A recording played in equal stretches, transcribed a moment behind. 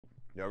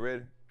Y'all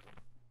ready?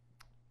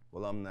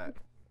 Well, I'm not.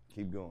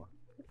 Keep going.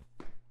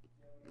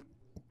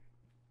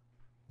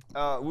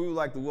 We would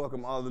like to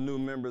welcome all the new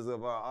members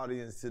of our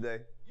audience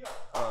today.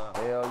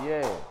 Hell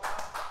yeah.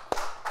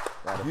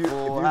 If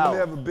you've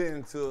never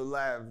been to a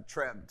live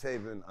trap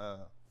taping,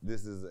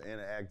 this is an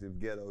interactive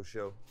ghetto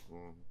show.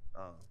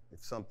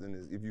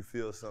 If you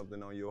feel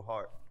something on your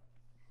heart,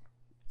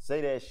 say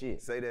that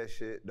shit. Say that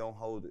shit. Don't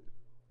hold it.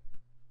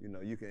 You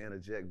know, you can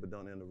interject, but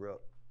don't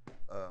interrupt.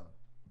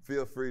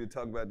 Feel free to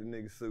talk about the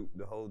nigga suit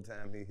the whole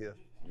time he here.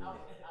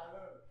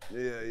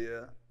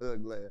 Yeah.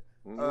 Ugly.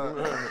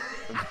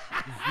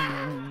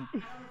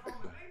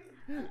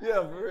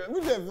 Yeah, for real.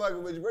 We just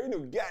fucking with you, bro. You know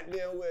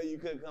goddamn well you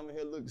couldn't come in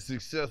here looking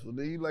successful.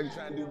 Then you like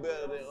trying to do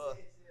better than us.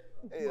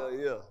 Hell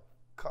yeah.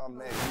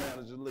 CarMax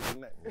manager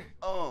looking at me.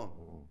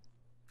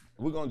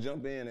 We're gonna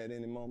jump in at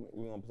any moment.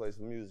 We're gonna play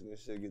some music and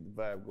shit, get the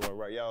vibe going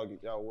right. Y'all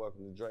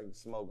welcome to drink and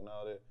smoke and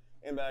all that.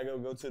 Anybody gotta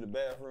go to the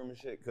bathroom and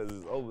shit, cause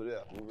it's over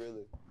there.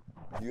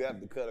 You have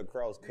to cut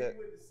across cut.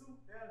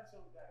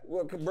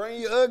 Well,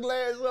 bring your ugly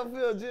ass up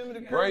here, Jimmy.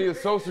 Bring your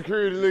Social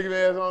Security looking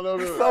ass on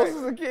over there.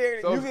 Social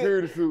Security. Social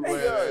Security suit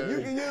wearing ass.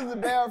 You can use the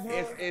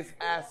bathroom. It's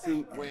I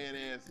suit wearing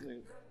ass.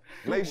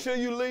 Make sure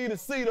you leave the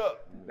seat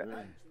up.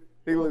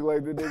 He look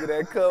like the nigga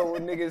that come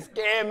with niggas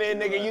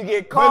scamming, nigga. You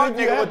get caught,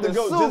 nigga, with the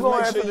suit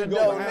going after the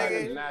door,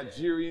 nigga.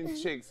 Nigerian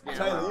chick scam.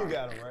 Taylor, you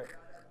got him right.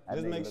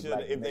 Just make sure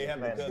that if they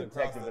have to cut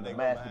across, that they go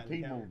behind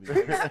the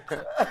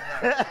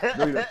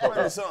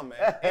camera. Do something,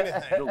 man.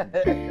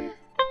 Anything.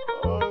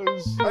 Oh,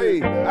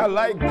 shit. Hey, I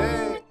like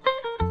that.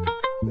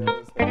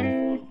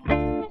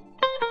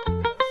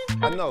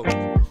 I know.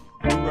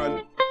 You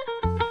run.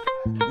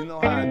 You know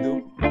how I do.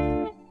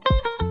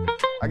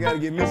 I gotta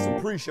get me some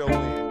pre-show in,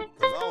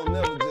 cause I don't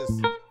never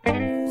just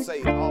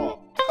say, oh,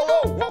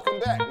 hello, welcome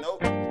back.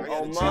 Nope. I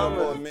gotta chill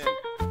for a minute.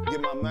 Get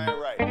my mind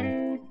right.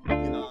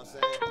 You know what I'm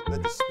saying?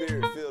 Let the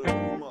spirit fill the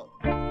room up.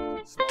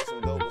 Smoke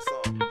some dope or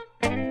something.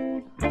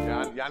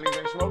 Y'all niggas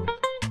ain't smoking?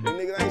 You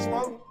niggas ain't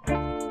smoking?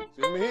 So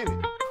let me hit it.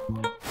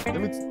 Shit,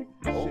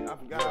 I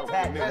forgot I was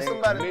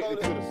connected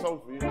to the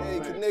sofa. You know hey,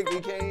 connected, he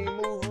can't even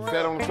move around.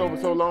 Sat on the sofa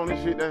so long,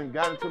 this shit done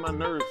got into my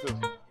nerve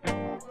system.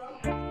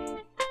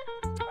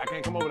 I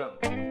can't come over there.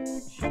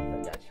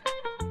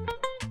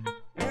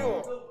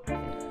 Yeah.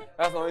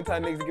 That's the only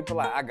time niggas get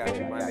polite. I got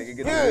you, my nigga.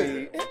 Get the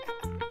lead.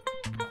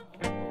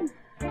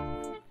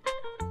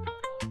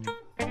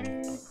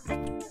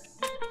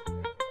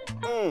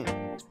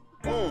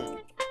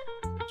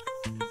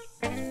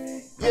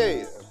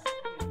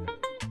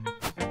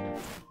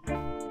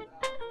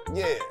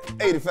 Yeah,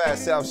 85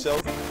 South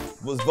Show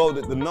was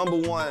voted the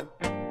 #1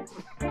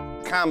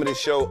 comedy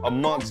show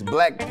amongst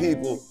black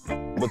people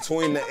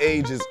between the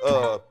ages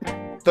of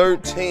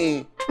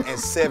 13 and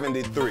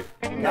 73.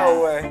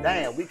 No way.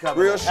 Damn, we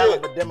covered real a hell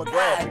shit. of a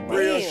demographic.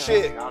 Real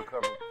shit. Y'all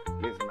cover.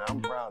 Listen, man,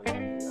 I'm proud of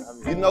you.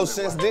 You know,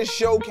 since this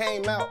show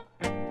came out,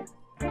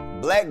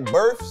 black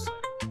births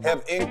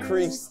have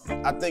increased,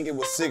 I think it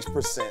was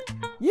 6%.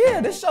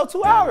 Yeah, this show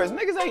 2 hours.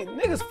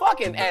 Niggas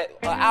fucking at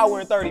an hour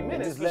and 30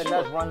 minutes. Just letting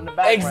us run in the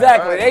background.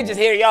 Exactly. Right. They just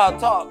hear y'all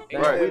talk.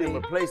 Right. We done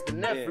replaced the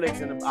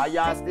Netflix and are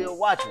y'all still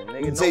watching? Nigga,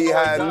 Let me tell you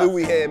how I knew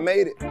we had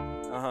made it.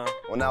 Uh-huh.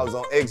 When I was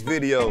on X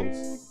videos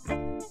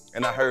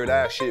and I heard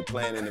our shit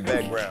playing in the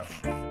background.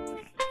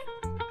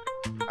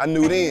 I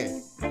knew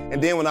then.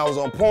 And then when I was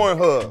on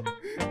Pornhub.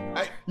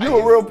 You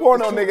a real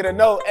porno nigga to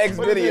know X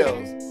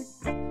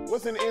videos.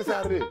 What's in the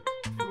inside of this?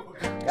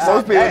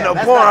 Most people know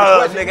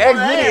Pornhub, nigga. X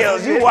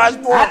videos, you watch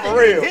porn for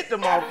real. Hit the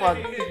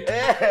motherfucker.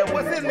 Yeah,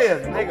 what's in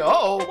this? Nigga,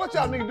 What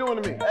y'all nigga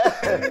doing to me?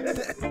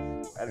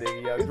 That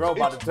nigga Young Dro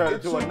about to turn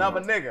into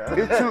another nigga.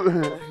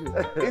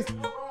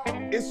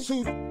 It's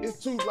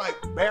two like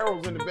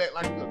barrels in the back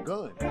like it's a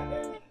gun.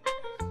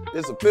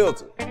 It's a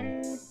filter.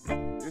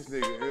 This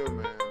nigga here,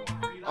 man.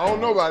 I don't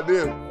know about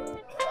this.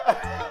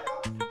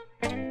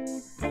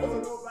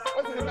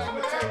 What's in the back of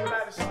the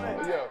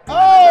tank? Yeah.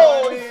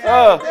 Oh,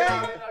 yeah.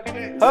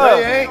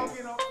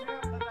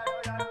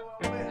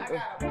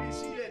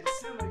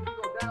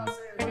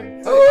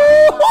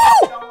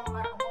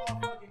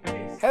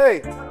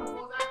 Hey.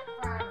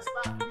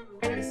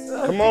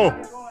 Come on.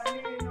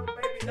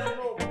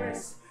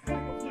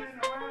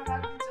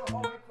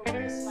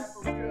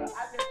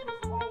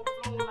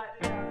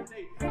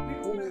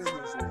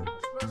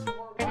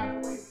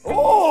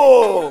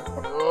 Oh.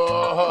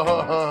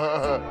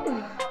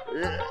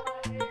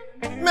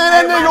 Man,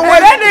 that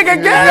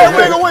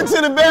nigga went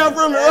to the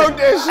bathroom and wrote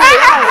that shit.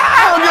 I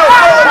don't give a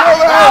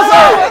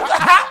fuck.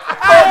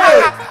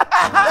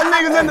 That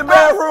nigga's in the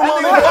bathroom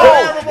on his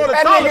phone.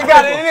 That nigga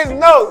got it in his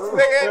notes,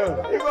 nigga.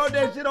 He wrote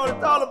that shit on the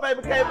toilet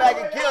paper, came back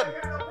and killed him.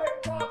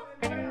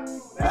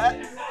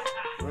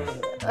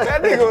 That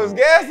nigga was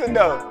gassing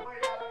though.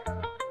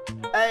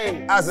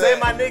 Hey, I said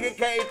my nigga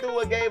came through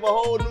and gave a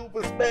whole new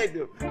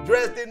perspective.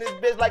 Dressed in this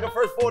bitch like a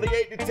first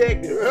 48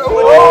 detective.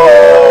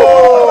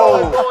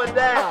 Oh! Going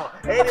down.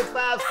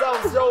 85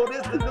 South Show,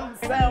 this the new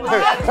sound. We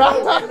got to go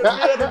in the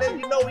building and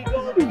you know we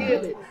gonna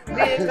kill it.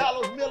 Me and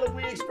Carlos Miller,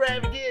 we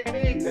extravagant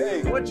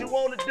niggas. What you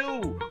wanna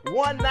do?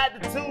 1,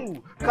 not the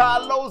 2.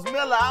 KArlous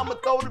Miller, I'ma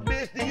throw the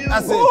bitch to you.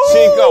 I said,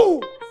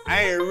 Chico,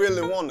 I ain't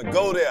really want to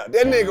go there.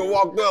 That nigga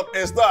walked up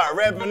and started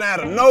rapping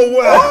out of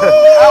nowhere.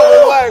 I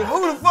was like,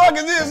 who the fuck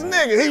is this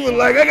nigga? He was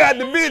like, I got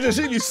the bitch and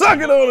she be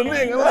sucking on the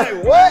nigga. I'm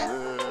like,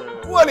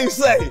 what? What'd he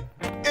say?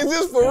 Is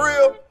this for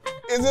real?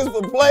 Is this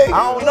for play?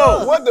 I don't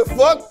know. What the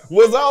fuck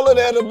was all of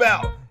that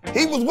about?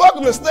 He was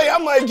welcome to stay. I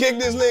might kick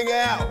this nigga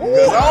out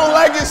because I don't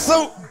like his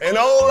suit and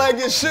I don't like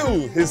his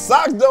shoes. His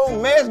socks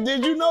don't match.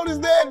 Did you notice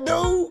that,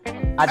 dude?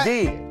 I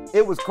did.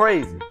 It was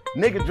crazy.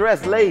 Nigga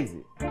dressed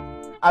lazy.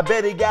 I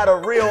bet he got a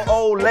real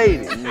old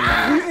lady.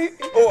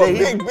 Or a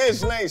big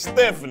bitch named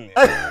Stephanie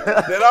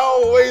that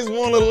always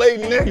want to lay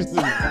next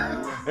to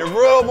me and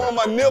rub on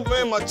my nipple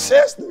and my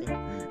chest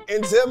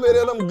and tell me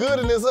that I'm good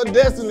and it's her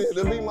destiny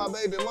to be my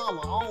baby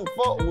mama. I don't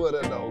fuck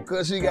with her though,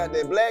 cause she got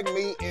that black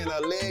meat in her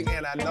leg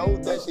and I know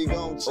that she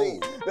gon'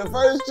 cheat. The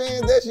first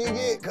chance that she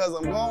get, cause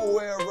I'm gon'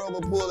 wear a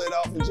rubber, pull it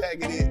off and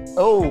jacket it.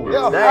 Oh,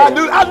 yeah,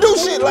 I do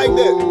shit like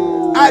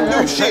that.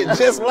 I do shit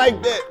just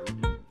like that.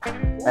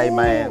 Hey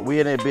man, we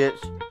in there, bitch.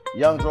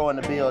 Young Dro in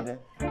the building.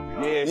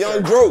 Yeah,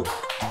 Young Dro.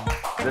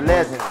 The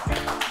legend.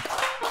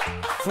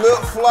 Flip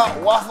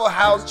flop, Waffle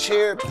House,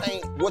 chair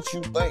paint. What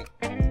you think?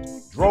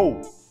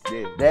 Dro.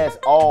 Yeah. That's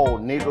all,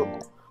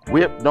 nigga.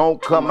 Whip don't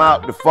come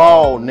out the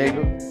fall,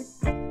 nigga.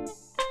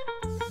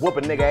 Whoop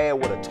a nigga ass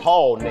with a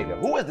tall nigga.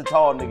 Who is the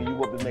tall nigga you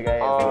whoop a nigga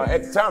ass with?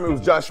 At the time, it was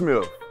Josh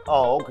Smith.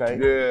 Oh, okay.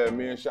 Yeah,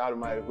 me and Shawty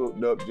might have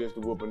hooked up just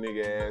to whoop a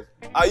nigga ass.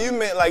 Oh, you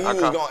meant like you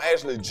was gonna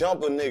actually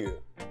jump a nigga.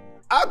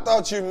 I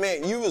thought you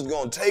meant you was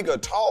gonna take a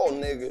tall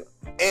nigga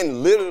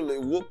and literally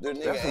whoop the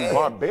nigga That's some ass.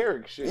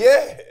 barbaric shit.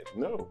 Yeah.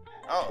 No.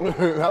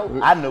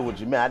 I knew what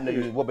you meant. I knew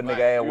you was whooping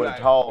nigga ass with a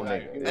tall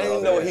nigga. I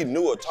didn't know he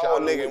knew a tall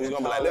nigga and was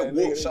gonna be like, let's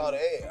whoop Shawty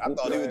ass. I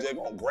thought he was just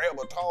gonna grab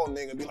a tall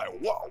nigga and be like,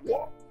 whoa,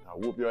 whoa. I'll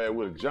whoop your ass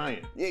with a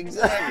giant. Yeah,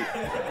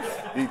 exactly.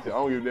 I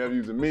don't give a damn if you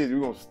was a midget.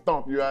 We're gonna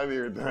stomp you out of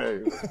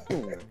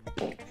everything.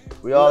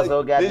 We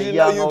also got the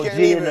young OG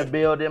in the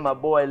building. My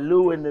boy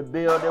Lou in the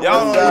building.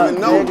 Y'all don't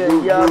even know.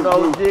 Nigga, young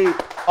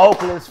OG.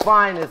 Oakland's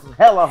finest.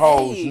 Hella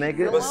hoes,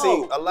 nigga. But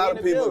see, a lot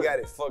of people got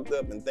it fucked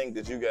up and think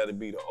that you gotta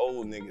be the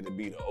old nigga to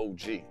be the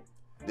OG.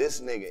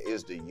 This nigga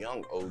is the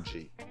young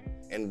OG.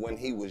 And when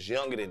he was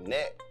younger than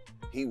that,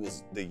 he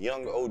was the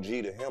young OG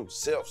to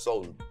himself.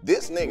 So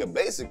this nigga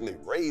basically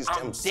raised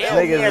himself.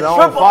 Nigga his own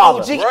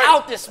father. OG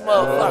out this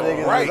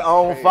motherfucker. Nigga his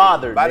own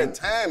father. By the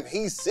time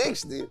he's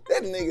 60,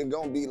 that nigga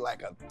gonna be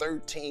like a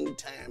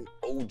 13-time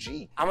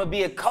OG. I'm gonna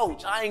be a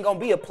coach. I ain't gonna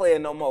be a player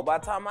no more. By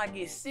the time I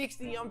get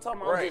 60, I'm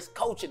talking about I'm just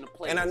coaching the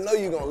players. And I know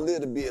you're gonna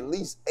live to be at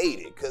least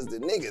 80, cause the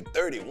nigga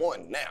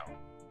 31 now.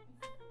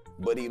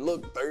 But he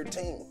looked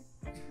 13.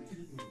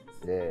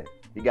 Yeah.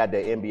 He got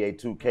that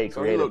NBA 2K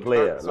creative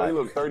player. So he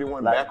looked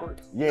 31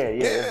 backwards? Yeah.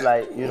 It's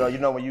like, you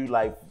know when you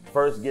like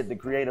first get the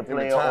creative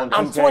player on 2K.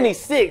 I'm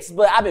 26,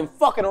 but I've been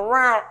fucking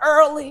around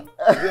early.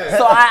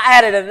 So I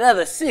added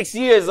another 6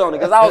 years on it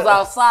because I was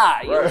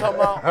outside. You know what I'm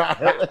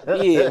talking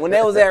about? Yeah, when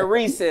they was at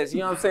recess, you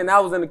know what I'm saying? I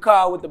was in the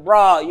car with the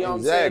bra, you know what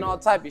I'm saying? All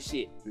type of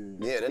shit.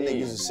 Yeah, that nigga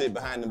used to sit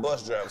behind the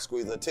bus driver,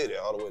 squeeze her titty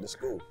all the way to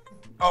school.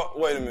 Oh,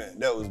 wait a minute,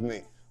 that was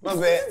me. My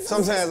bad.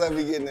 Sometimes I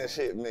be getting that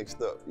shit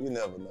mixed up. You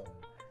never know.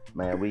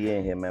 Man, we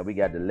in here, man. We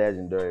got the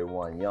legendary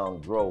one, Young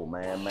Dro,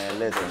 man. Man,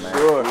 listen, man.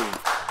 Sure. You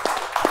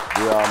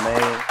know what I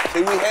mean?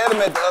 See, we had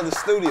him at the other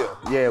studio.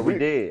 Yeah, we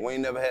did. We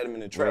ain't never had him in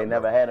the trap. We ain't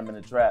never had him in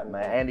the trap,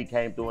 man. Andy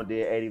came through and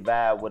did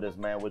 85 with us,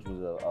 man, which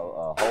was a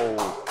whole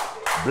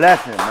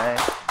blessing, man.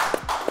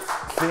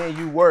 Seeing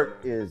you work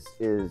is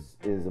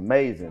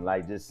amazing.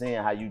 Like, just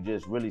seeing how you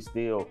just really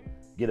still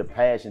get a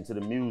passion to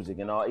the music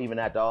and all, even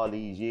after all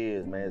these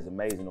years, man, it's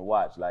amazing to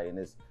watch. Like, and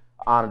it's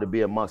honored to be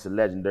amongst a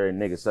legendary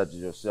niggas such as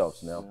yourself,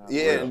 Snell.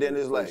 Yeah, and then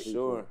it's like,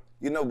 you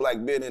know,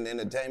 like being in the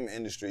entertainment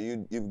industry,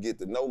 you get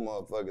to know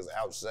motherfuckers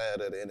outside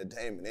of the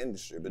entertainment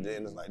industry, but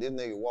then it's like, this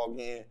nigga walk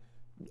in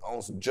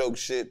on some joke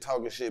shit,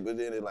 talking shit, but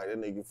then it's like,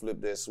 that nigga flip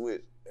that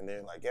switch, and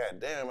then like, God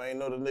damn, I ain't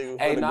know the nigga was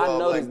Hey, no, I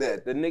noticed like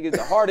that. The niggas,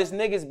 the hardest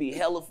niggas be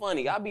hella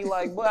funny. I be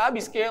like, boy, I be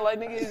scared like,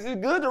 nigga, is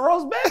it good to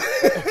roast back?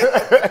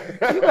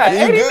 You got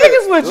 80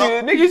 niggas with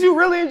you. Niggas, you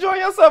really enjoy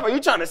yourself, or you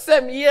trying to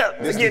set me up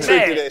to This get the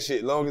trick to mad? that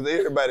shit. Long as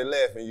everybody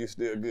laughing, you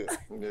still good.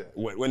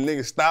 When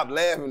niggas stop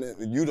laughing,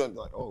 you don't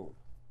like, oh.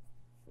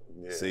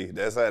 Yeah. See,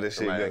 that's how this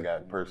shit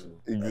got personal.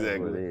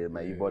 Exactly. Yeah,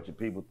 man. You brought your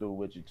people through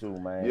with you too,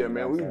 man. Yeah,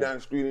 man. We down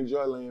the street in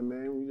Joyland,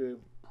 man. We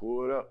just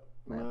pulled up.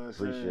 Man,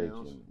 appreciate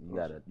you.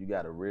 You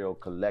got a real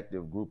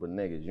collective group of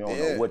niggas. You don't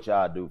know what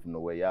y'all do from the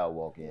way y'all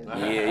walk in.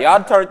 Yeah,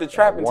 y'all turned the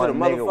trap into the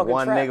motherfucking trap.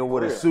 One nigga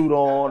with a suit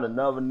on,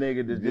 another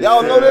nigga that just...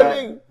 Y'all know that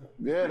nigga?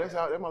 Yeah, that's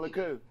my little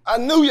cousin. I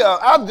knew y'all.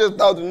 I just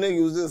thought the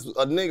nigga was just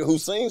a nigga who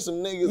seen some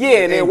niggas.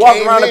 Yeah, and then walk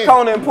around the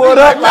corner and pulled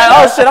up like,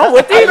 oh shit, I'm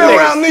with these I've been niggas.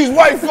 around these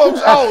white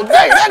folks all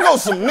day. That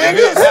goes some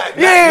niggas.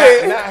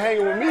 Yeah. Not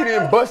hanging with me,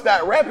 then bust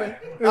out rapping.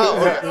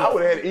 I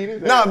would have had to eat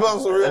it. Nah, but I'm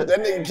so real. That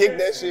nigga kicked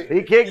that shit.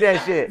 He kicked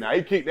that shit. Nah,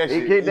 he kicked that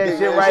shit. He kicked that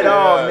shit right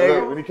off, nigga.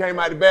 Look, when he came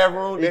out the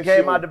bathroom, He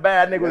came out the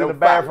bathroom. Nigga was in the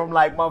bathroom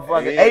like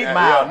motherfucking 8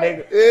 Mile,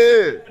 nigga.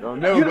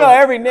 Yeah. You know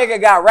every nigga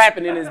got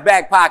rapping in his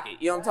back pocket.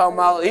 You know what I'm talking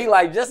about? He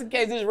like, just in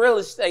case this real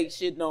estate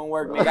shit don't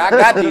work, nigga, I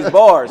got these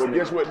bars. But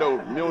guess what though?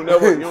 You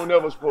don't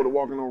never supposed to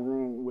walk in no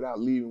room without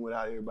leaving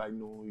without everybody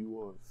knowing who you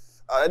was.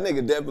 Oh, that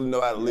nigga definitely know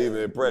how to leave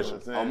an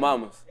impression. On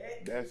mamas.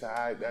 That's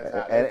how that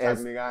type of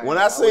nigga I am. When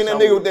I seen that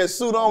nigga with that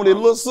suit on with his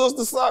little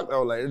sister sock, I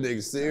was like, that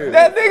nigga serious.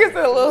 That nigga's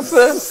a little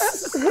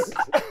sis.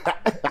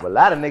 But a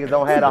lot of niggas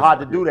don't have the heart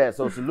to do that,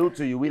 so salute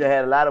to you. We done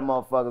had a lot of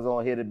motherfuckers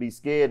on here to be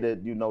scared to,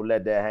 you know,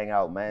 let that hang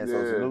out, man.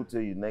 So salute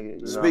to you, nigga.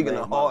 You know Speaking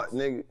of heart,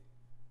 nigga,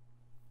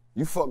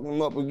 you fucked him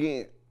up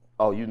again.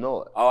 Oh, you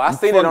know it. Oh, I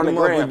seen it on the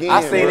gram.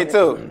 I seen it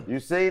too. You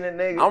seen it,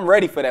 nigga? I'm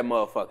ready for that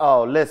motherfucker.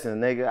 Oh,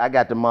 listen, nigga, I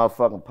got the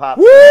motherfucking pop.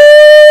 Woo!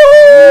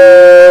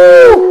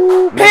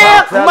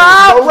 Pimp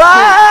my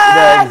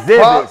ride!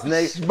 The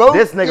exhibits, nigga.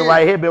 This nigga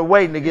right here been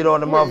waiting to get on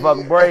the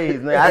motherfucking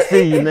braids, nigga. I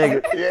see you,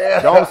 nigga.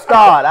 Yeah. Don't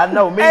start. I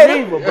know, me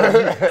neither.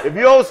 But if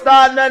you don't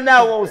start nothing,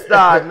 I won't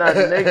start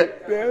nothing,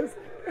 nigga.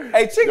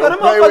 Hey, Chico, them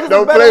motherfuckers is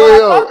better than I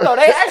thought, though.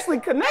 They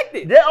actually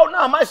connected. Yeah, oh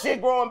no, my shit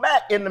growing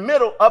back in the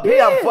middle. Up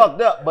here, I'm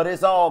fucked up, but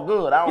it's all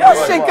good. I don't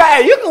Yo, shit,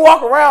 hey, you can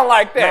walk around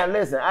like that. Man,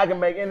 listen, I can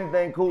make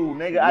anything cool,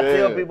 nigga. I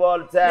tell people all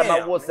the time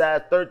I wore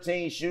size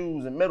 13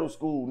 shoes in middle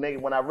school,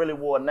 nigga, when I really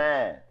wore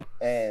 9.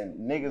 And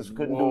niggas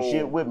couldn't do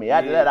shit with me.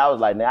 After that, I was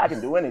like, I can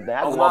do anything.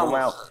 I can walk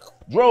around.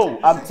 Dro,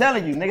 I'm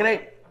telling you, nigga,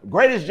 they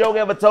greatest joke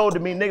ever told to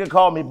me, nigga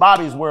called me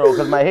Bobby's World,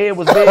 because my head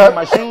was big and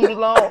my shoes was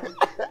long.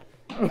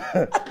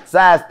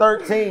 Size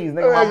 13s,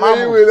 nigga. My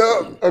mama. You went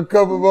up a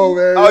couple more,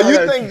 man. Oh,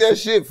 you think that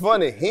shit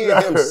funny? Hearing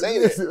him say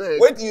that.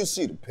 Wait till you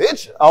see the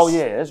picture. Oh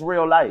yeah, it's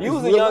real life. You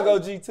was a young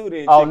OG too,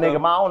 then. Oh, Chico. nigga,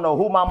 I don't know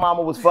who my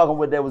mama was fucking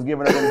with that was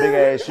giving her them big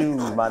ass shoes,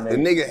 my nigga. The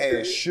nigga had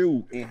a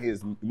shoe in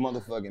his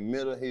motherfucking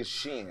middle of his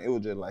shin. It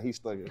was just like he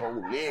stuck his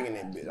whole leg in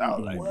that bitch. I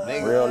was like,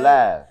 nigga. Real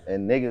live.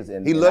 And niggas,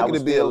 and he lucky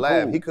to be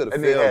alive. Cool. He could have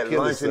And failed. they had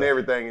lunch and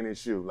everything in his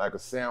shoe, like a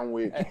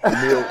sandwich,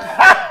 milk.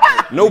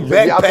 No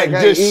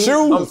backpack, just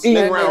shoes.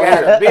 That nigga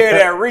had a beard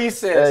at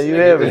recess. You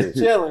hear me? Just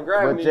chilling,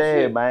 grabbing But this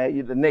yeah, shit.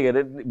 man, the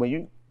nigga, when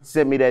you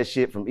sent me that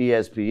shit from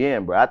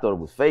ESPN, bro, I thought it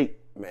was fake.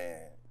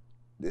 Man,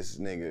 this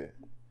nigga,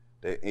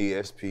 that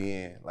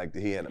ESPN, like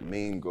he had a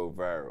meme go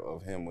viral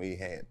of him when he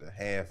had the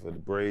half of the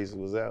braids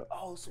was out.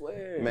 Oh,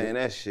 swear. Man,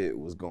 that shit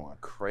was going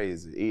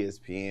crazy.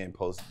 ESPN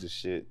posted this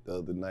shit the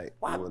other night.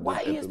 Why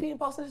ESPN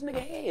posted this nigga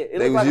head? It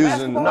They look was like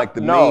using basketball? like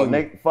the No, meme.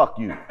 nigga, fuck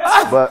you.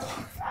 But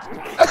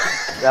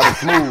that was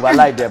smooth. I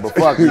like that, but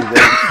fuck you,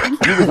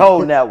 nigga. You was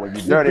holding that one,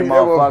 you dirty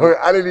motherfucker.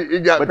 I didn't.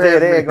 It got But past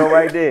there me. it go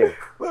right there.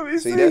 Let me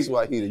See, that's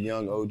why he the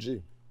young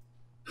OG.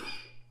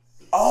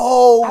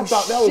 Oh, I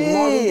thought that was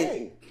Marvin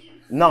Gaye.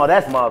 No,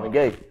 that's Marvin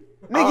Gaye.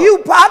 Nigga, you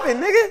popping,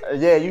 nigga.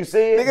 Yeah, you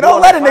see it? Nigga,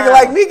 don't let a nigga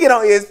like me get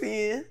on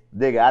ESPN.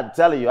 Nigga, I'm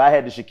telling you, I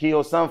had the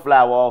Shaquille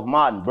Sunflower off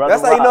Martin, brother.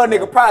 That's how you know a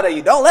nigga proud of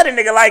you. Don't let a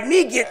nigga like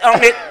me get on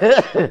it.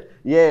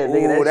 Yeah,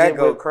 nigga, Ooh, that that shit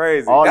go went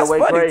crazy. all That's the way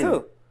funny, crazy.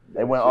 too.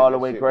 They went all the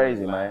way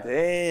crazy, man.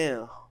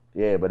 Damn.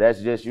 Yeah, but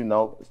that's just, you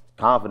know,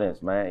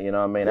 confidence, man. You know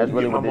what I mean? That's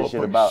really what this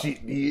shit about.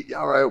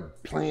 Y'all right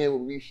playing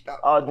with me. Stop.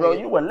 Oh, bro,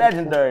 you a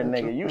legendary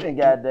nigga. You done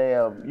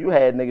goddamn, you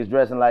had niggas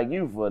dressing like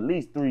you for at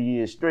least 3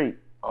 years straight,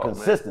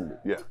 consistently.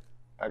 Man.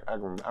 Yeah,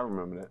 I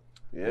remember that.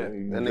 Yeah, that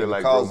you nigga feel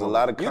like caused a bro,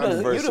 lot of You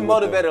controversy. done with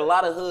motivated them. a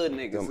lot of hood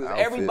niggas. Them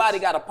Everybody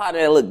outfits. got a partner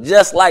that look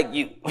just like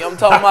you. You know what I'm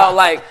talking about?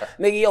 Like,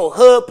 nigga, your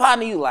hood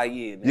partner, you like,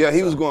 yeah. Nigga, Yeah,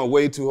 he was going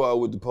way too hard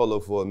with the polo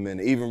for a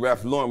minute. Even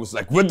Ralph Lauren was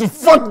like, "What the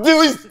fuck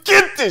do we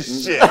get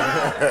this shit?"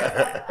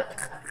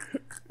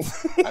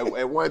 at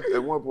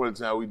one point in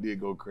time, we did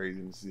go crazy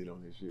in the city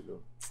on this shit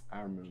though.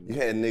 I remember. You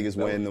had niggas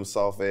wearing them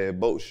soft ass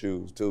boat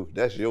shoes too.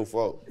 That's your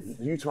fault.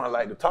 You trying to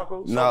like the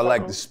tacos? Nah,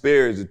 like the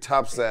Sperry's, the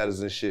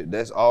topsiders and shit.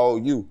 That's all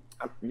you.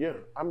 Yeah,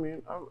 I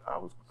mean, I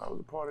was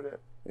a part of that.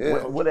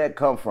 Yeah. Where that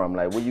come from?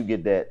 Like, where you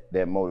get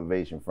that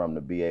motivation from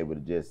to be able to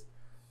just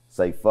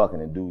say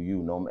fucking and do you?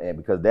 No, and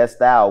because that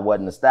style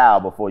wasn't a style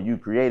before you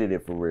created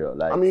it for real.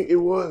 Like, I mean, it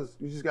was.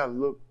 You just gotta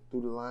look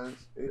through the lines.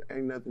 It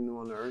ain't nothing new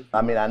on the earth.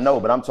 I mean, I know,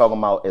 but I'm talking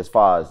about as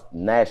far as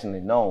nationally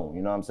known.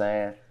 You know what I'm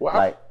saying? Well,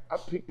 like, I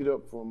picked it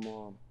up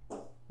from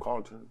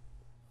Carlton.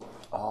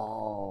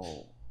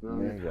 oh,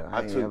 nigga,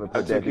 I ain't never took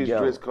put that his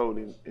together. dress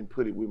code and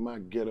put it with my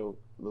ghetto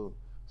little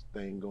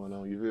thing going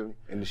on. You feel me?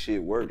 And the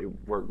shit worked. It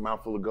worked.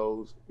 Mouthful of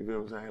goals. You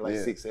feel what I'm saying? Like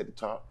Yeah. 6 at the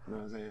top. You know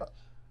what I'm saying?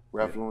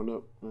 Ralph Lauren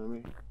up. You know what I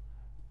mean?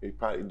 It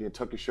probably then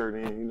tuck your shirt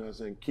in. You know what I'm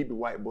saying? Keep it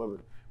white, boy.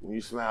 But when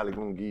you smile, it's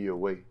gonna give you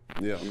away.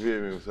 Yeah. You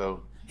feel me?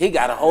 So. He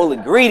got a whole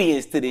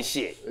ingredients to this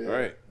shit.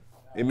 Right.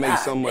 It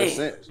makes so much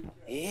sense.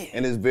 Yeah.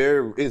 And it's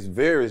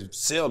very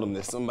seldom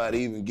that somebody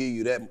even give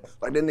you that.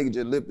 Like that nigga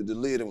just lifted the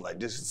lid and was like,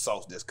 "This is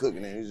sauce that's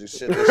cooking," and he just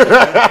shut that shit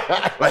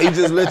down. Like he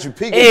just let you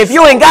peek. Hey, if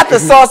you ain't got the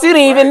sauce, you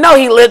didn't even know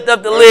he lifted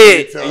up the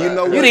lid. And you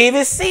know You what? didn't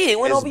even see it.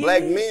 Went As over your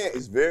black head. men,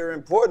 it's very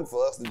important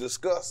for us to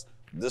discuss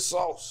the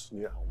sauce.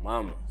 Yeah.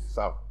 Mama.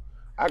 Sauce.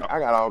 I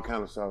got all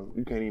kind of sauce.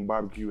 You can't eat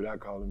barbecue without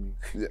calling me.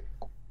 Yeah.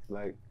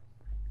 Like,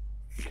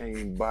 can't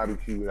even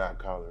barbecue without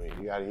calling me.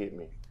 You gotta hit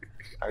me.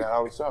 I got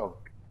all the sauce.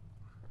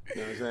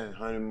 You know what I'm saying?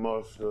 Honey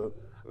mustard.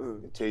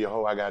 Tell your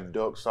hoe I got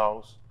duck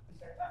sauce.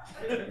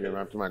 You know what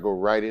I'm talking about? Go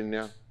right in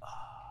there.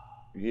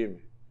 You hear me?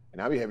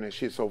 And I be having that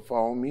shit so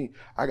far on me,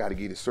 I gotta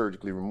get it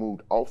surgically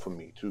removed off of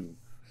me too.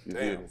 You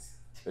hear me?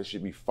 That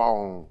shit be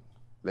falling.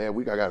 Last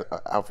week I got an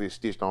outfit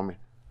stitched on me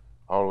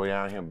all the way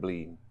down here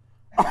bleeding.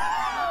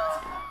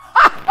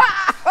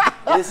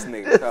 This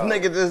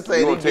nigga Just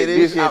say You he gonna get take his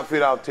this shit.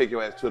 outfit, I'll take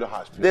your ass to the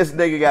hospital. This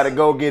nigga gotta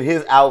go get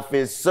his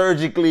outfit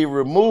surgically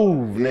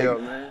removed, Yeah,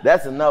 nigga. man.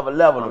 That's another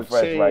level I'm of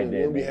fresh saying, right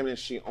there. You be man. having that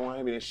shit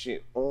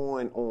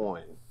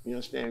on. You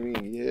understand me?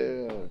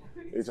 Yeah.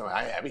 It's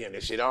I be having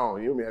that shit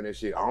on. You be having that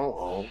shit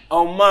on.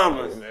 On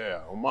mamas.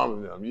 Yeah, on mama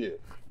and them, yeah.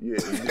 Yeah,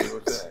 you know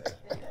what I'm saying?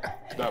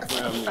 Stop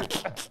playing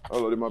with me.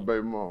 Oh, this my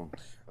baby mom.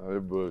 Oh,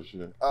 that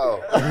bullshit. Oh.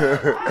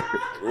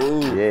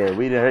 Yeah,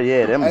 we done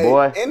heard, them Hey,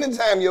 boy.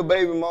 anytime your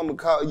baby mama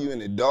call you in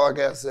the dark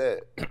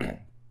outside,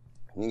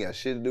 you got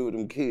shit to do with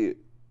them kids.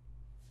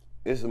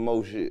 It's some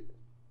more shit.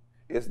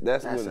 That's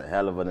That's when, a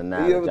hell of an you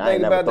analogy. ever I think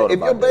ain't never about thought that? If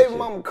about your that baby shit.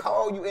 mama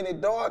call you in the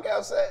dark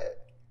outside,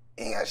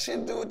 ain't got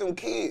shit to do with them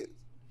kids.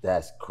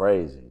 That's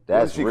crazy.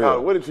 That's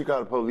real. What did she call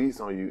the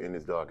police on you in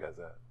this dark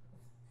outside?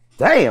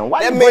 Damn,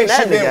 why That you bring means that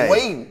she in the been game?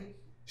 waiting.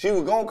 She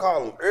was gonna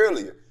call him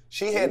earlier.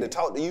 She had to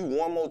talk to you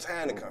one more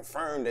time to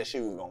confirm that she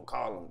was gonna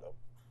call him though.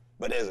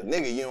 But as a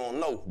nigga, you don't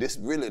know. This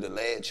really the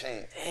last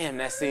chance. Damn,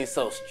 that seems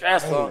so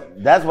stressful.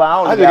 That's why I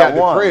only I just got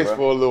one. depressed bro.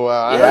 for a little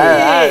while.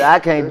 I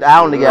can't. I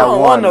only I got don't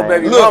one. want no man.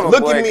 baby Look, mama,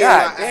 look boy. at me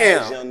God in my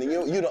damn. eyes, young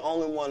nigga. You the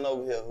only one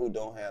over here who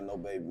don't have no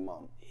baby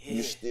mama.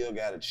 You still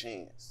got a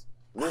chance.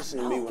 Listen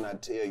to me when I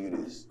tell you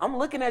this. I'm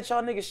looking at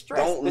y'all niggas stress.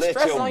 Don't The let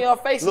stress your- on y'all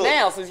face Look.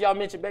 now since y'all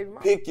mentioned baby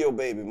mama. Pick your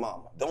baby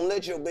mama. Don't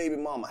let your baby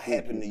mama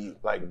happen to you.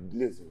 Like,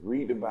 listen,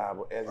 read the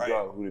Bible, ask Right.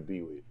 God who to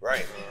be with.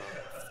 Right.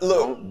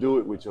 Look, Don't do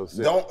it with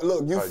yourself. don't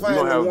look. You Like, find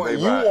don't the have a one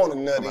baby you by want to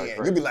nut somebody in.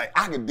 crazy. You be like,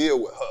 I can deal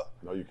with her.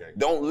 No, you can't.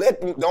 Don't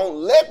let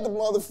the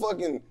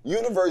motherfucking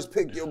universe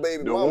pick your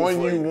baby The mama. one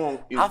for you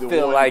want is I the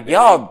feel one like that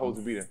y'all ain't supposed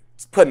to be there.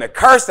 Putting a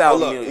curse out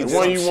Hold on up, you. the or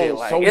one some you shit want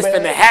like, so it's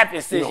bad, finna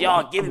happen since you know,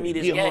 y'all giving me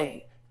this get her.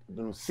 game.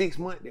 Them 6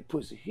 months, that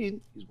pussy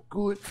hidden is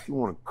good. You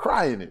want to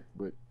cry in it,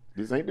 but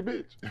this ain't the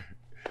bitch.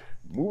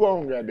 Move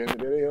on, goddamn it.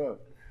 That ain't her.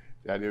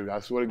 Goddamn, I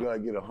swear to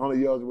God, get 100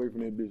 yards away from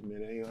that bitch, man.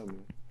 That ain't her,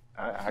 man.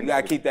 I You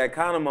gotta keep that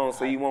condom on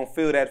so you won't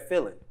feel that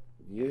feeling.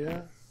 Yeah. You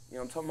know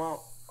what I'm talking about?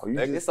 Oh, you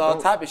It's just all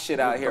don't- type of shit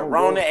out here. don't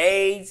Rona go-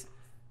 AIDS.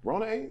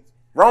 Rona AIDS?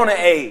 Rona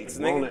AIDS,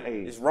 nigga. Rona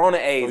AIDS. It's Rona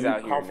So AIDS you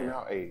out here. coughing Man.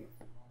 out AIDS.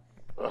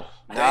 Ugh.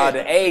 Nah,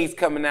 the AIDS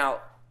coming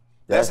out.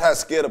 That's how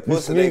scared of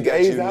pussy they sneeze got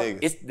AIDS you out? niggas.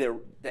 It's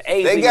the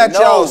AIDS They in got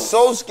your y'all nose.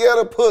 so scared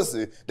of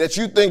pussy that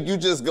you think you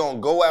just gonna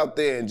go out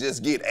there and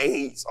just get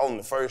AIDS on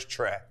the first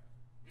try.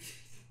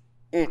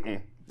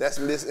 That's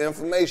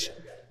misinformation.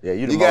 Yeah,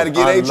 you the You most gotta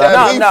get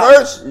unlucky- HIV No.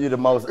 first. You the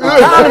most.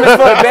 Condom is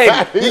for the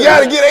baby. You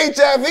gotta get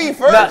HIV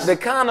first. Nah, the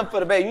condom for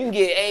the baby. You can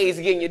get AIDS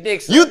getting your dick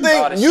sucked. You and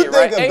think- all this you shit,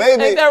 think right? a Ain't-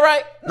 baby- Ain't that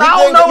right? You I don't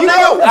think- know, you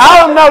nigga. know- I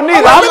don't know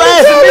neither. I'm Let me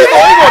asking tell you. people.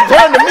 He gonna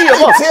turn to me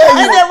about. tell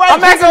you. Ain't that right?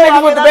 I'm asking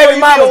niggas with the baby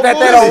mamas that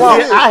they don't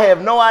want. I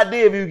have no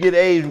idea if you get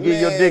AIDS from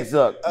getting your Man, dick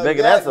sucked. A Nigga,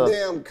 that's a.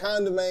 goddamn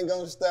condom ain't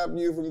gonna stop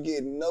you from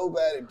getting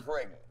nobody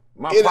pregnant.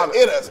 My It'll partner-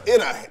 delay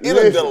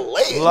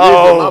it.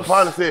 Listen, my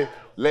partner said,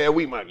 last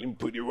week, Mike, let me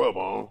put your rub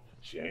on.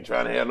 She ain't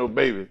trying to have no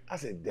baby. I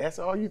said, that's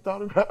all you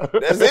thought about?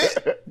 That's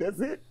it? That's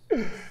it?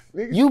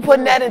 Nigga, You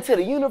putting that into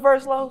the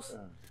universe, Los?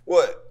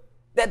 What?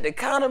 That the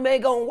condom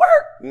ain't gonna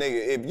work?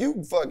 Nigga, if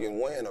you fucking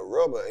wearing a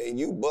rubber and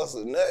you bust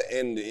a nut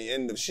and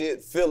the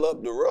shit fill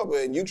up the rubber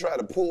and you try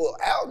to pull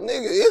out,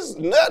 nigga, it's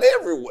nut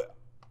everywhere.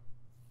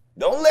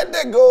 Don't let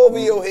that go over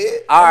your head.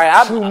 All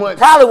right, Too much.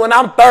 probably when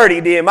I'm 30,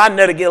 then my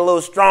nut'll get a little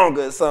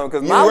stronger or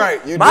something. Cause You my,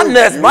 right, you my do,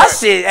 nuts, you my right.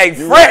 shit ain't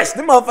fresh.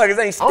 Them motherfuckers ain't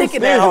I'm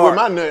sticking that stingy hard. with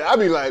my nut. I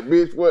be like,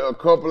 bitch, what, a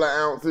couple of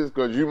ounces?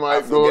 Because you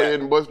might go forgot. ahead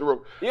and bust the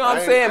rope. You know what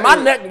I'm saying? My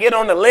nut can get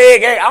on the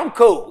leg. Hey, I'm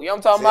cool. You know what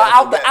I'm talking See, I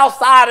about? forgot.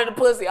 Outside of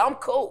the pussy, I'm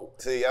cool.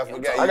 See, I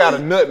forgot. I got a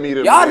nut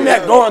meter. Y'all man.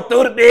 nut going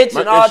through the bitch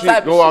and all that shit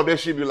type go of out, shit. that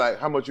shit be like,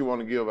 how much you want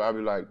to give her? I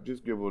be like,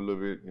 just give her a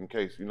little bit in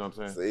case, you know what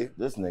I'm saying? See?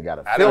 This nigga got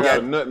a I I done filter. got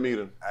a got- nut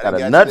meter. I Got done a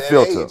got nut to that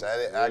filter. age.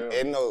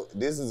 I know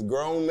this is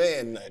grown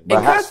man nut.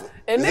 But how-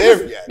 And It's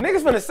every niggas, goddamn-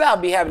 niggas from the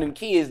South be having them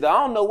kids, though. I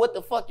don't know what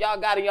the fuck y'all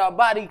got in y'all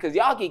body, because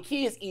y'all get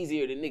kids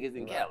easier than niggas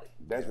in Cali.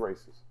 That's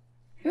racist.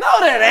 No,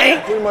 that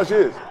ain't. Pretty much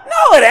is.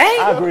 No, it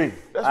ain't. I agree.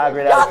 I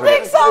agree. Y'all That was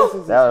think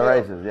so? That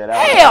was racist. Yeah,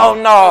 that was Hell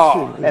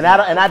no. And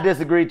I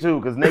disagree too,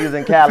 because niggas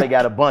in Cali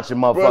got a bunch of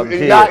motherfucking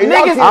kids. y'all-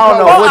 Niggas, I don't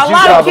know what a you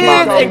lot of talking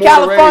about, kids man. in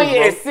California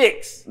Born and is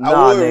 6.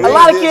 Nah, would nigga. A read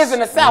lot of this. kids in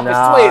the South is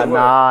Nah, 12.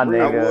 nah, I would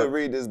nigga.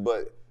 read this,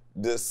 but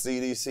the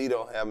CDC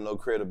don't have no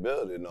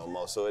credibility no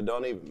more, so it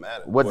don't even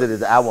matter. What did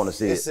it? I want to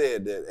see It it.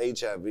 said that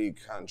HIV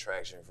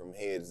contraction from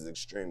head is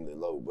extremely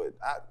low, but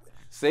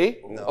See?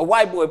 No. A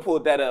white boy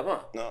pulled that up, huh?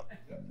 no.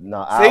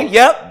 No, See?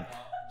 Yep.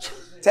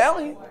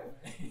 Telling you.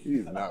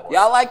 He's not white.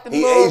 Y'all like the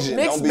He little Asian.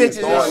 mixed Don't be bitches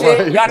and throwing,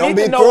 shit. Y'all don't need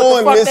be to know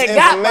what throwing the fuck they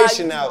got.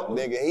 misinformation out,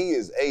 nigga. He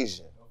is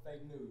Asian.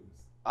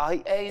 Oh,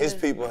 he Asian? His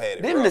people had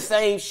it. Them bro. the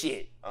same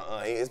shit.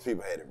 His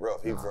people had it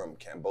rough. He from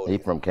Cambodia.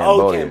 He from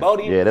Cambodia. Oh,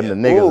 Cambodia? Yeah, them the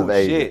niggas of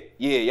Asia. Shit.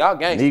 Yeah, y'all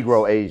gangsters.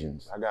 Negro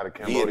Asians. I got a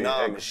Cambodian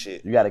Vietnam ex. and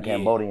shit. You got a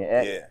Cambodian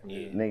ex? Yeah.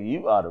 Nigga,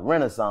 you are the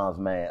Renaissance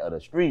man of the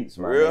streets,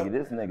 man. Real? Nigga,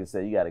 this nigga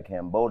said you got a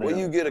Cambodian. Where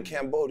you get a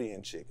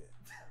Cambodian chicken?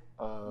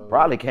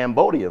 Probably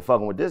Cambodia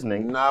fucking with this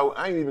nigga. No,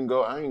 I ain't even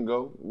go. I ain't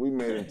go. We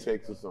made it in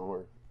Texas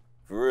somewhere.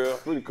 For real?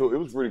 Pretty cool. It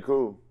was pretty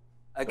cool.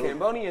 A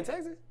Cambodian in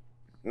Texas?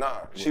 Nah,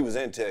 she was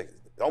in Texas.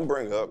 Don't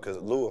bring her up, because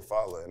Lou will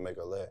follow her and make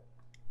her laugh.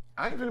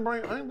 I ain't finna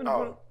bring. I ain't finna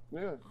put her.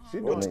 Yeah, she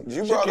doing it.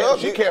 You brought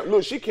her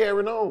up. She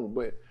carrying on,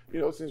 but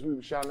since we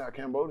were shouting out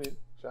Cambodian,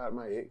 shout out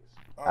my ex.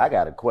 I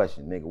got a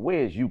question, nigga.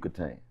 Where's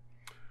Yucatan?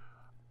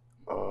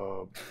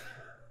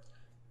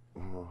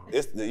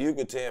 It's the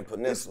Yucatan It's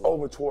Peninsula.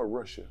 over toward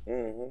Russia.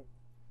 Mm-hmm.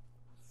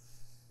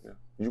 Yeah,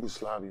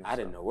 Yugoslavia. I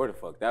didn't know where the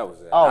fuck that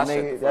was at. Oh, I shut the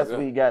nigga, fuck that's up.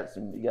 where you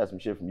got some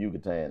shit from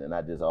Yucatan, and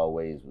I just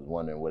always was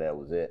wondering where that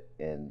was at.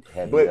 And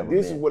have you But ever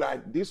this been? is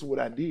what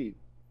I did.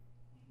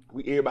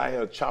 Everybody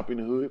had a chop in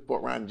the hood,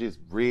 fuck around and just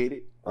read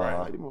it. Right.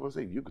 Like, them motherfuckers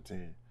say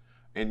Yucatan.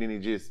 And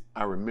then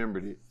I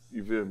remembered it.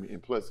 You feel me?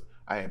 And plus,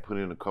 I had put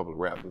in a couple of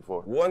raps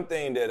before. One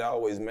thing that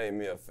always made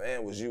me a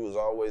fan was you was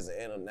always an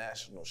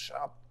international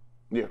shopper.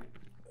 Yeah.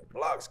 The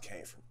blocks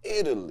came from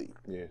Italy,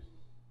 Yes.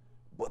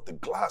 but the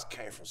Glocks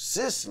came from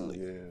Sicily.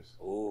 Yes.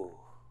 Ooh.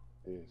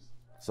 Yes.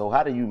 So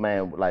how do you,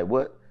 man, like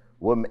what,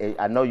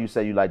 I know you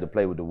say you like to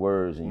play with the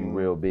words and you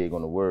real big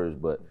on the words,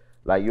 but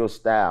like your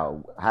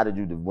style, how did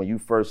you, when you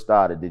first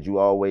started, did you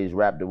always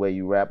rap the way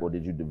you rap or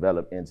did you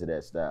develop into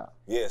that style?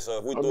 Yeah, so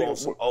if we threw on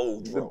some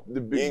old drum, you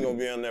ain't gonna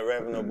be on there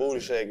rapping no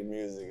booty shaking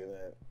music and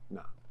that.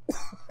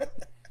 Nah.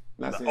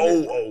 Not The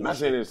saying old not shit.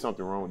 saying there's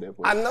something wrong with that.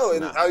 But I know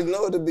it. nah. I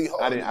know it'd be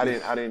hard. I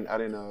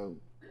didn't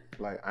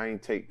like I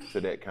ain't take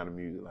to that kind of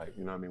music. Like,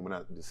 you know what I mean? When I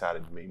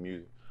decided to make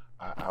music,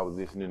 I was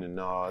listening to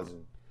Nas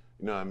and,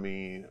 you know what I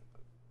mean,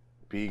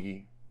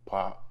 Biggie,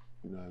 Pop,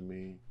 you know what I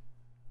mean?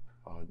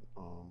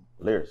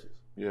 Lyricist.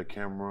 Yeah,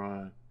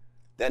 Cameron.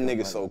 That nigga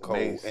like so cold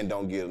Mace. and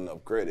don't get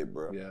enough credit,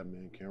 bro. Yeah,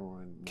 man,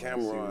 Cameron.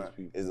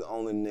 Cameron is the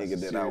only nigga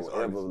That's a that I serious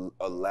will ever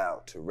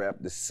allow to rap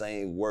the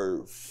same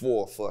word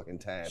 4 fucking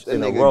times. That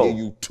In a nigga row. give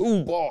you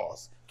 2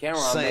 bars.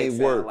 Cameron same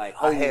makes word. sound like I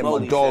holy had my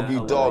moly doggy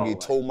sound doggy, alone,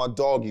 told my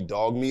doggy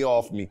dog me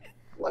off me.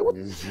 Like what?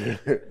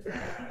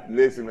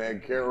 Listen,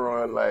 man,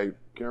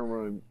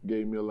 Cameron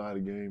gave me a lot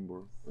of game,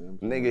 bro.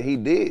 Nigga, he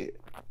did.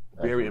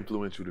 Very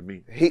influential to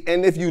me.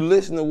 And if you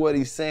listen to what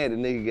he's saying, the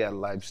nigga got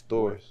life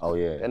stories. Oh,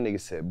 yeah. That nigga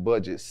said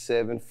budget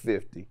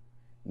 $750,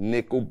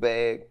 nickel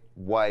bag,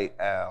 white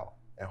owl,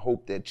 and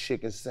hope that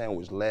chicken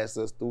sandwich lasts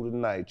us through the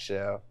night,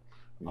 child.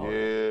 Yeah.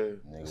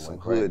 Nigga Some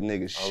went hood crazy.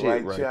 nigga shit All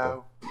right, right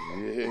child.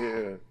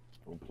 Yeah.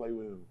 Don't play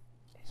with him.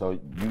 So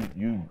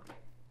you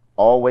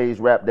always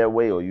rap that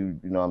way or you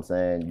know what I'm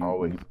saying?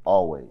 You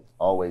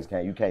always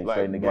can't. You can't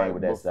straighten the game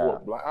with that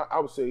style. Like I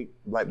would say,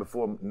 like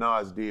before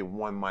Nas did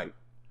one mic,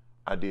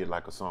 I did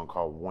like a song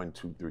called 1,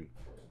 2, 3.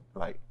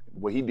 Like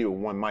what he did with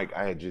one mic,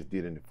 I had just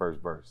did in the first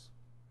verse.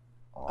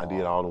 I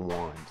did all the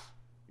ones.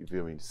 You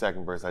feel me? The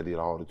second verse, I did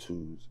all the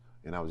twos,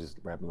 and I was just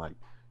rapping like,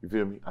 you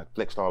feel me? I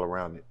flexed all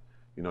around it.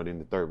 You know, then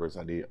the third verse,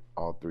 I did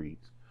all threes.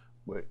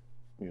 But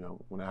you know,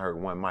 when I heard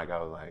one mic,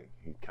 I was like,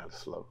 he's kind of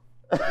slow.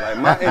 Like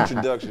my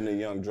introduction to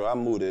Young Dro, I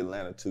moved to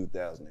Atlanta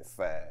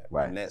 2005.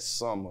 Right. And that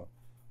summer,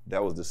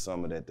 that was the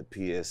summer that the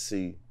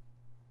PSC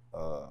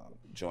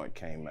joint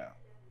came out.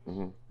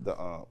 Mm-hmm. The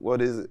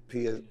what is it?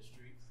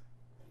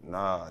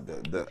 Nah,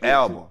 the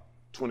album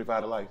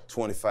 25 to Life.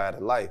 25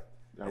 to Life.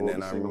 That And was then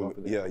the I single remember,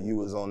 off of that. yeah, you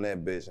was on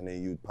that bitch, and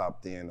then you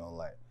popped in on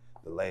like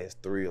the last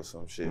 3 or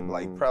some shit. Mm-hmm.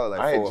 Like probably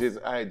like I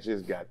 4. had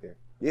just got there.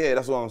 Yeah,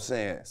 that's what I'm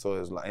saying. So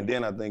it's like, and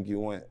then I think you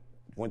went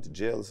to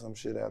jail or some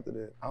shit after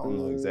that. I don't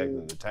know exactly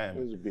the time.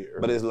 It was a bit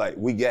early. But it's like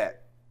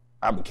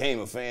I became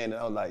a fan,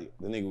 and I was like,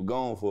 the nigga was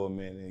gone for a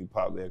minute, and he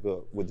popped back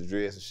up with the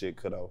dress and shit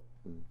cut off.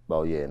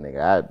 Oh yeah,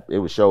 nigga. It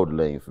was shoulder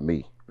lean for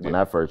me. When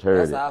I first heard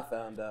That's it. how I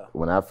found out.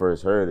 When I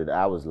first heard it,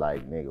 I was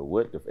like, nigga,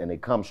 what the and it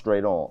comes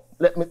straight on.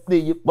 Let me see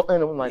you.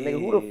 And I'm like,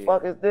 nigga, who the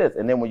fuck is this?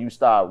 And then when you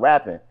start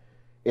rapping,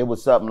 it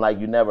was something like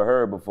you never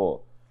heard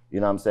before. You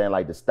know what I'm saying?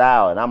 Like the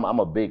style, and I'm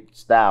a big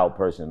style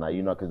person, like,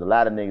 you know, because a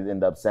lot of niggas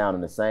end up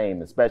sounding the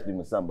same, especially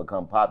when something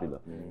become popular.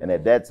 And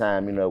at that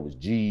time, you know, it was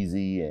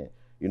Jeezy and,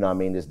 you know what I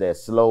mean, it's that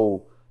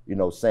slow, you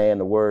know, saying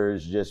the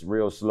words just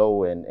real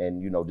slow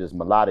and you know, just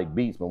melodic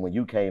beats. But when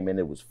you came in,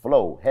 it was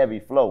flow, heavy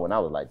flow. And I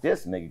was like,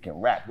 this nigga can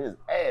rap his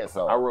ass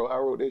off. I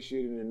wrote that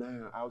shit in the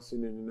 9. I was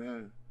sitting in the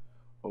 9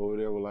 over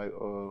there with like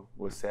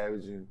with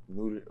Savage and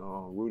rooted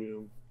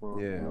him from.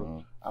 Yeah. You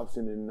know? I was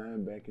sitting in the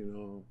 9 back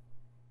in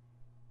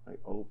like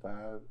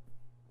 05.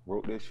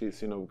 Wrote that shit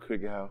sitting over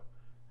Cookie House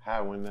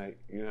high one night.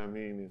 You know what I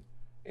mean?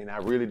 And I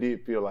really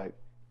did feel like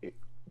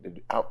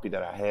the outfit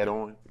that I had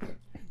on,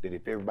 that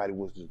if everybody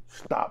was to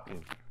stop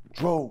and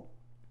drove,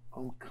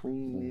 I'm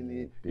cleaning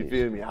it. You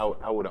feel me?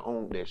 I would have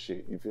owned that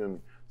shit. You feel me?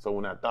 So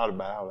when I thought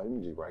about it, I was like, let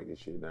me just write this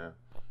shit down.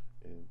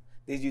 And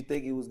Did you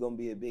think it was gonna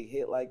be a big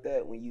hit like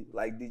that? When you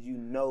did you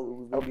know it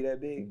was gonna be that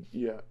big?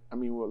 yeah, I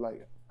mean, well,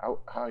 like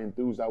how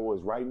enthused I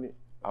was writing it,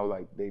 I was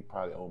like, they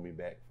probably owe me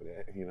back for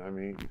that. You know what I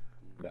mean?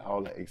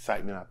 all the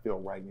excitement I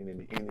felt writing and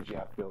the energy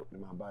I felt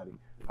in my body,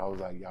 I was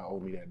like, y'all owe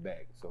me that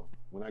back. So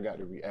when I got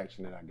the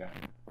reaction that I got,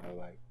 I was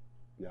like,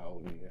 y'all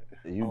owe me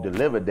that. You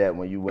delivered that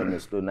when you went in the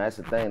studio. That's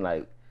the thing,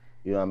 like,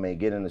 you know what I mean?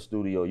 Get in the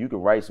studio, you can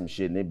write some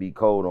shit and it be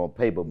cold on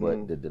paper,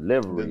 but the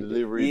delivery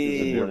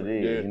is what it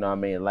is. Yeah. You know what I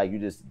mean? Like you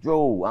just,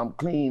 Joe, I'm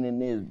clean in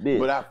this bitch.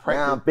 But I practiced.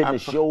 Now I'm fitting the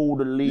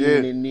shoulder lean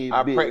in this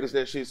I bitch. practiced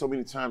that shit so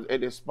many times at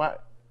that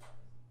spot.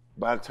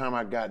 By the time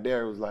I got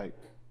there, it was like,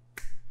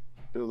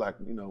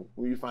 you know,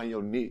 when you find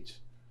your niche,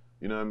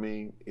 you know what I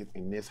mean?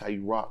 And that's how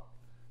you rock,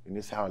 and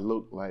this how it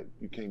look. Like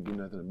you can't do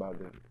nothing about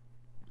that.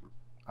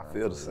 I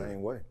feel the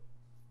same way.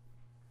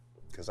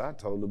 Cause I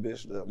told the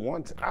bitch that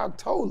one time. I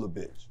told the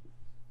bitch,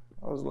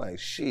 I was like,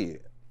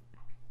 shit,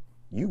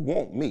 you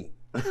want me,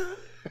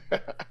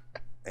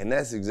 and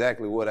that's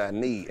exactly what I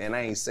need. And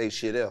I ain't say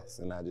shit else,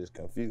 and I just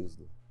confused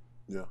her.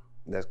 Yeah.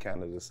 That's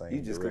kind of the same.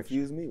 You just direction.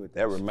 confused me with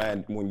that.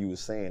 When you were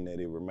saying that,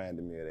 it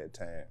reminded me of that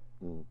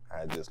time.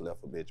 I just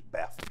left a bitch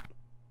baffled.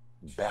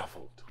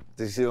 Baffled.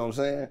 You see what I'm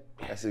saying?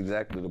 That's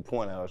exactly the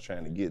point I was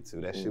trying to get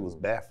to. That shit was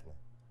baffling.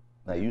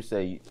 Now you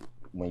say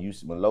when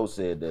Lo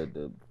said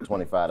the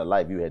 25 to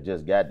life, you had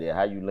just got there.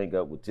 How you link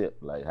up with Tip?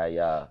 Like how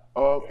y'all?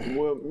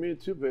 Well, me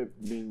and Tip have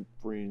been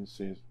friends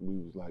since we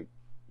was like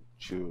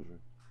children.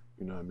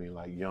 You know what I mean?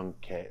 Like young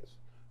cats.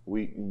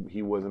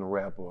 He wasn't a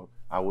rapper.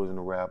 I wasn't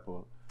a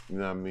rapper. You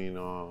know what I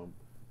mean?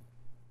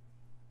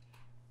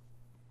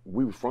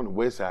 We were from the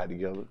West Side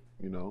together.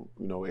 You know.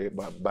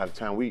 By the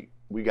time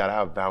we got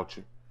our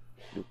voucher,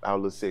 our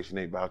little Section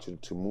 8 voucher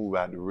to move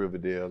out to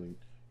Riverdale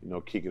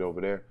and kick it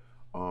over there.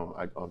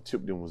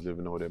 Tipton was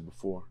living over there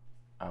before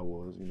I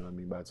was. You know what I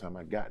mean? By the time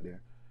I got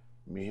there,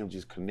 me and him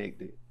just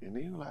connected, and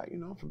then like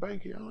I'm from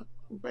Bankhead. I'm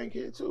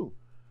Bankhead too.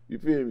 You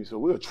feel me? So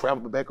we'll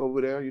travel back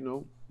over there,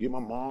 get my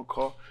mom a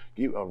car,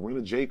 rent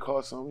a J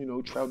car,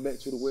 something, travel back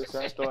to the West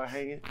Side, start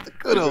hanging. The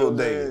good old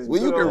days.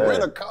 When you could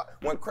rent a car.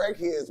 When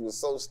crackheads was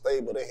so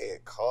stable, they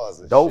had cars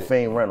and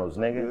Dauphine shit. rentals,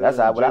 nigga. That's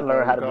how I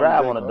learned how to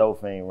drive on a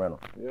Dauphine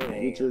rental. Yeah,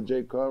 get you a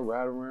J car,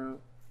 ride around,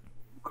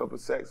 couple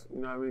sacks, you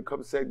know what I mean?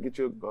 Couple sacks, get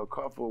you a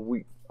car for a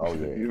week. Oh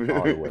yeah,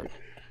 all the way.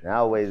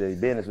 Now always the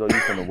business though, you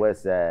from the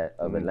West Side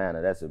of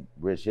Atlanta. That's a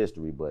rich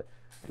history, but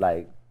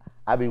like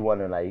I be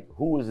wondering like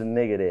who was the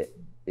nigga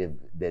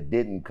that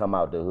didn't come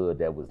out the hood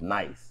that was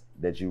nice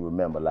that you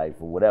remember, like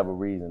for whatever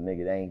reason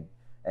nigga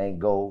ain't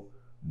go,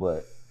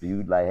 but do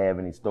you like have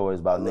any stories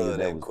about niggas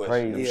that was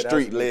crazy? Yeah,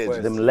 street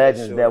legends. Them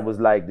legends that was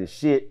like the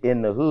shit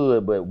in the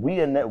hood, but we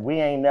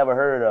ain't never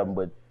heard of them,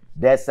 but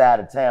that side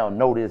of town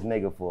know this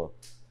nigga for,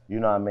 you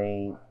know what I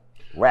mean,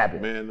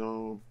 rapping.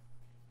 Man,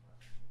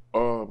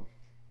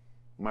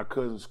 my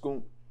cousin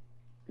Scoop,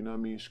 you know what I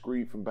mean,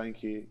 Screed from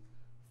Bankhead,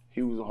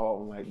 he was a hard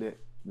one like that,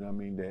 you know what I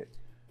mean,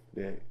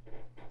 that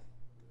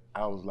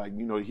I was like,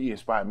 he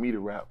inspired me to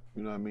rap,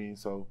 you know what I mean?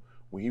 So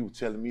when he was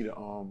telling me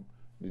to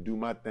do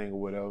my thing or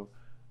whatever,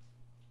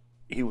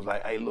 he was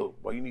like, hey,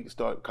 look, boy, you need to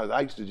start, because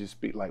I used to just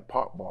spit like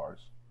pop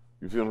bars.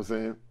 You feel what I'm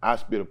saying? I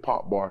spit a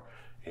pop bar,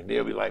 and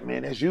they'll be like,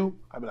 man, that's you?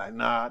 I'd be like,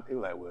 nah. They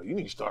were like, well, you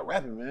need to start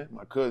rapping, man.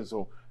 My cousin,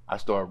 so I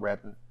started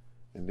rapping,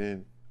 and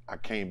then I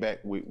came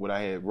back with what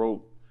I had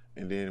wrote,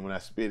 and then when I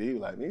spit it, he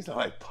was like, man, you sound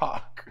like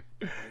Pac.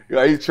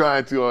 He's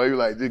trying to, he was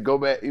like, just go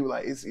back. He was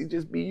like, it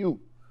just be you.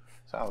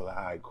 So I was like,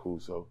 all right, cool.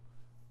 So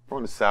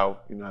from the South,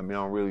 you know what I mean?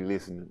 I don't really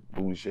listen to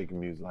booty shaking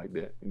music like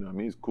that. You know what I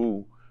mean? It's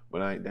cool, but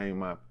that ain't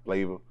my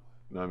flavor.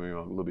 You know what I mean? I'm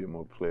a little bit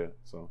more player,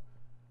 so.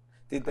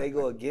 Did they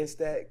go against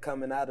that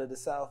coming out of the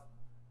South?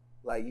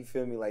 Like, you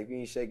feel me? Like, you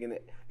ain't shaking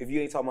it. If you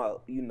ain't talking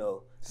about,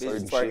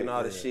 bitches twerking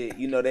all the shit,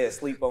 they'll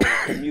sleep on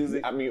the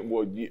music. I mean,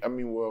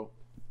 well,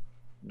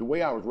 the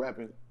way I was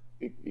rapping,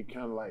 it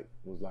kind of like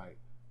was like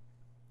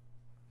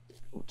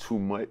too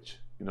much.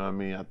 You know what I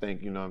mean? I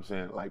think, you know what I'm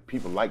saying? Like,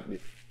 people liked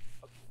it.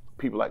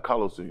 People like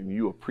KArlous, and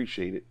you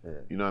appreciate it. Yeah.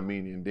 You know what I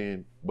mean? And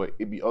then, but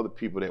it be other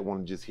people that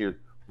want to just hear,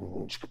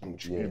 you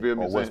feel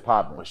me? Or what's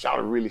popping. But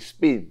shout really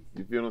spin.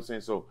 You feel what I'm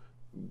saying? So,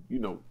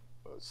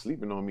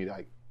 sleeping on me,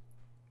 like,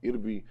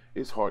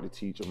 it's hard to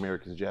teach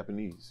Americans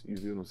Japanese. You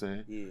feel what I'm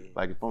saying? Yeah.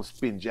 Like, if I'm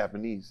spitting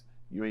Japanese,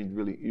 you ain't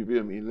really, you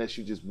feel me? Unless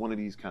you're just one of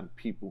these kind of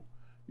people.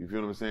 You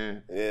feel what I'm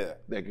saying? Yeah.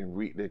 That can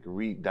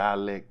read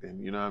dialect,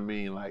 and you know what I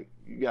mean? Like,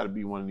 you gotta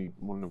be one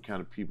of them kind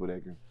of people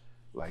that can,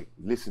 like,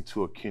 listen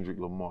to a Kendrick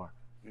Lamar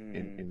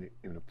and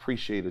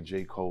appreciate a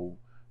J. Cole.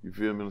 You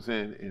feel me what I'm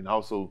saying? And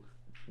also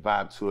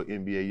vibe to an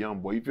NBA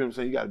Youngboy. You feel what I'm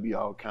saying? You gotta be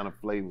all kind of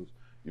flavors.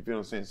 You feel what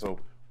I'm saying? So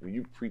when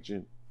you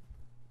preaching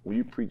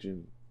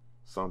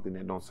something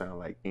that don't sound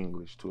like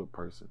English to a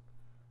person,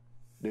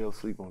 they'll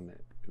sleep on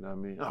that. You know what I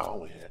mean?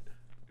 Oh, yeah.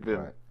 You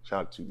feel me? Shout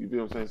out to you. You feel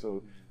what I'm saying?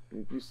 So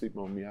if you sleep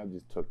on me, I'll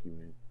just tuck you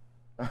in.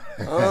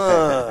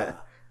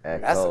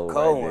 That's a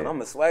cold one.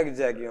 I'm a swagger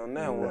jacket on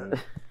that one.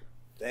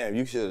 Damn,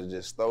 you should have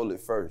just stole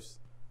it first.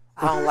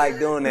 I don't like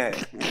doing that.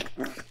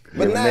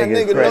 But now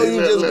nigga know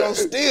you just gonna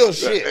steal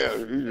shit.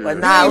 But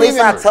nah, at least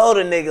I told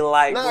a nigga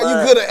like. Nah,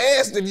 you could have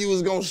asked if you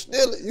was gonna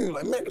steal it. You was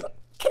like, man,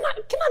 can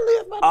I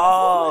live by that?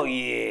 Oh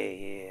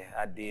yeah.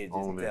 I did just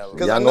On this tell him.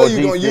 Because I know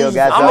you're gonna use it.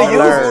 I'm gonna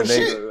learn, use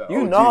it on nigga. shit.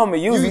 You know I'm gonna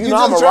use it. You You know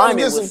I'm just gonna trying rhyme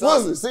to it get with some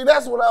pussy. something. See,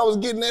 that's what I was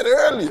getting at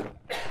earlier.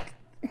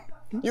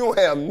 You don't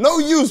have no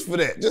use for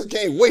that. Just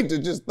can't wait to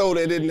just throw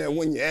that in there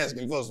when you're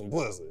asking for some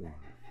pussy.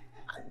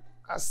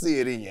 I see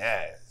it in your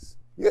eyes.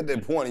 You at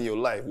that point in your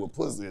life where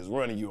pussy is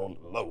running you on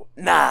the low.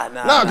 Nah,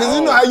 because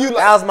you know how you like.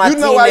 That was my you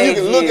know how you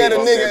teenage can look at a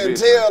years. nigga and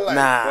tell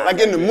like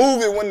in the Nah.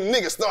 movie when the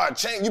nigga start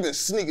changing, you been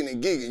sneaking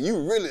and gigging.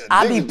 You really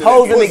I be addicted to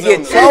posing that to get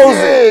pussy on the-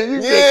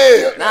 chosen.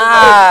 Yeah.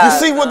 Nah. You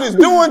see what this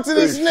doing to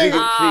this Sneaking,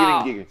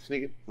 nigga?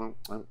 sneaking,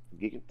 gigging.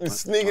 Gigging. He's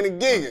sneaking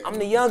and gigging. I'm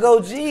the young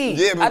OG.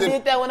 Yeah, but I then-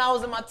 did that when I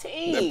was in my That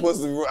teens.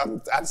 pussy,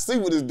 I see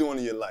what it's doing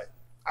in your life.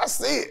 I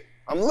see it.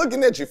 I'm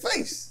looking at your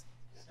face.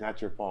 It's not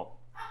your fault.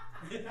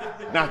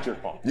 Not your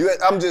fault.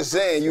 I'm just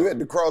saying, you at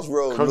the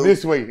crossroads. Come Luke.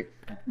 this way.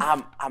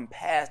 I'm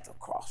past the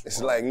crossroads.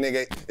 It's like,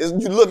 nigga,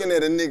 you looking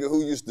at a nigga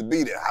who used to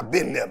be there. I've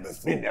been there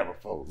before. Been there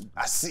before.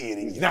 I see it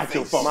in your Not face.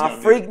 your fault. My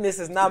freakness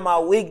is not my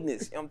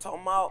weakness. You know what I'm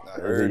talking about? I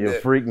heard Your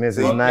that. freakness is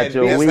Fuck not that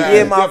your bitch. weakness.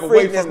 Yeah, my Step away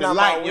freakness from the not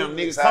light, my young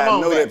weakness. niggas. Come I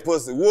on, know man. that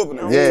pussy whooping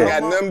him. Yeah. You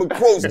got nothing but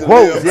quotes to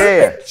Quotes, live.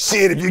 yeah.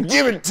 Shit, if you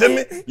give it to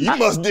me, you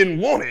must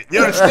didn't want it. You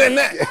understand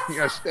that?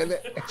 You understand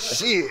that?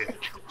 Shit.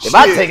 If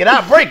I take it,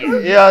 I break it.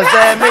 You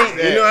understand me?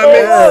 You know what I mean?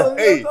 Yeah.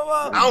 Hey, Come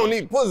on. I don't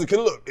need pussy. Cause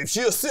look, if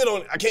she'll sit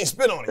on it, I can't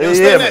spit on it. You Yeah,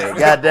 understand man. that?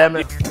 God damn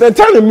it. Man,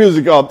 turn the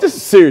music off. This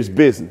is serious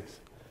business.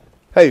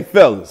 Hey,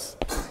 fellas,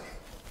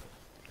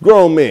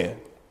 grown men.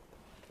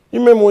 You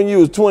remember when you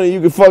was 20, you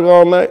could fuck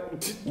all night?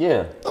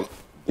 Yeah.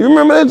 You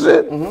remember that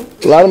shit?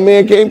 A lot of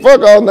men can't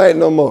fuck all night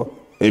no more.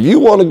 If you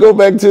want to go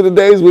back to the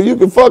days where you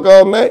could fuck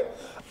all night,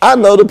 I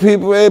know the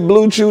people at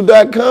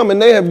bluechew.com and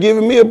they have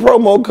given me a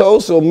promo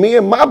code so me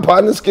and my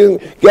partners can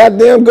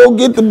goddamn go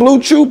get the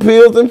Blue Chew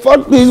pills and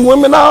fuck these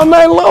women all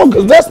night long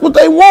because that's what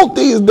they want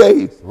these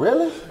days.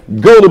 Really?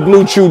 Go to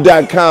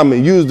bluechew.com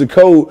and use the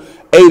code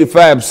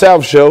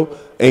 85SouthShow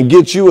and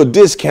get you a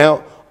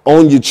discount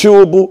on your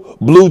chewable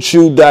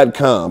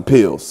bluechew.com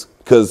pills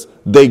because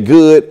they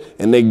good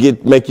and they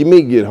make your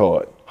meat get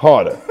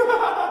harder.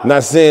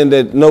 Not saying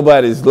that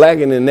nobody's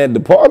lacking in that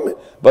department,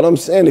 but I'm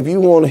saying if you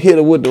want to hit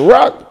her with the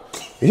rock,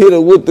 hit her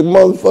with the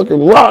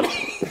motherfucking rock.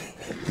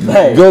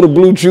 Go to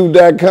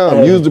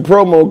bluechew.com. Use the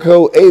promo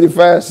code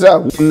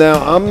 85South.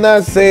 Now, I'm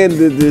not saying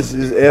that this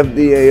is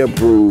FDA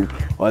approved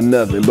or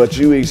nothing, but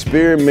you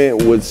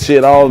experiment with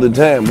shit all the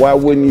time. Why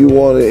wouldn't you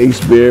want to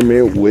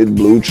experiment with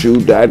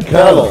bluechew.com?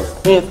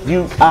 Fellas, if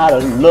you out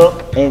of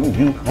luck and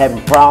you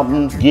having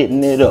problems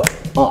getting it up,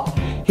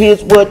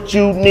 here's what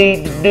you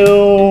need to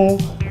do.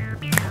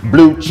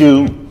 Blue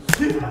Chew.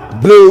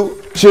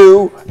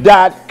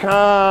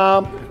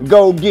 Bluechew.com.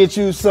 Go get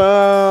you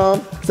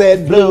some.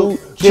 Said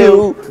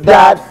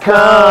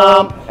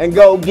bluechew.com. And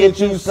go get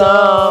you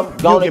some.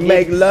 You can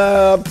make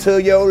love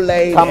to your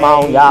lady. Come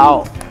on,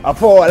 y'all.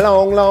 For a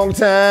long, long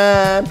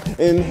time.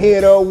 And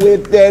hit her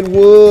with that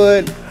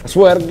wood. I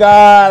swear to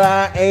God,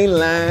 I ain't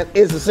lying.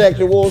 It's a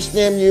sexual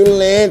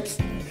stimulant.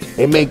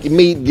 It make your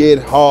meat get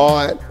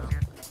hard.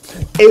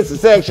 It's a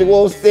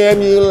sexual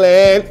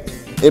stimulant.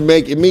 It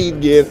make your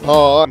meat get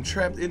hard. I'm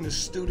trapped in the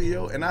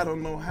studio and I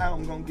don't know how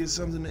I'm gonna get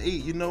something to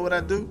eat. You know what I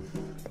do?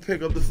 I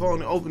pick up the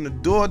phone and open the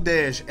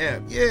DoorDash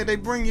app. Yeah, they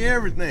bring you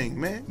everything,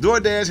 man.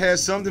 DoorDash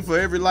has something for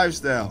every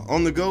lifestyle.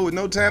 On the go with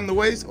no time to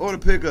waste, order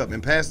pickup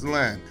and pass the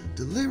line.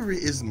 Delivery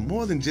is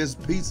more than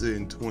just pizza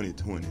in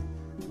 2020.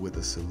 With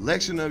a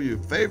selection of your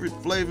favorite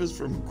flavors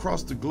from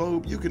across the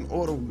globe, you can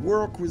order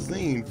world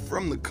cuisine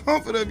from the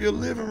comfort of your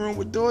living room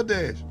with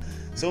DoorDash.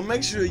 So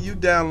make sure you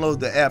download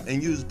the app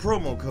and use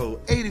promo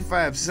code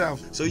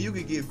 85South so you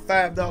can get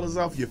 $5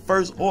 off your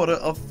first order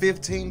of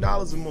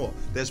 $15 or more.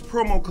 That's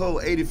promo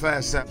code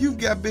 85South. You've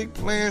got big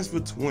plans for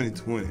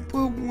 2020,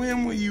 but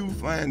when will you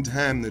find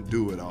time to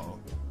do it all?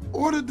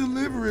 Order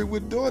delivery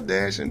with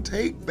DoorDash and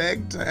take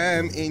back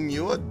time in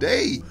your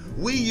day.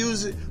 We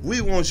use it.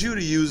 We want you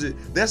to use it.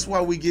 That's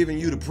why we're giving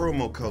you the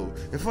promo code.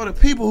 And for the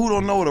people who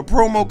don't know what a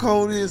promo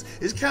code is,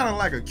 it's kind of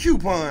like a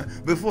coupon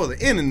before the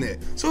internet.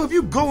 So if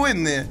you go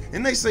in there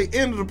and they say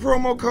enter the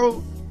promo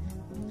code,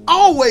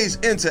 always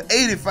enter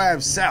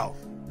 85South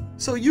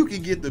so you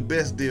can get the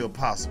best deal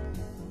possible.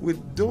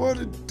 With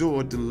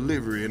door-to-door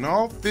delivery in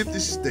all 50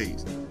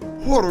 states,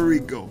 Puerto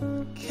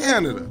Rico,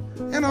 Canada,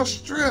 and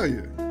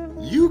Australia,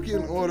 you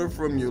can order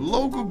from your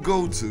local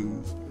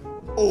go-tos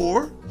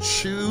or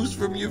choose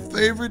from your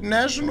favorite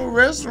national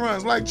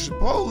restaurants like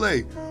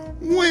Chipotle,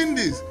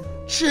 Wendy's,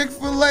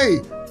 Chick-fil-A,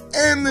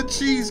 and the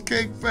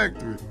Cheesecake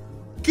Factory.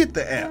 Get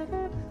the app.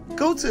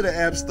 Go to the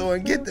app store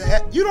and get the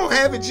app. You don't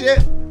have it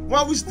yet?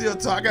 While we still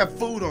talk, I got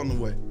food on the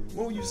way.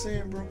 What were you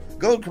saying, bro?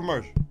 Go to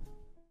commercial.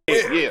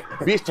 Yeah.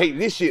 Bitch take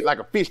this shit like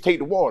a fish take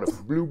the water.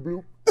 Blue,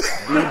 blue.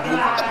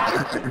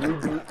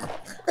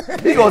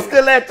 He gonna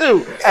steal that too.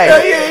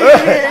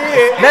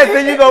 Hey, next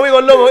thing we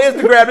gonna look on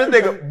Instagram, this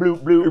nigga blue.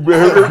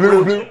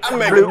 I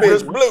make a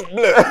bitch blue.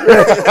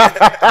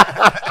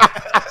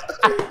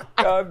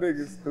 Y'all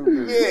niggas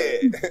stupid.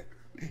 Yeah.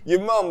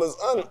 Your mama's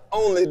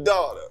only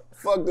daughter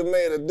fucked a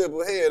man to dip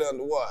her head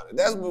underwater.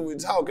 That's what we're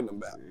talking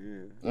about.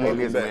 Hey,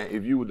 listen, man,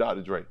 if you were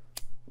Dr. Dre,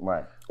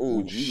 Right. Ooh,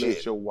 Would you shit.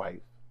 let your wife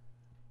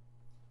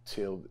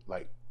tell,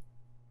 like,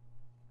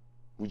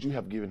 would you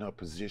have given her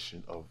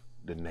position of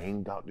the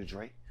name Dr.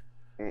 Dre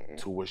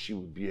to where she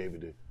would be able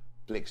to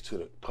flex to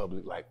the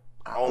public like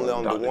Only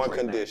on the Dr. one Dre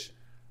condition.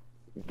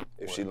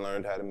 If she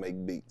learned how to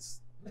make beats.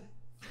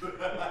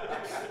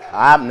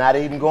 I'm not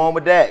even going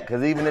with that,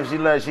 because even if she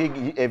learned,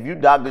 if you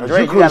Dr.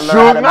 Dre, you could've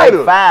gotta learn how to Suge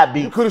make 5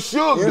 beats. You could have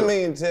shook You her.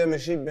 mean tell me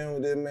she been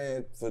with that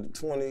man for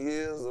 20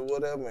 years or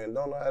whatever and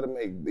don't know how to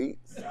make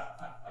beats?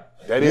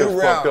 That is You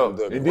fucked round up.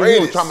 the And then you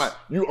greatest. were talking about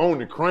you own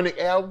the Chronic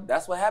album.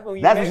 That's what happened when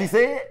you That's what married. she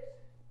said?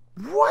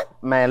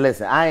 What? Man,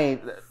 listen, I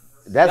ain't.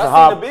 That's Y'all a seen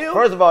horrible. the bill?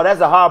 First of all, that's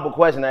a horrible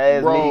question to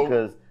ask me, Bro.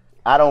 because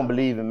I don't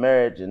believe in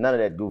marriage and none of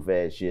that goof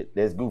ass shit.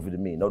 That's goofy to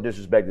me. No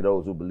disrespect to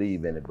those who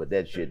believe in it, but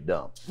that shit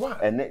dumb. Why?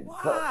 And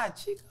Why,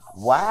 Chico?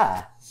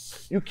 why?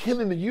 You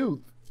killing the youth.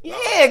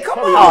 Yeah, come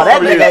on. Oh,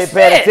 that nigga ain't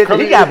paying Shit. attention.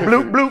 He got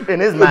bloop bloop in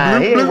his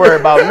mind. He ain't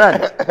worried about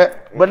nothing.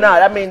 But no,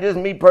 I mean, just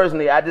me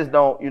personally, I just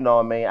don't, you know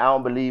what I mean? I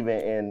don't believe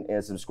in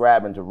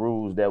subscribing to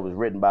rules that was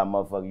written by a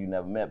motherfucker you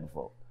never met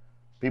before.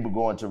 People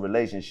go into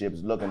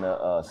relationships looking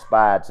to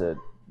aspire to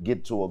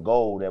get to a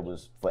goal that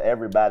was for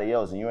everybody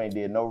else, and you ain't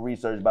did no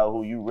research about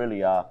who you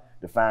really are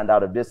to find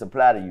out if this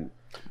apply to you.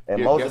 And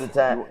Yeah, most of the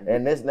time,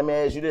 and this, let me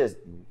ask you this,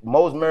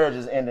 most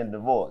marriages end in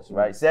divorce,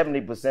 right?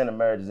 70% of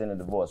marriages end in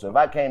divorce. So if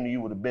I came to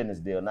you with a business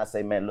deal and I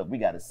say, man, look, we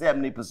got a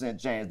 70%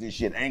 chance this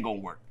shit ain't gonna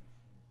work,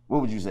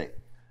 what would you say?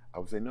 I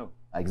would say no.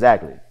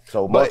 Exactly.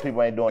 So most But-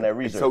 people ain't doing that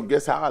research. So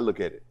guess how I look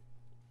at it.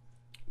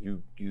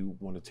 You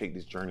want to take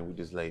this journey with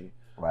this lady,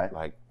 Right.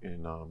 Like,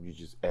 and you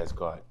just ask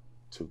God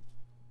to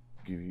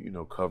give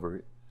you, cover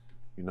it.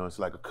 It's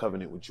like a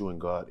covenant with you and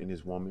God and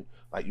this woman.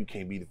 Like, you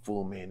can't be the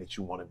full man that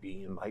you want to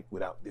be in life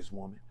without this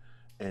woman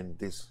and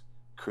this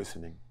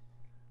christening.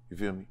 You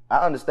feel me? I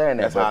understand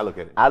that. That's but how I look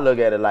at it. I look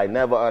at it like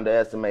never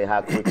underestimate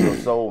how quick your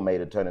soulmate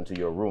will turn into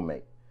your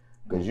roommate.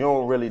 Because you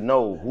don't really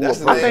know who That's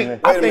a the person thing. is.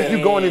 I Wait a think minute.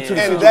 you going into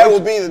the And situation. that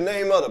would be the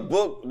name of the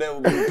book that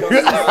would be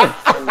coming out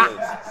from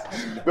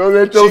this. Don't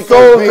let your Chico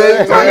soul being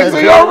man turn yeah,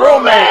 into your your roommate.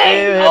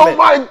 roommate. Yeah, Oh man.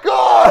 my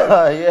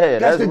God. Yeah,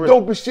 That's the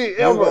real. dopest shit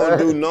You're ever. gonna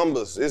do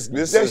numbers. This That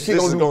is shit gonna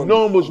this is do gonna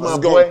numbers, this my is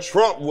boy. gonna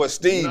trump what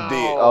Steve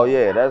did. Oh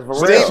yeah, that's for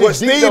Steve, real. what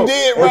Steve did,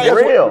 It's right?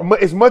 real.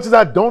 As much as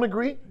I don't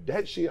agree,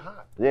 that shit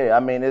hot. Yeah, I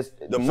mean it's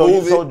The so,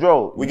 movie. So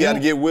Dro, we got to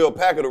get Will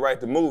Packer to write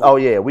the movie. Oh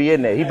yeah, we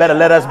in there. He better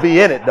let us be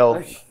in it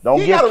though. Don't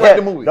He give gotta write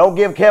the movie. Don't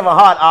give Kevin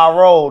Hart our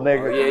role,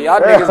 nigga. Yeah, y'all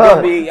niggas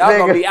gonna be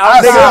Nigga,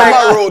 I sell outside.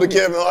 my role to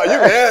Kevin Hart. You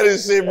can have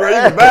this shit, bro. You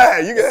can buy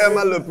it. You can have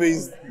my little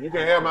piece. You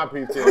can have my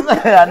piece, too.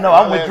 I know.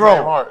 I'm with Last Dro.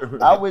 name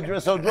Hart. I'm with Dro.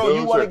 So Dro, you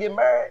Sure. want to get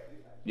married?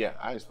 Yeah,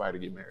 I aspire to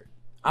get married.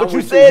 But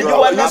you said you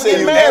wasn't You not said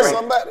getting you had married.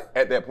 somebody.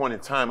 At that point in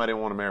time, I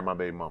didn't want to marry my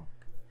baby mama.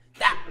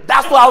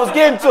 That's what I was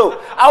getting to.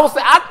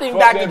 I think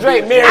Fuck Dr. that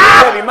Dre bitch. married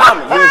his baby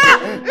mama.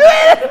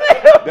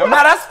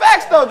 Now that's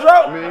facts though,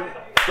 Dro.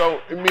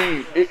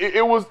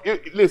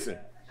 Listen,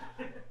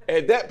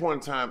 at that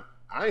point in time,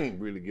 I ain't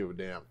really give a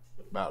damn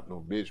about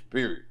no bitch,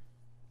 period.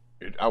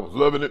 I was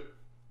loving it.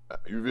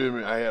 You feel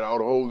me? I had all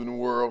the hoes in the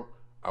world.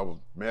 I was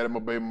mad at my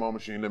baby mama.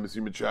 She ain't let me see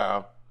my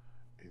child.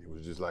 And it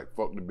was just like,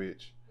 fuck the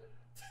bitch.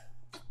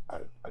 I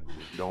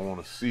just don't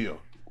want to see her.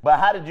 But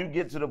how did you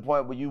get to the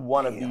point where you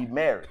want to be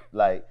married?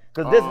 Like,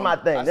 cause this is my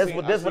thing. This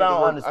what I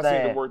don't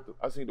understand.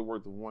 I seen the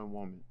worth of one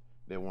woman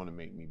that want to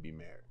make me be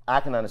married. I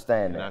can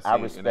understand And that. I I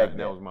seen- respect and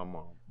that. that was my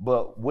mom.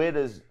 But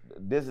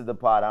this is the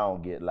part I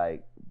don't get,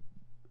 like,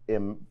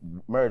 in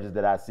marriages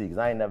that I see, because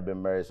I ain't never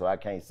been married, so I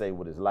can't say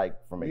what it's like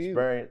from Me either.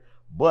 experience.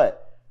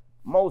 But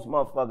most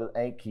motherfuckers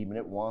ain't keeping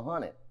it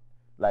 100.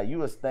 Like, you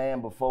will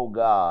stand before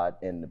God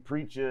and the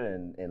preacher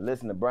and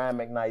listen to Brian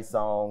McKnight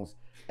songs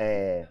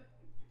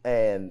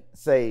and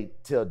say,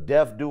 till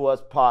death do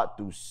us part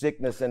through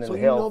sickness and So in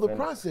you know health. the and-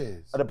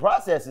 process. The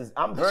process is,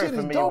 I'm That very shit is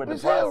familiar dope with the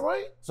as hell, process.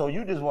 right? So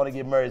you just want to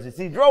get married.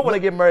 See, Dro want to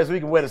get married so he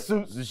can wear the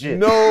suits and shit.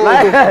 No.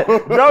 Like,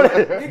 Dro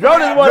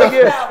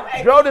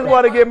just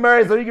want to get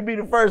married so he can be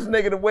the first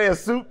nigga to wear a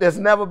suit that's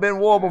never been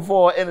worn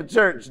before in a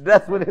church.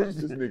 That's what it is.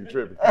 This nigga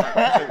tripping.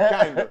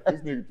 Kinda.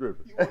 This nigga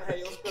tripping.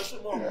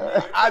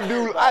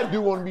 I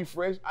do want to be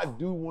fresh. I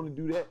do want to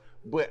do that.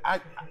 But I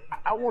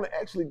want to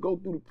actually go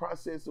through the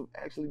process of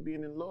actually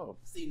being in love.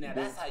 See, now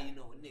that's how you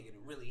know a nigga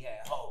that really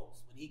had hoes.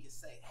 When he can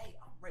say, hey,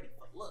 I'm ready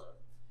for love.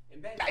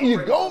 And baby, There you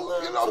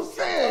go. You know what I'm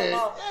saying?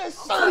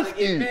 Yes,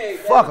 Yes,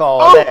 Fuck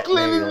all I'm that.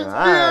 clearly nigga.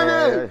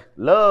 experienced.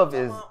 Love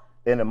is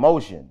an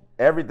emotion.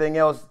 Everything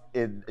else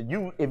is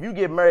if you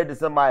get married to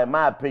somebody, in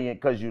my opinion,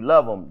 because you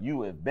love them,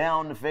 you is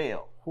bound to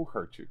fail. Who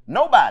hurt you?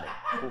 Nobody.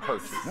 Who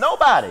hurt you?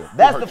 Nobody.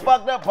 That's hurt the you?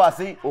 fucked up part.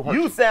 See, Who hurt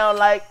you you? sound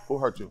like, Who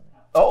hurt you?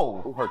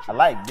 oh, Who hurt you? I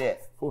like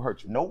that. Who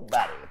hurt you?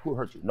 Nobody. Who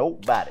hurt you?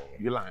 Nobody.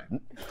 You're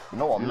lying.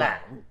 No, I'm not.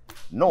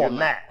 No, I'm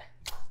not.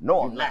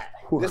 No, I'm not.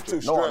 This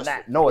too No, I'm stressful.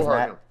 not. No, it's Who hurt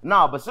not. him?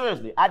 No, but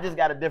seriously, I just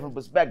got a different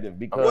perspective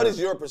because What is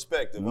your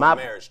perspective on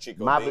marriage,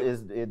 Chico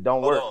Beans? it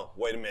don't Hold work. on,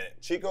 wait a minute.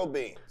 Chico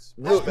Beans.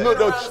 No,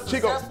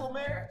 Chico.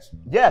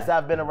 Yes,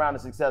 I've been around a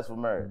successful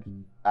marriage.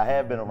 I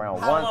have been around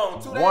How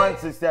long? 2 one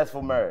days?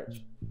 successful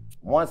marriage.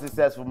 One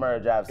successful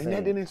marriage I've seen. And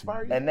that didn't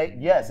inspire you?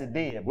 And yes, it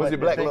did. Was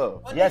it black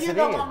love? Yes, it is.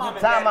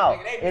 Time out.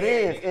 It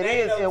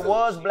is. It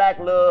was black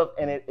love,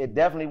 and it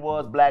definitely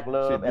was black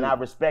love, and I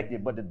respect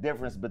it. But the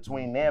difference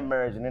between their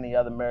marriage and any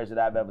other marriage that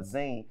I've ever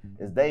seen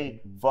is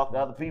they fucked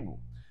other people.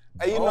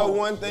 Hey, you know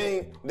one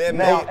thing that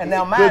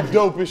now mind the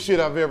dopest shit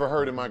I've ever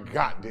heard in my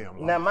goddamn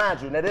life. Now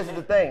mind you, this is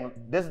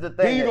the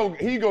thing.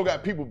 He go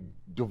got people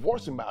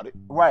divorcing about it.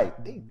 Right.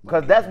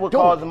 Because that's what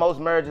caused the most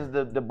marriages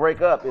to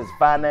break up is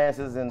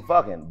finances and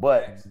fucking.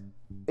 But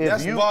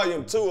that's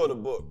volume 2 of the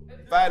book.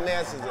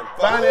 Finances and fucking.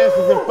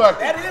 Finances and fucking.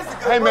 That is a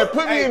good Hey man, book.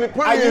 put me in it.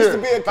 Put I me used in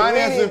to be a here.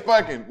 Finances comedian, and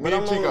fucking. but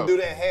I'm Chico. gonna do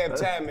that half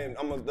time, and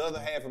the other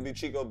half will be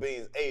Chico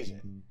Beans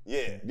Asian.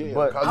 Yeah.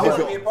 But I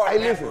want to be a part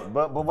of that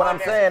book. But what I'm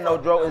saying though,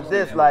 Dro, is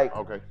this: like,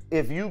 Okay.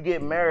 if you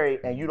get married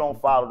and you don't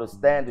follow the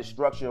standard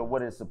structure of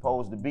what it's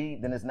supposed to be,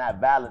 then it's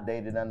not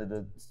validated under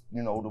the,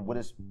 what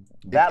it's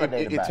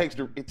validated by.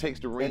 It takes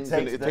the rings,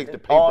 takes it takes the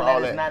paper, all all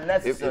that that. is not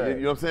necessary. You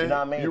know what I'm saying? You know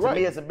what I mean? You're To right.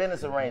 me, it's a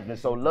business arrangement.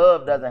 So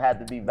love doesn't have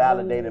to be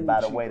validated by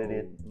the way that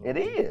it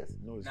is.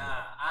 Nah,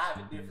 I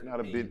have a different Not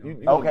a bit.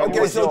 opinion. Okay,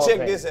 what's so your check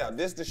opinion? this out.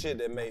 This the shit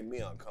that made me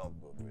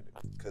uncomfortable with it.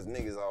 Cause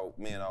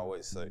men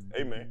always say,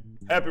 "Hey man,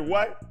 happy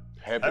wife,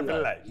 happy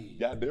life."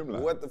 Goddamn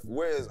life.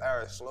 Where is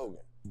our slogan?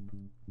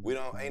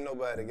 Ain't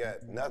nobody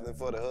got nothing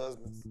for the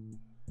husbands.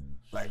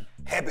 Like,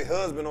 happy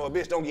husband or a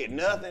bitch don't get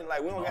nothing.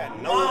 Like, we don't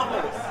got no.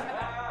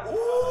 We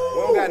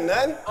don't got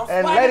nothing.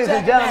 And ladies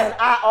and gentlemen,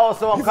 I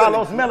also am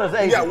Carlos Miller's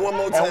agent. got one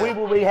more time. And we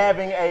will be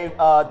having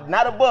a,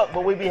 not a book,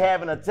 but we'll be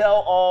having a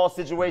tell-all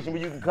situation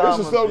where you can come. What's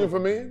the slogan for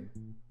men?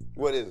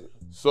 What is it?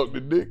 Suck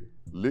the dick,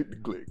 lick the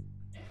click.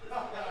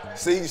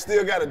 See, you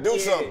still got to do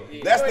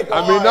something. That's the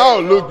part. I mean, no,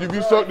 look, if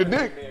you suck the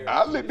dick,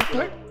 I'll lick the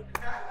click.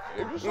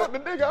 If you suck the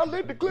dick, I'll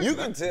lick the click. You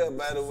can tell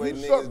by the way You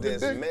suck niggas the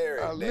that's dick,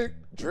 married I'll that lick.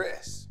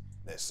 dress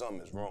that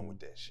something's wrong with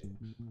that shit.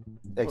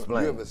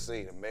 Explain. You ever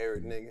seen a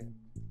married nigga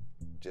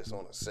just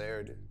on a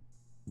Saturday?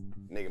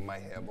 Nigga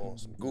might have on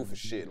some goofy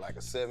shit like a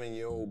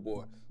 7-year-old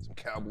boy, some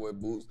cowboy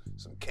boots,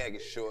 some khaki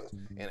shorts,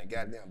 and a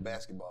goddamn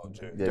basketball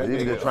jersey. Yeah,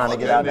 these niggas trying to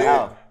get out the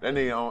house. That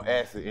nigga on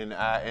acid in the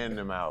eye and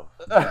the mouth.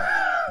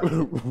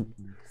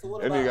 So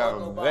what That about nigga got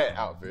Uncle on Obama? that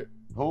outfit.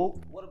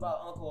 Who? What about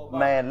Uncle Obama?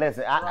 Man,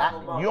 listen, Barack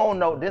Obama. you don't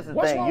know, this is the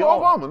What's thing. wrong You with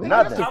don't, Obama? Nigga,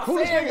 nothing. that's the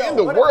coolest saying, nigga in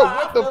though, the what world. about-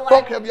 What I the feel fuck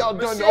like have y'all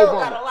done to Michelle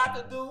got a Obama? lot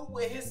to do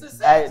with his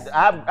success.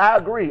 I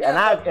agree, and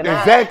I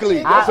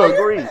Exactly. I That's a-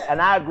 agree,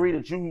 and I agree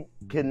that you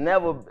can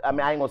never. I mean,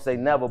 I ain't gonna say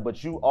never,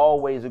 but you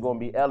always are gonna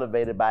be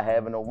elevated by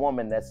having a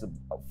woman that's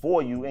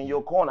for you in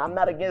your corner. I'm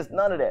not against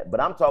none of that, but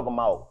I'm talking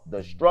about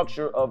the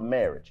structure of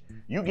marriage.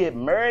 You get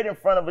married in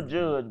front of a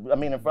judge. I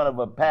mean, in front of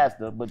a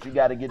pastor, but you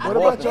got to get What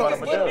divorced about in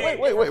front of a y'all?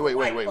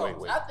 judge.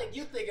 Wait. I think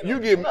you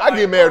thinking I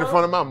get married in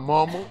front of my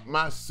mama,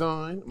 my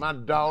son, my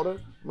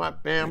daughter, my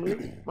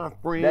family, my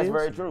friends. That's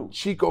very true.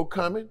 Chico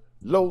coming,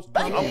 Los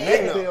coming,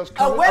 nigga. Dale's A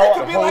coming. wedding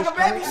could be like a hoes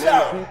baby coming,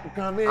 shower. People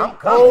coming. I'm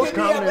hoes It could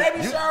be a coming.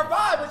 baby shower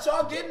vibe, but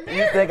y'all getting married.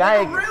 You think I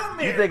Like a real ain't? You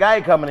marriage. think I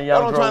ain't coming to That's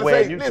Young what I'm Dro trying to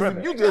wedding? say. You Listen,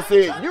 tripping? you just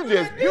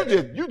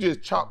said, you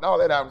just chopped all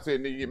that out and said,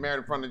 nigga, you get married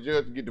in front of the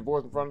judge and get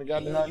divorced in front of the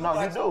goddamn. No,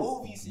 like you some do.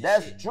 movies and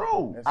That's shit.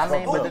 true. That's I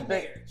mean, fucked but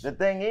up. the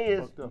thing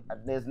is,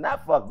 it's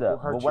not fucked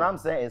up. hurt But what you? I'm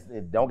saying is,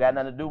 it don't got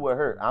nothing to do with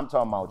her. I'm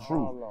talking about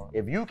truth. Lord.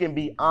 If you can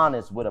be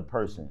honest with a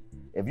person,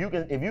 if you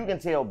can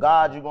tell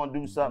God you're gonna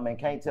do something and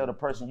can't tell the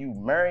person you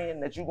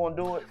marrying that you're gonna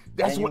do it,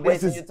 That's then you what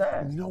wasting your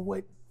time. You know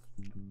what?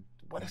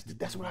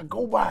 That's what I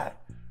go by.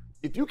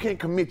 If you can't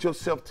commit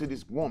yourself to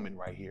this woman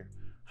right here,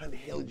 how the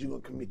hell are you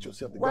gonna commit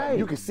yourself to God? Right.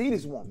 You can see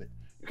this woman.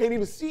 You can't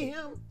even see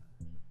him.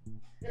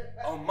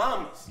 On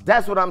mamas.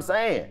 That's what I'm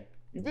saying.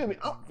 You feel me?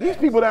 These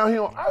people down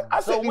here,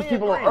 I So say these we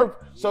people agree. on earth.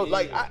 So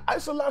like,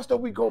 it's a lot of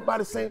stuff we go by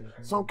the same.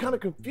 So I'm kind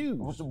of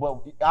confused.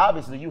 Well,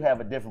 obviously you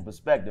have a different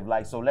perspective.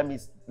 Like, so let me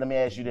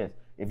ask you this: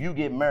 if you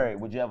get married,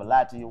 would you ever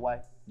lie to your wife?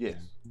 Yes.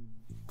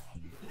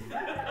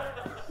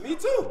 Me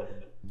too.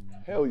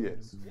 Hell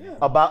yes.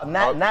 About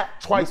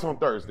not Twice on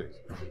Thursdays.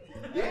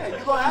 Yeah,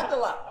 you gonna have to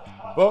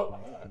lie.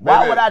 But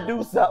why would I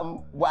do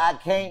something where I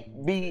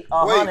can't be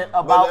 100 but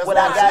about that's what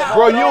I not- got?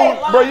 Bro,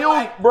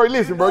 going on?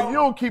 listen, bro, you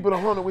don't keep it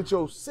 100 with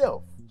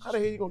yourself. How the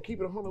hell you gonna keep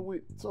it 100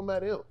 with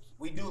somebody else?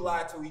 We do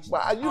lie to each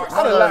Well, I other.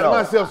 done lied to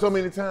myself so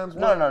many times.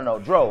 No,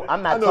 Dro.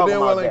 I'm not I know talking damn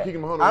well about I ain't that.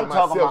 keeping 100 I'm with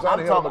talking myself, about. so how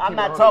the hell I'm I'ma keep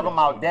not 100 talking with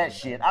about you? that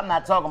shit. I'm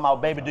not talking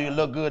about, baby, do you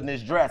look good in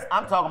this dress?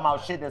 I'm talking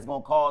about shit that's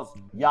gonna cause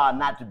y'all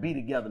not to be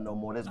together no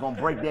more. That's gonna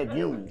break that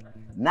union.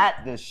 Not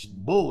the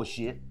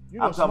bullshit. You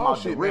know, I'm talking small about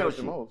the shit real matters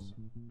shit. the most.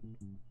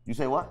 You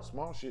say what?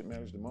 Small shit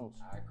matters the most.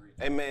 I agree.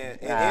 Hey man,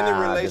 in Nah, any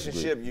I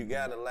relationship, you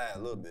gotta lie a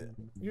little bit.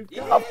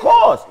 Of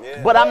course.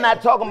 Yeah. But I'm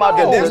not talking about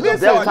No, the listen,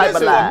 that type of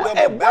listen, lie. what-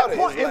 At about what it,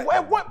 point? it's like-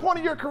 At what point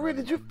in your career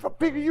did you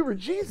figure you were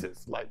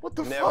Jesus? Like, what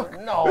the Never.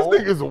 fuck? No.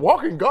 This nigga is a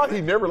walking God.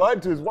 He never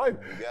lied to his wife.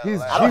 gotta He's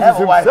lie. I don't Jesus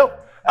have a wife. himself.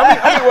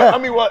 I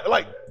mean, what?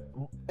 Like,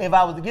 If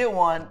I was to get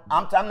one,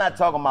 I'm not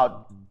talking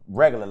about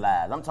regular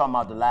lies. I'm talking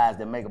about the lies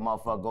that make a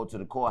motherfucker go to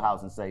the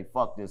courthouse and say,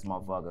 fuck this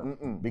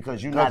motherfucker.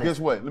 Because you're not. guess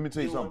what? Let me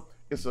tell you something.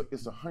 It's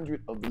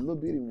 100 of the little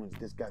bitty ones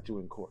that's got you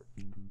in court.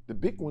 The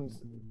big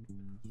ones,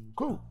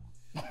 cool.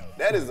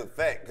 That is a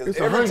fact. Because It's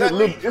every time,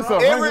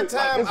 every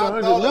time I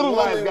thought a little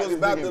woman was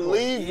about to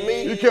leave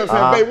me, you kept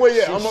saying, babe, where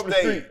you at? she I'm up the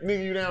stayed. street.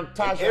 Nigga, you down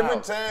Tasha Every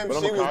house. time But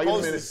she I'ma was call you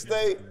in a supposed to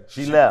minute. stay,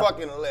 She she left.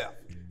 fucking left.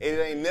 It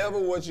ain't never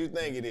what you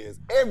think it is.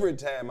 Every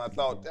time I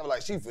thought, I'm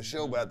like, she for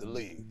sure about to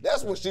leave.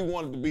 That's what she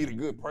wanted to be, the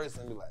good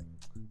person. Be like,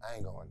 I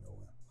ain't going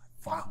nowhere.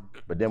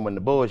 Fuck. But then when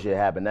the bullshit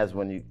happened, that's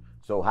when you.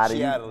 So how do She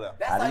you? outta left.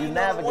 That's How how do you you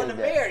know the one to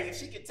navigate that? marry. If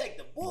she can take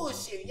the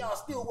bullshit and y'all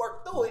still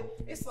work through it,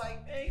 it's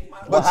like, hey, my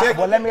But check-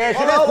 Well, let me ask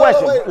you Hold this on,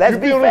 question. wait. Let's You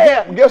be feel what I'm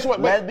fair. saying? Guess what?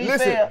 Let's But be listen,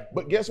 fair.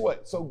 but guess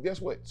what? So guess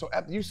what? So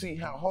after you see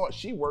how hard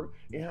she worked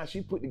and how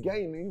she put the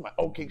game in, you're like,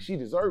 okay, she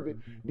deserved it.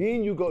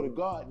 Then you go to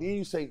God. Then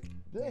you say,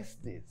 bless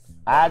this.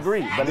 I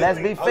agree, but let's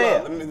be Hold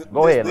fair. on,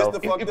 Go ahead, This Lo. the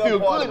fucked It up feel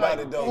part good, about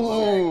like, it,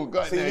 though. ooh,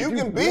 goddamn, See, you you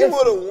can be blessed.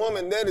 with a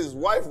woman that is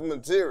wife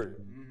material.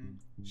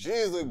 She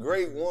is a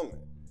great woman,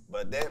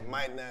 but that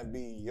might not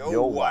be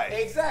your wife.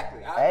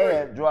 Exactly. I agree.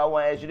 And Drew, I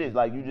want to ask you this: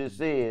 like you just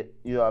said,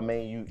 you know what I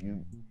mean? You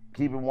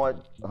keep it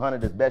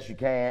 100 as best you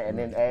can, and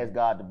then ask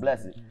God to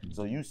bless it.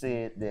 So you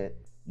said that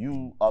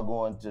you are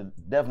going to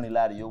definitely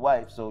lie to your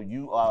wife, so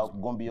you are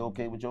going to be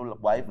okay with your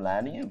wife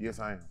lying to you. Yes,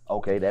 I am.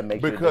 Okay, that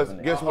makes Because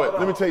you guess what?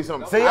 Let me tell you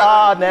something. See,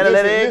 Nana,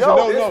 let it go.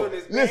 No. This one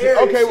is Listen,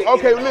 married okay, shit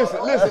okay, getting listen,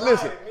 all listen, lying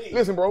listen, to me.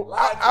 listen, bro.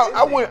 Lying to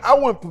I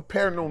me. wouldn't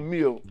prepare no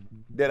meal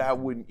that I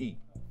wouldn't eat.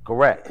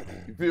 Correct.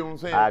 You feel what I'm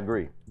saying? I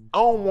agree. I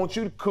don't want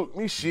you to cook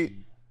me shit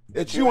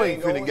that you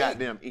ain't finna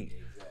goddamn eat.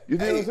 You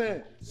feel what I'm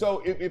saying?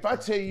 So if I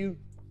tell you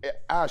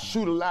I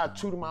shoot a lie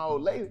true to my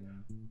old lady,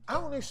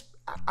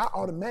 I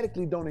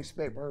automatically don't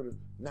expect her to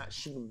not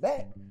shoot him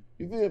back.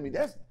 You feel me?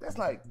 That's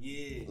like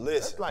Listen,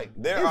 that's like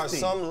there are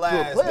instinct some to a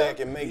lies player. that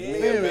can make me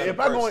a Yeah,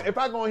 better person. if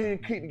I go ahead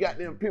and kick the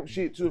goddamn pimp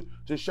shit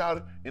to shout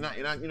it and I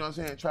you know what I'm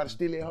saying, try to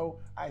steal that hoe,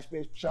 I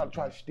expect shout to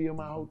try to steal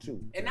my hoe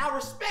too. And I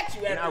respect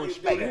you And I after you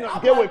respect do you. that.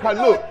 I'm Get what? like, Cause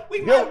you know look, what? We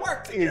get might what-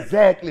 work together.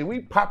 Exactly. We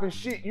popping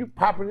shit. You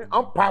popping it.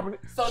 I'm popping it.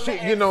 So shit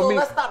now- getting on so me.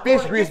 let's stop Fish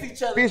going grease. against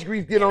each other. Fish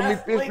grease get on me.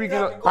 Let's Fish link grease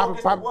get up on. and go Popping,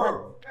 against the popping,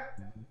 world.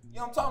 popping. You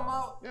know what I'm talking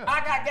about? Yeah.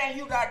 I got game,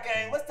 you got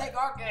game. Let's take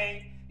our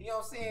game. You know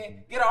what I'm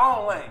saying? Get our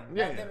own lane.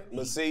 Yeah.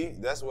 But see,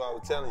 that's what I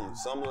was telling you.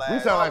 Some We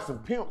lies. sound like some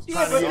pimps. Yeah,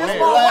 trying to but get this married.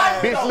 my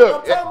wife, Bitch, though. look.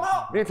 I'm talking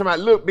about. Then talking about,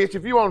 look, bitch,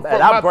 if you want to Man,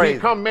 fuck I'm my crazy.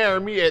 pig, come marry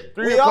me at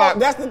 3 We o'clock all,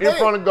 that's the in thing.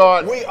 front of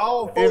God. We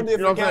all four And, you know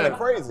different what I'm kind of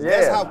saying? crazy. Yeah.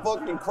 That's how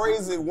fucking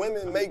crazy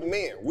women make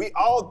men. We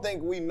all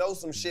think we know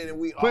some shit and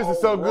we all Pussy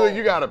so wrong. good,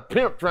 you got a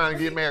pimp trying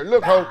to get married.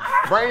 Look, ho,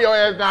 bring your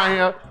ass down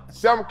here.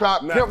 7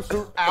 o'clock, pimp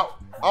suit out.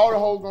 All the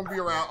hoes gonna be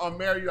around. I'll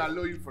marry you. I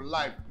love you for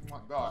life. Oh my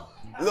God.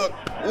 Look,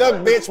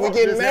 bitch, we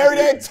getting married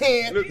at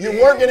 10.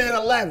 You working at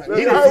 11.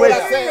 He You done heard what I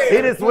switched. said.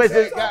 He done switched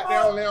it.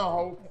 Goddamn little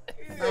hoe.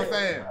 You know what I'm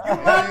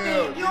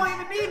saying? You don't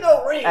even need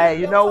no ring. Hey,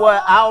 you know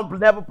what? I don't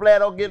never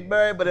plan on getting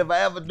married, but if I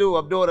ever do,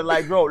 I'm doing it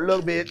like, bro,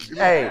 look, bitch.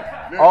 Hey,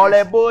 all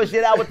that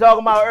bullshit I was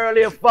talking about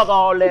earlier, fuck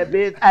all that,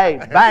 bitch. Hey,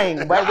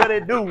 bang, but what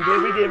it do?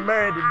 Then we get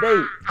married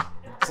today.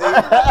 See? You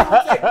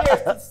take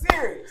this too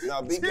serious.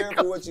 Now be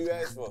careful what you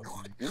ask for.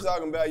 You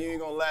talking about you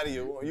ain't gonna lie to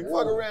your woman. You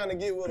fuck around and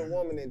get with a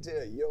woman and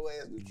tell your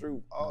ass the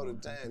truth all the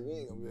time. You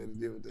ain't gonna be able to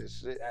deal with that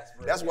shit.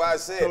 That's why I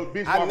said So,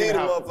 bitch I walk need in a the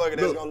house. motherfucker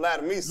that's Look, gonna lie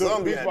to me Look,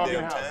 some bitch walk in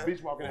the goddamn house. time.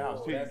 Bitch walk in the house.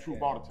 Tell you the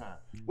truth all the time.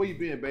 Where you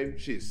been, baby?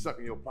 Shit,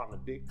 sucking your partner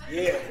dick.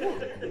 Yeah.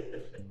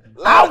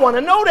 I want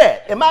to know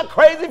that. Am I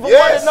crazy for Yes.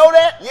 wanting to know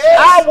that? Yes.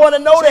 I want to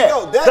know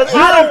Chico, that. that 'Cause is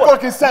I don't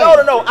fucking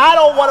saying. No. I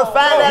don't want to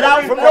find that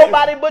out from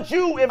nobody but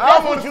you. If I that's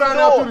want what to you find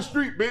out through the doing.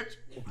 street, bitch.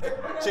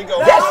 Chico,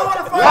 Yes. I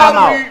wanna find Time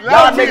out. out.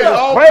 Y'all me niggas at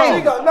all is crazy.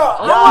 times. Chico, no,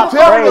 I Y'all wanna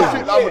tell me find that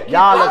shit. out. I'ma Yeah. keep-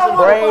 Y'all I don't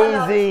wanna find out is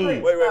the crazy.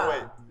 street. Wait.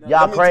 Y'all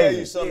Let me tell you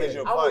crazy. something as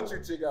your I want partner.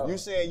 you, Chico. You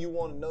saying you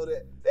want to know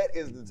that? That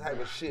is the type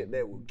of shit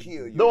that will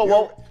kill you. No, it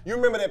won't. You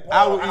remember that I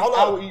part? will eat- hold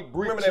I on. will eat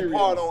brick Remember that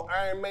part Cheerios. on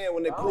Iron Man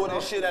when they pulled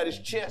that shit out his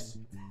chest?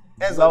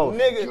 As No. a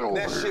nigga,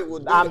 that shit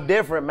would do I'm it.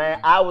 different, man.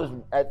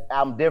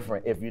 I'm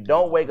different. If you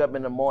don't wake up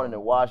in the morning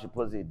and wash your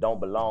pussy, it don't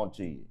belong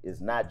to you.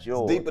 It's not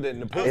yours. deeper than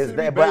the pussy. It's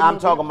that, but I'm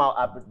talking about,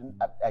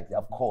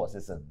 of course,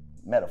 it's a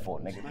metaphor,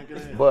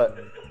 nigga. But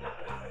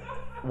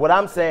what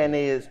I'm saying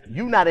is,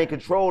 you not in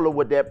control of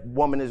what that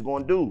woman is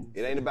gonna do.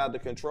 It ain't about the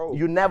control.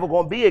 You never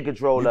gonna be in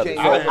control of it.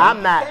 can't So be.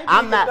 I'm not.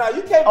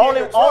 You can't be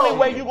in control. Only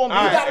way you gonna be.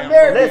 You gotta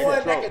marry Listen, one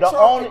that the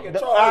control only.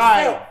 yourself.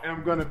 I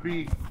am gonna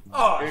be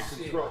Oh, in shit.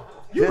 control.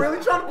 You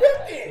really trying to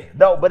pimp in?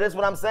 No, but that's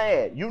what I'm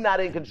saying. You not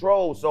in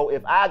control. So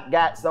if I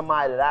got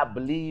somebody that I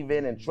believe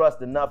in and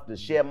trust enough to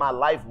share my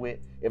life with,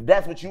 if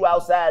that's what you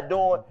outside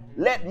doing,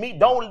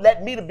 don't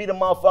let me to be the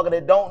motherfucker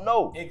that don't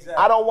know.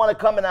 Exactly. I don't want to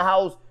come in the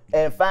house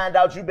and find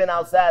out you been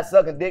outside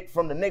sucking dick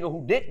from the nigga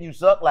who dick you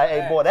suck. Like,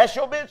 hey boy, that's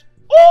your bitch?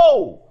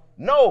 Oh,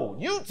 no,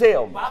 you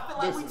tell me. But I feel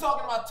like we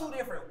talking about two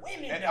different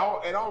women. At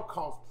all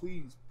costs,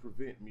 please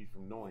prevent me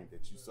from knowing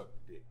that you suck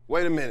the dick.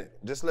 Wait a minute.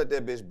 Just let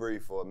that bitch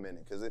breathe for a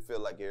minute, because it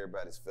feel like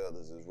everybody's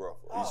feathers is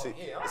ruffled. You see,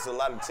 it's a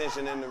lot of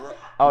tension in the room.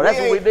 Oh, that's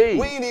what we need.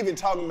 We ain't even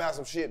talking about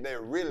some shit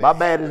that really My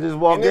bad is happened. just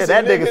walked And in. this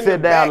That a nigga in sit the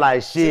down back. like,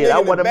 It's a shit, nigga I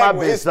in the wanted back my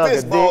with bitch his sucking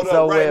fist dick balled up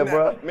somewhere, right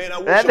bro. now. Man, I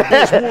wish a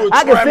bitch would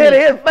I try can see me. it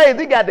in his face.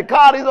 He got the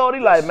cardies on. He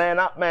like, man,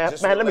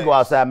 Just let me go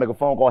relax. outside and make a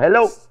phone call.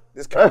 Hello?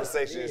 This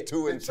conversation is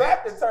too intense.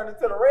 Trap that turned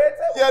into the red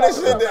table. Yeah, this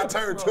shit that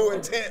turned too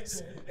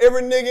intense.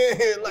 Every nigga in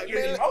here like,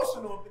 Getting man,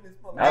 emotional up in this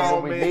motherfucker. That's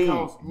what we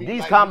need.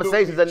 These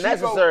conversations are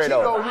necessary,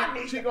 though. I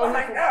need to find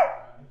out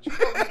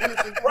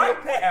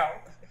right now.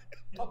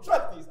 Don't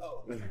trust these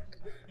hoes.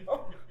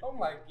 I'm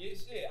like, yeah,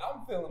 shit.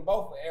 I'm feeling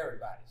both for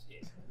everybody,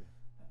 shit.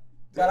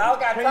 But I don't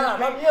got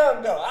time. I'm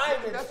young though. I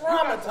ain't been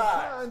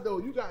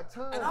traumatized. You got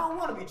time. And I don't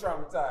want to be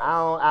traumatized.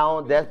 I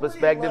don't. That's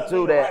perspective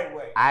too. That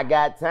I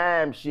got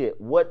time. Shit.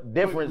 What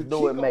difference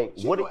do it make?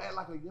 Chico act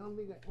like a young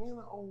nigga and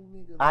an old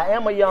nigga. I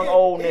am a young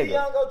old He nigga.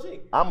 young OG.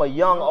 I'm a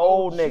young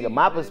old nigga.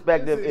 My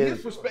perspective His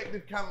is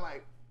perspective kind of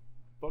like,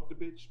 fuck the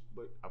bitch,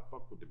 but I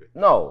fuck with the bitch.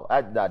 no.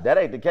 That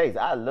ain't the case.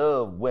 I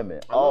love women.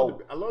 I love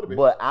the bitch.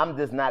 But I'm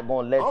just not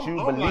gonna let you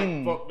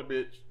believe. Like, fuck the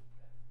bitch.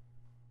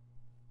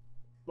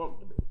 Fuck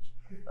the bitch.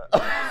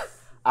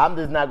 I'm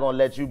just not gonna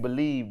let you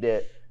believe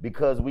that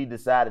because we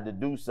decided to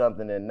do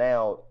something and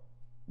now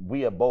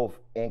we are both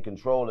in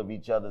control of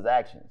each other's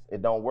actions.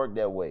 It don't work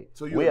that way.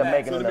 So we are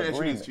making an let me ask you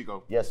agreement. this,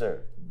 Chico. Yes,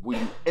 sir. Will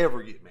you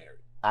ever get married?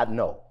 I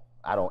know.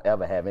 I don't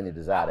ever have any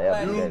desire to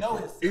ever do that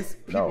shit. It's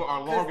people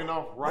are long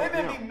enough right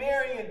women now. be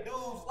marrying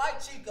dudes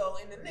like Chico,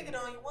 and the nigga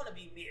don't even want to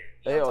be married.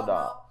 You know Hell what I'm talking no.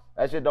 about?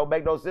 That shit don't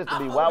make no sense to I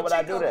me. fuck Why with would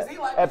I Chico do 'cause that? he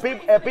like And the people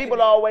streets, and people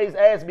nigga. always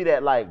ask me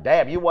that, like,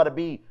 damn, you want to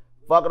be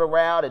fucking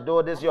around and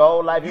doing this your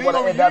whole life? You want to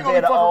ain't end gonna- up you ain't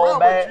being an gonna be old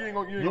fucking around, but man? you ain't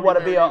gonna You be want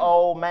to be an married either.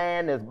 old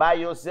man that's by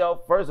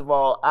yourself? First of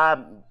all,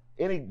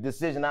 any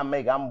decision I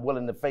make, I'm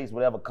willing to face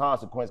whatever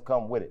consequence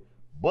come with it.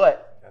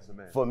 But That's a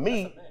man. for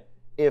me,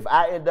 if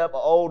I end up an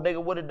old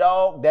nigga with a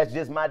dog, that's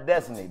just my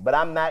destiny. But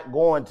I'm not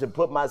going to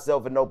put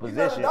myself in no You know the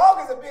position. dog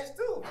is a bitch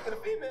too. Look at the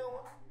female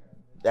one.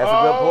 That's a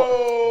good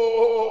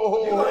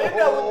point. You gonna end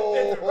up with the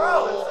bitch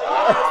regardless.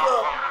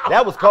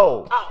 That was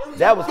cold.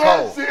 That was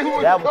cold. shit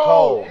was That was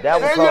cold. cold.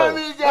 That was That cold. young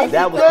nigga got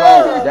That was dirty.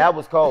 cold. That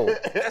was cold.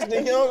 that's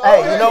the young.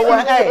 Hey, you know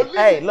what?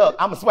 Hey, look,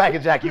 I'm a swagger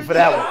jack you for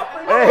that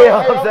one. Hey, you know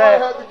what I'm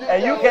saying?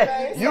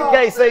 And you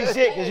can't say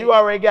shit because you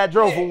already got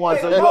drove for one,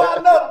 so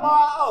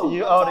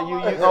you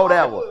owe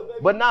that one.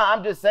 But nah,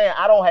 I'm just saying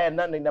I don't have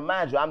nothing to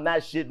mind you. I'm not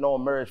shitting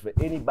on marriage for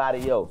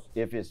anybody else.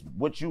 If it's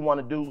what you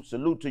want to do,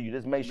 salute to you.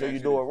 Just make sure you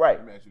do it right.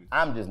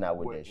 I'm just not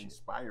with What that shit.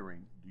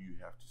 inspiring do you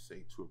have to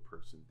say to a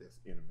person that's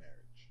in a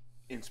marriage?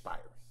 Inspiring.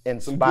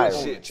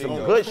 Inspiring. shit, Some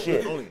Chico. good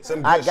shit.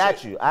 Some I good got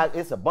shit. you.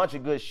 It's a bunch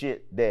of good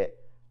shit that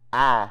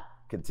I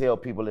can tell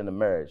people in the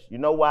marriage. You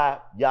know why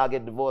y'all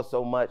get divorced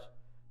so much?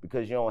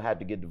 Because you don't have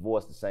to get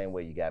divorced the same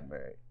way you got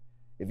married.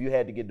 If you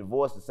had to get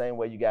divorced the same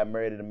way you got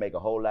married, it'll make a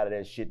whole lot of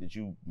that shit that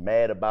you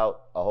mad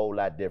about a whole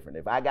lot different.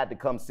 If I got to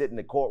come sit in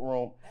the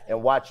courtroom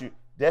and watch you,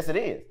 yes it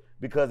is.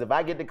 Because if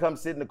I get to come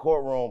sit in the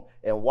courtroom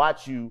and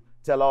watch you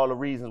tell all the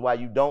reasons why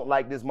you don't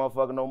like this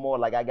motherfucker no more,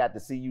 like I got to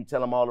see you tell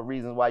them all the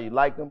reasons why you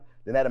like them,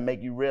 then that'll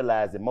make you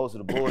realize that most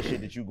of the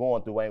bullshit that you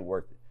going through ain't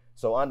worth it.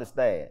 So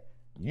understand,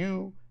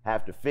 you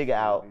have to figure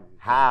out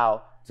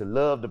how to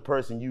love the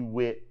person you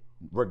with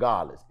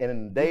regardless. And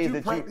in the days Did you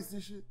that practice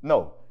this shit?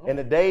 No. In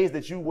the days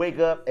that you wake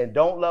up and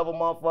don't love a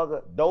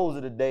motherfucker, those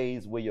are the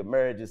days where your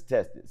marriage is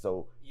tested.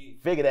 So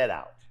figure that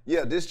out.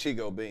 Yeah, this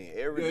Chico Bean.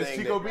 Everything. Yeah,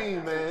 Chico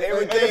Bean, man.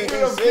 Everything Hey, he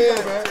said.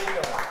 Chico, man.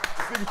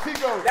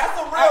 Chico. That's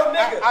a real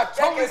nigga. I That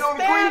totally can don't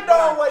agree, stand but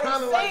on what I he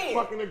kind of like said.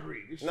 fucking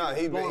agree. This No, shit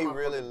he is going on my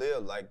really fucking-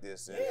 lived like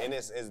this, and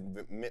it's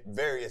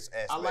various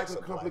aspects. I like a of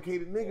life.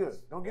 complicated nigga.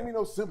 Don't give me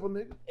no simple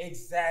nigga.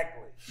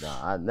 Exactly.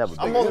 Nah, I never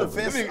I'm been on the that.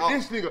 fence.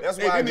 This nigga, That's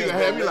hey, why I this just nigga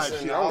been had me like listening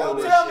shit. to I all don't Don't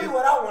this tell shit. me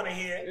what I want to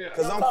hear. Yeah.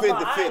 'Cause I'm talking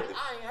about, 50-50.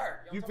 I ain't hurt.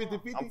 You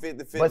 50-50? I'm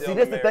 50-50. But see, on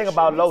this the thing marriage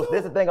about shit. Los.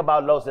 This the thing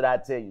about Los that I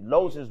tell you.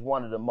 Los is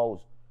one of the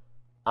most,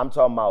 I'm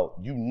talking about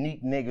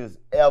unique niggas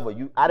ever.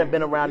 I done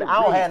been around.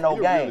 I don't have no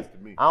you're game. realist to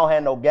me. I don't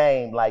have no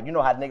game. Like, you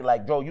know how nigga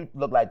like Joe, you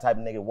look like type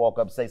of nigga walk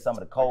up say some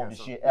of the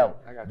coldest shit ever.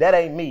 That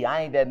ain't me.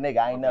 I ain't that nigga.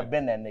 I ain't never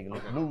been that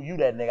nigga. Lou, you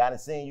that nigga. I done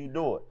seen you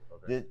do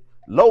it.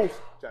 Los,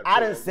 I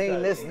done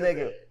seen this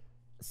nigga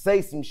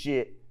say some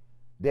shit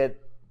that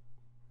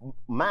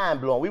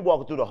mind blowing. We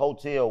walking through the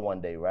hotel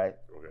one day, right?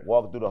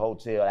 Walking through the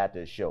hotel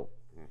after a show.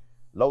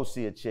 Lo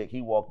see a chick,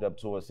 he walked up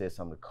to her and said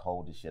some of the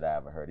coldest shit I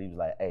ever heard. He was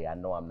like, hey, I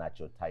know I'm not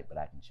your type, but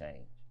I can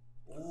change.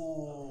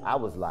 Ooh. I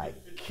was like,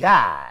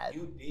 God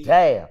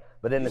damn.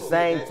 But in the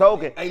same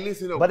token, Hey,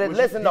 listen though.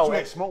 listen though. Did you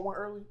like smoke one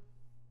early?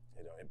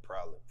 You know, it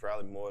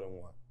probably more than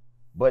one.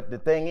 But the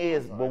thing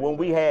is, but when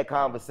we had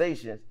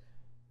conversations,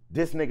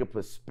 this nigga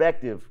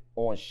perspective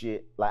on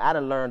shit, like I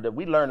done learned that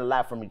we learned a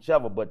lot from each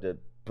other, but the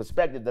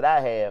perspective that I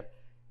have,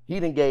 he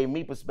done gave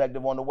me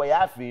perspective on the way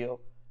I feel,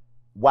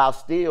 while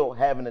still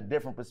having a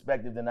different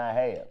perspective than I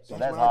have. So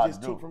that's what I hard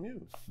just to do. took from you.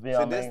 You know See,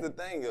 what I that's mean? the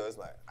thing, is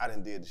like I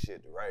done did the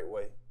shit the right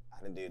way.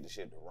 I done did the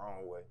shit the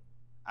wrong way.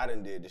 I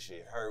done did the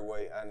shit her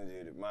way. I done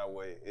did it my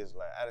way. It's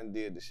like I done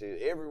did the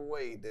shit every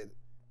way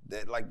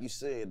that like you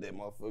said, that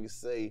motherfuckers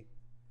say,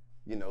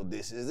 you know,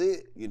 this is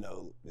it. You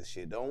know, this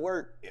shit don't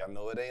work. I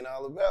know it ain't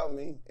all about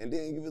me. And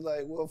then you be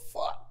like, well,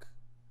 fuck.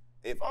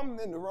 If I'm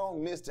in the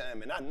wrong this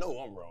time, and I know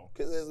I'm wrong,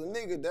 because as a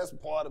nigga, that's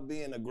part of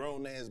being a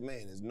grown-ass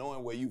man, is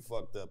knowing where you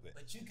fucked up at.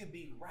 But you could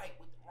be right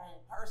with the wrong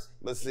person.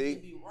 But You see-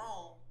 could be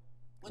wrong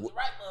with the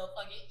right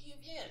motherfucker. You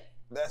can.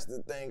 That's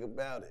the thing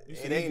about it. You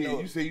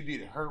It say you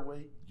did it her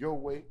way, your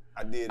way.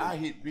 I did it. I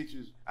hit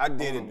bitches. I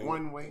did it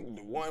one way.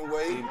 The one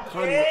way. In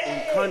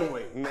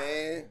Conway.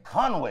 Man.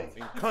 Conway.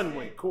 In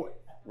Conway Court.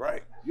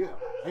 Right. Yeah.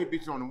 Hey,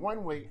 bitch, on the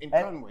one way in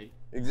Conway.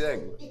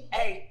 Exactly.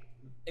 Hey,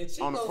 and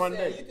Chico On a fun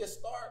said day. you can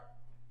start,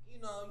 you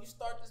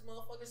start this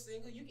motherfucker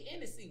single, you can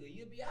end it single,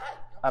 you'll be all right.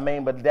 I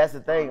mean, but that's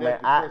the thing, man.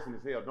 That's depressing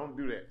as hell. Don't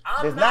do that.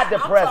 It's not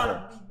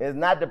depressing. It's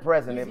not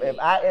depressing. If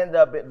I end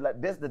up, like,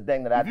 this is the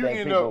thing that I If you think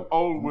end people. up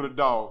old with a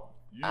dog,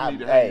 you need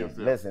to hang Hey, yourself.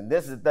 listen,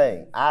 this is the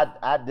thing.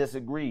 I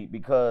disagree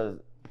because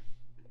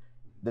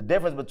the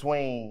difference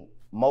between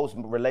most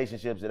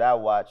relationships that I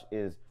watch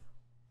is,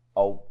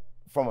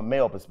 from a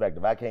male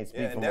perspective. I can't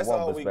speak Yeah, from and a that's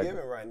woman all we perspective.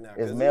 giving right now.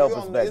 It's 'Cause male you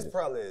don't- perspective.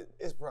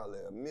 It's probably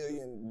a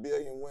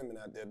billion women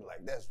out there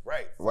like, that's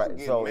right. Fuck Right,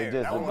 getting so it married.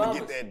 just- I want to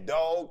get that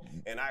dog,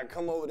 and I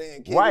come over there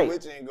and kick Right. it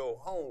with you and go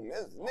home.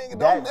 Nigga, That-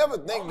 don't never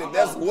think that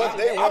that's what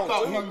they I want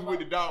thought to. he was with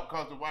the dog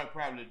because the wife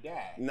probably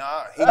died.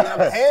 Nah, he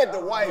never had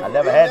the wife. I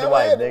never He had the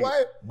wife, nigga.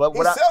 wife. But he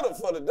what I- settled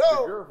for the The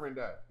dog. girlfriend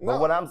died. But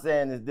what I'm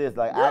saying is this,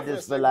 like, I Girlfriend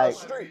just feel sleep like on the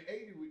street.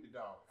 80 with the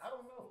dog. I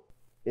don't know.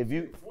 if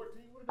you, 14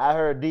 with I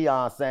heard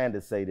Deion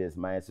Sanders say this,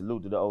 man.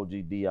 Salute to the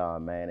OG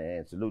Deion, man,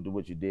 and salute to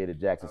what you did at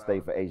Jackson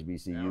State for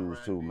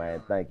HBCUs too,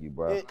 man. Thank you,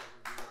 bro. You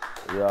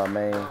know what I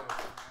mean?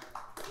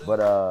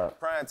 But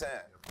Prime time.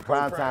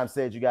 Prime Time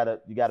said you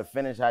gotta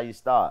finish how you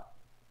start.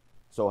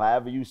 So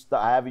however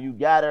you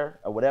got her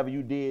or whatever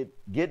you did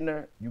getting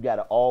her, you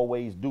gotta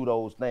always do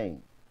those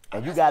things.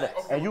 And you gotta,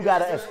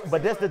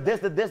 but this the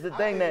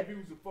thing that. If you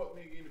was a fuck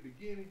nigga in the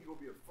beginning, you gonna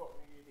be a fuck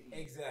nigga in the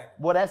end.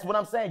 Exactly. Well, that's what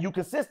I'm saying. You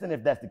consistent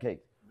if that's the case.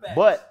 Facts.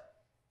 But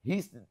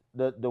he's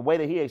the way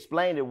that he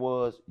explained it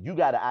was you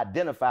got to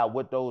identify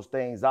what those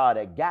things are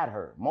that got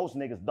her. Most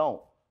niggas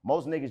don't.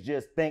 Most niggas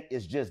just think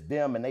it's just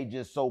them and they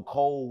just so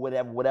cold,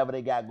 whatever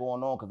they got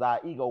going on, because our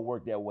ego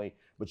work that way.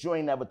 But you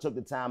ain't never took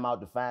the time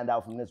out to find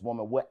out from this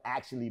woman what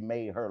actually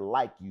made her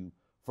like you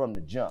from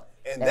the jump.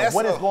 And that's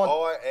what a is going,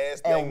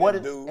 hard-ass thing and what to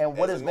is, do and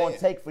what as it's a going man. to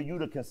take for you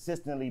to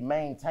consistently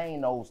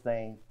maintain those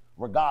things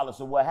regardless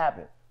of what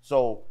happened.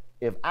 So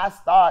if I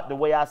start the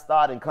way I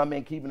start and come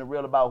in keeping it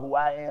real about who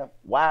I am,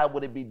 why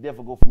would it be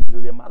difficult for me to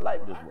live my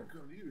life this way?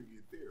 Come to you to get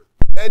therapy.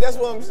 Hey, that's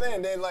what I'm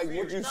saying. They like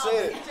what you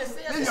said. He just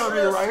said This some young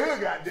real nigga right shit. here,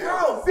 goddamn.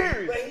 Bro,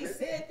 Serious. but he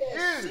said that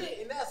Yeah. shit,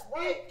 and that's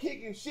right.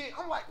 Kicking shit.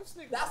 I'm like, this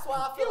nigga. That's why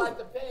I feel like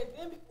the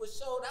pandemic was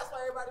shown. That's why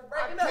everybody I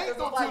breaking up. can't 'Cause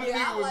go it's to like, the yeah,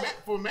 nigga I with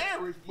like, for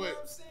marriage, You know what I'm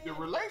but saying? the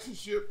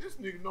relationship, this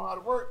nigga know how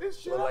to work this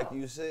shit But like out.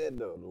 you said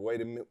though, the way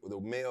the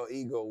male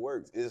ego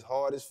works, it's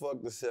hard as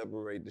fuck to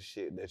separate the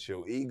shit that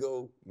your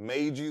ego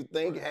made you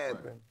think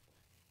happened,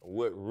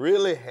 what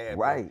really happened,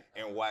 Right.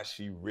 and why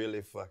she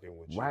really fucking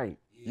with you. Right.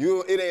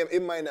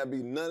 It might not be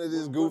none of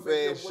this goof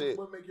ass shit.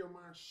 What make your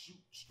mind shoot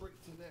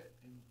straight to that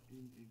and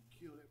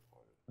kill that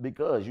part?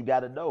 Because you got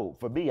to know.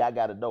 For me, I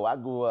got to know. I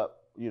grew up,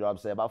 you know what I'm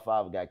saying, my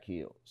father got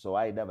killed. So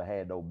I ain't never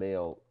had no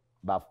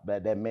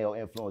that male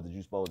influence that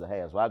you supposed to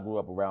have. So I grew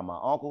up around my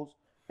uncles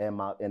and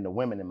the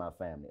women in my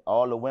family.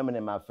 All the women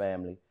in my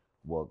family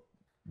were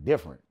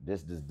different,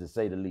 this to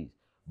say the least.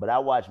 But I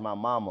watched my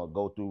mama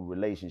go through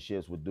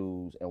relationships with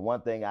dudes, and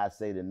one thing I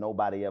say that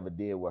nobody ever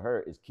did with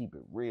her is keep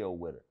it real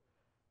with her.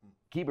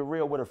 Keep it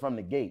real with her from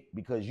the gate,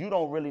 because you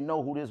don't really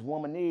know who this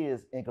woman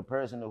is in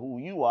comparison to who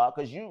you are,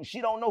 because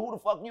she don't know who the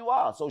fuck you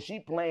are. So she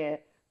playing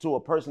to a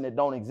person that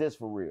don't exist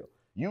for real.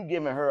 You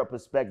giving her a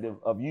perspective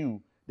of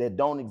you that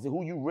don't exist,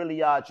 who you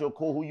really are at your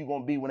core, who you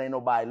gonna be when ain't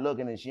nobody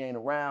looking and she ain't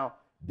around.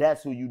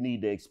 That's who you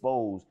need to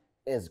expose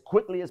as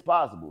quickly as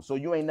possible. So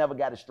you ain't never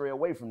got to stray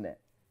away from that.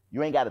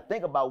 You ain't got to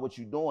think about what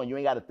you're doing. You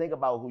ain't got to think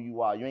about who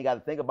you are. You ain't got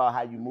to think about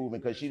how you moving,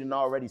 because she done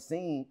already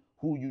seen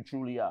who you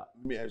truly are.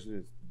 Let me ask you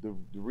this: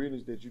 the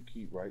realness that you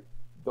keep, right?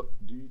 Do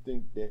you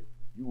think that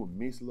you would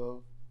miss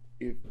love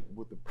if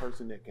with the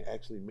person that can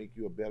actually make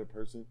you a better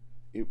person?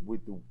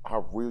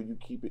 How real you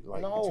keep it,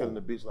 like No. you telling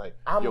the bitch like,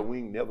 yo, we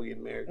ain't never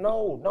getting married.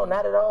 No,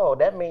 not at all.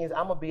 That means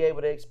I'm gonna be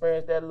able to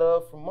experience that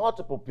love from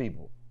multiple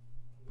people.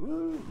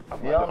 I'm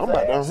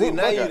about to See,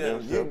 now you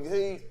unhook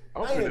changed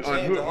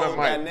the whole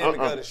my mic. dynamic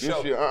of the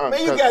show. Shit,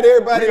 Man, you got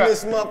everybody in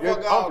this I'm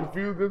motherfucker all.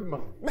 confused as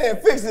much.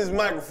 Man, fix this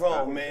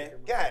microphone, man.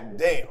 God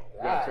damn.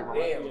 God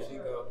damn,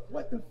 Chico.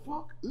 What the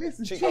fuck?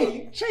 Listen,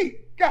 Chico.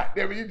 cheat. God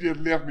damn it, you just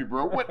left me,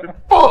 bro. What the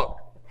fuck?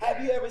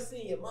 Have you ever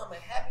seen your mama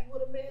happy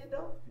with a man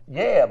though?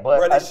 Yeah, but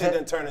Bro, that shit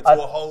done turned into a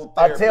whole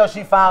therapy. until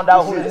she found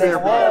out who the This is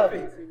nigga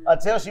was.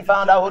 Until she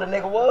found out who the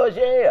nigga was,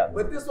 yeah.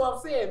 But this is what I'm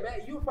saying,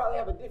 man. You would probably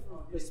have a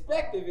different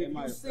perspective if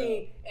you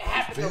seen it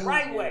happen the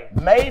right way.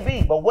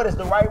 Maybe, but what is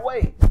the right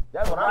way?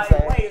 That's what I'm Right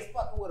saying. way is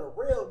fucking with a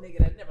real nigga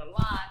that never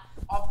lied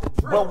off the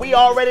drip. But we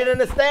already done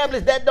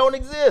established that don't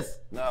exist.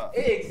 Nah.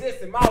 It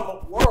exists in my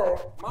world.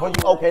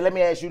 Okay, let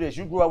me ask you this.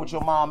 You grew up with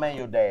your mom and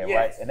your dad, Yes.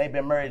 right? And they've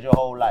been married your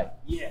whole life.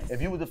 Yes.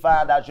 If you was to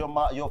find out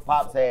your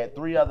pops had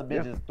 3 other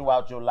bitches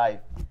throughout your life,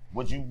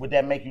 would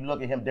that make you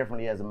look at him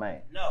differently as a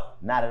man? No.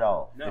 Not at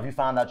all. No. If you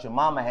found out your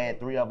mama had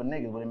 3 other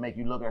niggas, would it make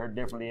you look at her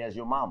differently as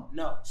your mama?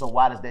 No. So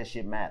why does that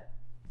shit matter?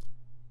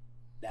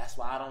 That's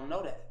why I don't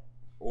know that.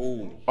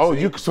 Oh,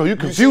 so you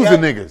confusing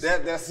niggas.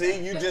 That's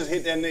it. You just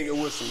hit that nigga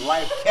with some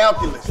life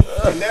calculus.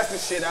 And that's the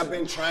shit I've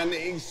been trying to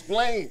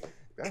explain.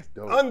 That's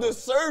dope. Under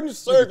certain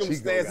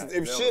circumstances,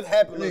 if shit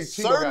happens a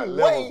certain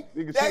way,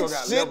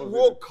 that shit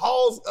will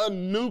cause a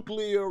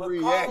nuclear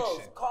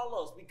reaction.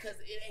 Carlous, because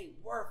it ain't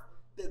worth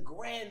the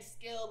grand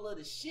scale of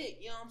the shit,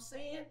 you know what I'm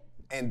saying?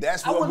 And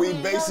that's what we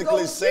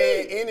basically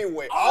saying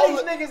anyway. All these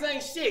niggas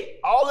ain't shit.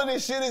 All of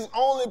this shit is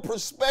only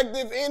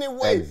perspective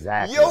anyway.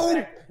 Exactly. Yo,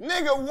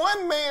 nigga,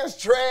 one man's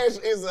trash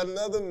is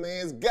another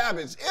man's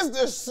garbage. It's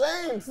the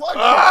same fucking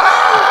thing.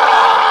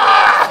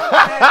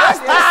 That's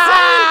the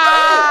same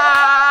thing.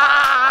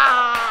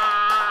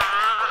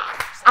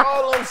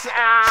 All I'm saying.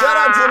 Shout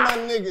out to my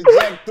nigga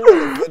Jack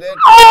Thriller for that.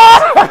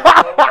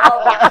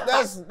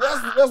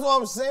 That's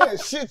what I'm saying.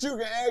 Shit you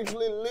can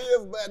actually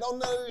live by. Don't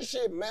none of this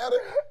shit matter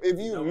if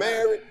you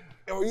married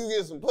or you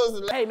get some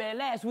pussy. Hey man,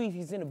 last week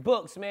he's in the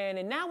books, man,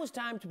 and now it's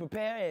time to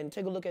prepare and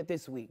take a look at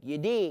this week. You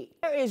dig?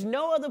 There is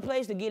no other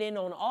place to get in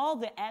on all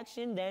the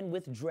action than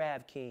with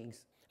DraftKings,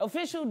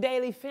 official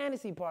daily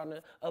fantasy partner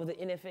of the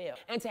NFL.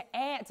 And to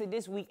add to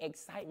this week's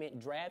excitement,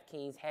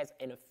 DraftKings has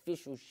an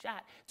official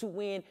shot to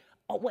win,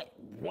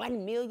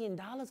 $1 million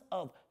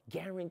of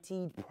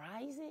guaranteed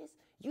prizes?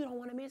 You don't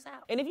want to miss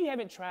out. And if you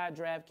haven't tried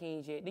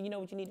DraftKings yet, then you know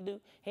what you need to do?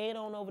 Head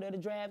on over to the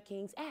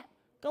DraftKings app.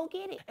 Go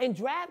get it. And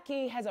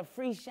DraftKings has a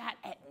free shot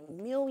at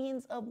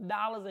millions of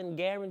dollars in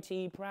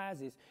guaranteed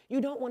prizes. You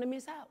don't want to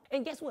miss out.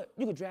 And guess what?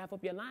 You can draft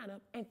up your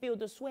lineup and feel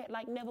the sweat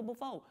like never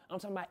before. I'm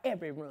talking about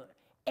every run,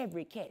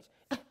 every catch.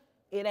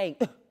 It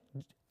ain't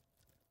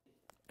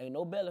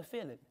no better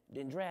feeling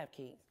than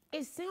DraftKings.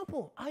 It's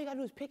simple. All you gotta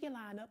do is pick your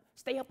lineup,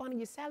 stay up under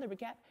your salary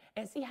cap,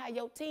 and see how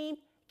your team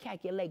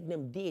calculate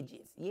them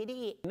digits. You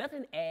did.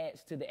 Nothing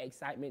adds to the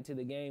excitement to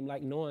the game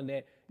like knowing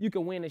that you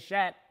can win a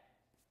shot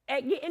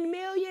at getting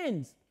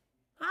millions.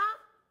 Huh?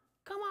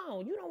 Come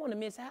on, you don't want to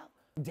miss out.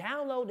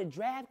 Download the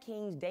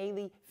DraftKings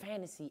Daily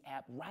Fantasy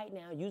app right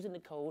now using the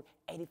code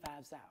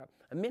 85South.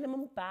 A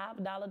minimum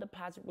 $5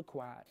 deposit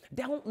required.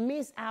 Don't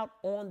miss out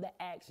on the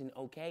action,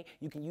 okay?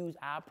 You can use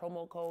our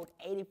promo code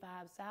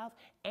 85South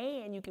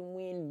and you can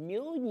win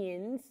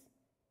millions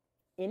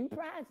in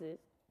prizes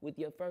with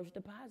your first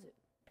deposit.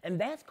 And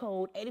that's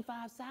code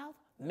 85South.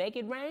 Make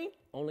it rain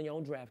only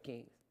on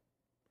DraftKings.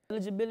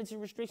 Eligibility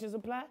restrictions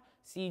apply.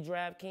 See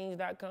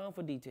DraftKings.com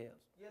for details.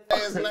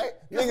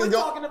 Niggas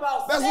talking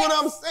about that's sex.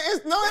 what I'm saying.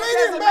 No, it It ain't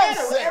doesn't about matter.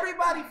 sex.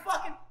 Everybody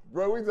fucking.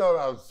 Bro, we talking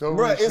about so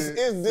Bro, much it's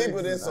shit.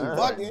 deeper than some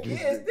fucking.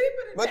 Yeah, it's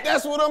deeper than But that.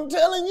 that's what I'm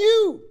telling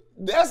you.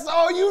 That's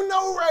all you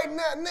know right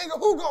now, nigga.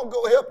 Who gonna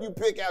go help you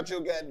pick out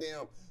your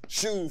goddamn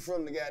shoes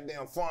from the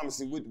goddamn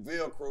pharmacy with the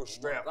Velcro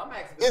strap? I'm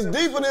asking It's the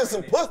deeper than right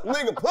some now.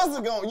 pussy. Nigga,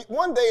 pussy gonna,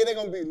 one day they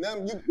gonna be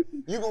nothing.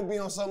 You gonna be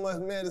on so much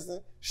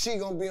medicine. She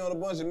gonna be on a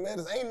bunch of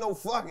medicine. Ain't no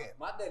fucking.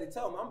 My daddy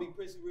told me I'm gonna be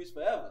pussy rich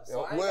forever.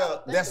 So I ain't Well,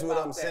 gotta think that's what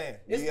about I'm that. saying.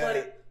 It's You gotta-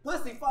 funny.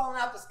 Pussy falling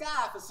out the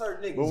sky for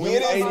certain niggas. But when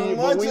Get you- as but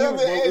much when of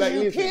it as you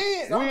listen,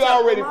 can. I'm We talking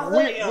already, about we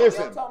hood, yo.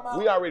 listen. I'm talking about-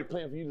 We already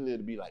planning for you to live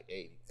to be like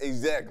 80.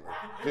 Exactly.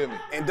 Feel me?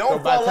 And don't so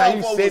by fall the time off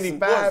you over some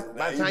 75, pussy.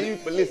 by the Now, time you- you,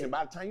 but listen,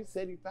 by the time you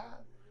 75,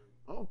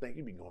 I don't think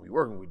you be gonna be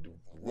working with the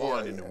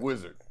one and the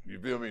wizard. You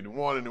feel me? The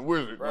one and the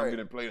wizard gonna Right. get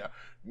it played out.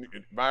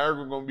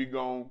 Viagra gonna be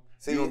gone.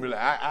 See, You gonna be like,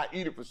 I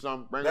eat it for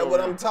something. Bring That's it what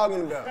over I'm here.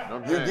 talking about.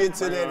 I'm You saying, get to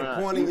bring it that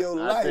around. point in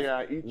your I think I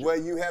life eat you. where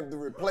you have to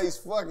replace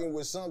fucking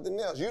with something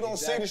else. You don't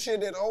see the shit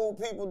that old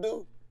people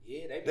do.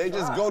 Yeah, They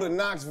just go to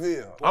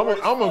Knoxville. I'm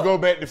gonna go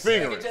back to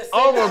fingering. just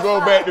I'm sit gonna go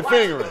outside back to and watch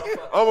fingering. it.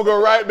 I'm gonna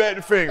go right back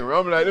to fingering.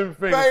 I'm like, let me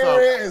finger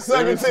Finger it and something. suck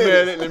Let me a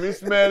smell titty. it. Let me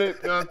smell it.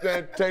 You know what I'm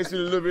saying? Taste it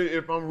a little bit.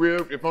 If I'm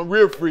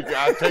real freaky,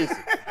 I taste it.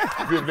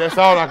 You feel me? That's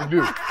all I can do.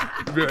 You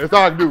feel me? That's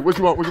all I can do. What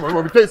you want? What you want? You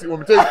want me to taste it? You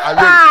want me to taste it?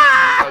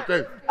 I taste it. You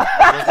know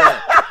what I'm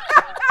saying?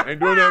 Ain't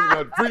doing nothing.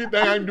 The freaky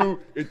thing I can do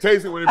is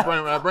taste it when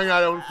I bring it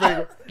out on the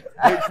finger.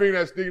 Take the finger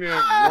that's sticking there,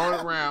 run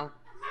it around.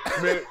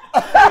 Smell it.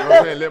 You know what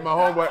I'm saying? Let my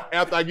homeboy,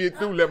 after I get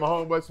through, let my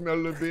homeboy smell a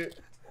little bit.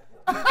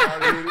 You know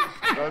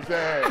what I'm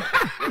saying?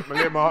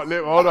 Let my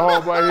other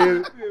homeboy hit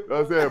it. You know what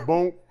I'm saying?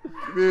 Boom.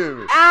 You feel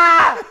me?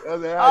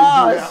 That's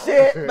how you do that.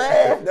 Shit,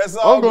 man. That's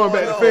all I'm going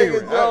back to on.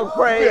 fingering. Go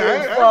crazy Yeah, as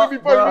I ain't fuck, be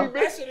bro. fucking me,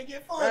 That bitch. shit'll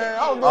get funny. Man,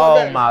 I'm going Oh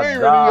back my to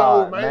fingering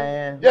God, you, man.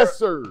 man. Yes,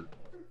 sir.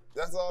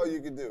 That's all you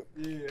can do.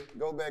 Yeah.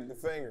 Go back to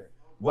fingering.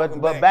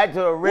 But back to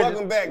the original.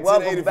 Welcome back to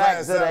welcome the 85 back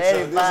to South the Show.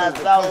 85 This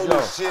is South the Show.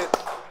 coldest shit.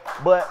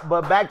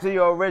 But back to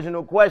your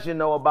original question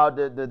though about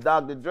the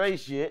Dr. Dre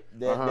shit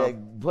that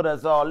put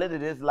us all into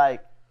this.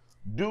 Like,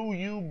 do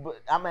you?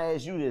 I'm gonna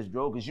ask you this,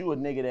 Dro, because you a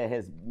nigga that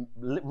has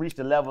reached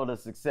a level of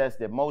success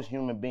that most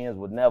human beings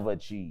would never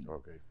achieve.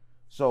 Okay.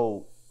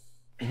 So,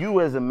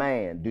 you as a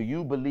man, do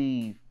you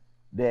believe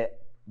that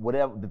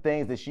whatever the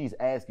things that she's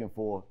asking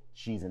for,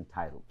 she's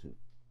entitled to?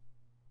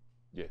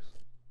 Yes,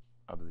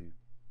 I believe.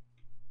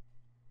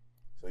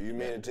 So you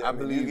mean to I tell me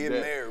you believe get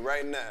that. married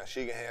right now,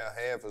 she can have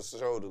half a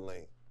shoulder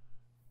length.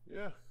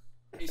 Yeah.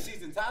 And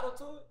she's entitled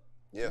to it?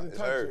 Yeah, it's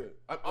her.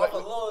 Off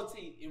of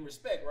loyalty and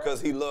respect, right? Because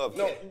he loved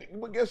No, her.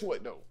 but guess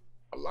what though?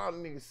 A lot of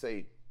niggas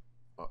say,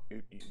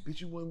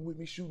 bitch, you wasn't with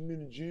me shooting in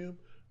the gym?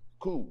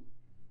 Cool.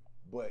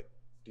 But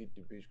Did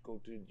the bitch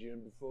go to the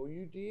gym before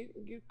you did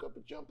and get a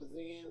couple jumpers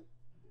in?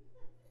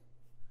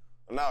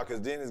 Nah,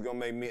 cause then it's gonna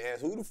make me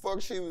ask who the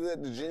fuck she was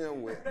at the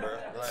gym with, bro.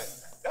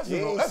 Like, you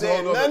ain't that's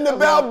said all nothing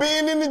about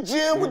being in the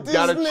gym with this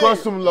nigga. You gotta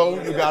trust him,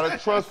 Lo. You gotta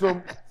trust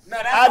him.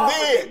 I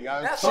did.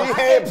 She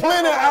had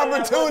plenty of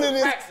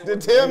opportunities to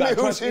tell me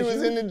who she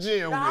was in the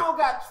gym with. I don't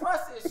got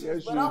trust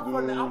issues, but I'm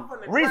from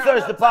the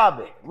Research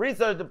department.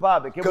 Research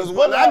department. Because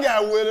when I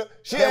got with her,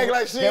 she acted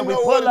like she didn't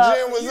know where the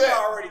gym was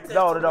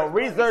at. No.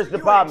 Research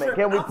department.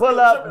 Can we pull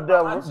up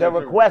the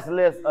request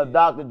list of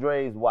Dr.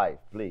 Dre's wife,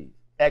 please?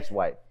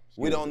 Ex-wife.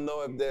 We don't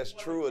know if that's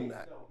true or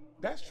not.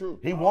 That's true.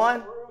 He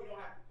won?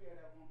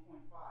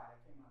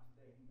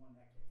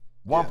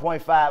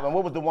 1.5, and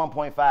what was the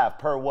 1.5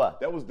 per what?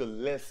 That was the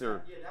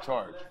lesser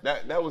charge.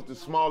 That was the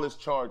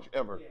smallest charge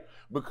ever,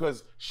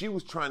 because she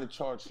was trying to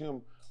charge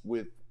him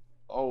with,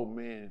 oh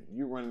man,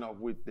 you running off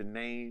with the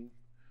name,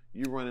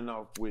 you running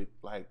off with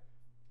like,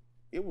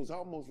 it was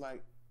almost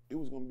like it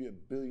was gonna be $1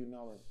 billion.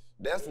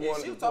 That's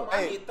one. She was talking about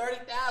I need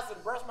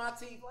 30,000, brush my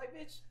teeth, like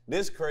bitch.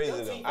 This crazy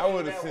though. I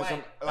would have sent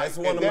some. That's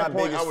Like, one of my that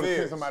point, biggest I would have fears.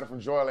 sent somebody from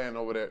Joyland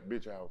over that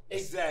bitch house.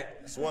 Exactly.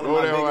 It's one of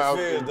my biggest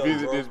fears though,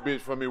 visit bro. this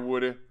bitch for me,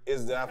 Woody.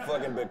 Is that I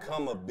fucking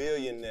become a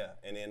billionaire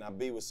and then I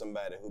be with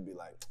somebody who be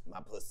like, my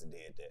pussy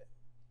did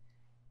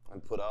that.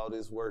 And put all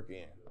this work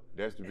in.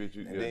 That's the bitch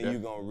you. And then you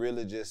gonna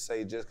really just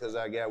say just cause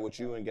I got what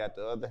you and got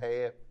the other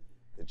half,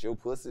 that your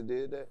pussy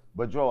did that?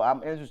 But Dro,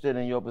 I'm interested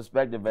in your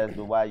perspective as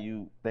to why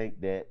you think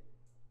that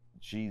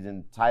she's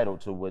entitled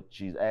to what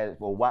she's asked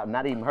for. Why?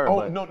 Not even her.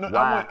 Oh but no,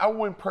 why? I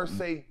wouldn't per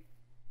se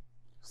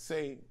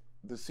say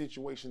the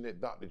situation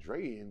that Dr.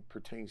 Dre in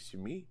pertains to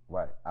me.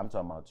 Right. I'm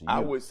talking about to you. I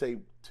would say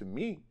to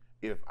me,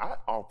 if I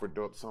offered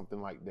up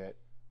something like that,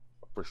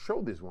 for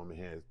sure this woman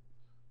has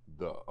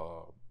the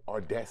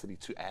audacity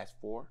to ask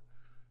for.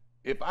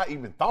 If I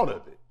even thought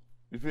of it,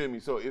 you feel me?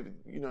 So if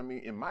you know what I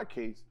mean, in my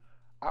case,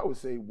 I would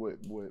say what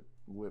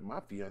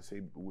my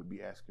fiance would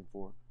be asking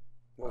for.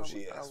 What would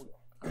she ask for?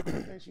 I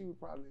think she would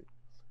probably,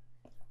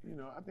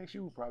 I think she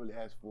would probably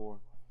ask for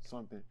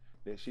something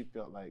that she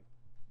felt like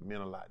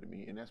meant a lot to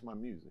me, and that's my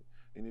music.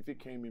 And if it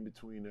came in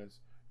between us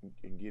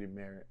and getting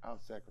married, I'll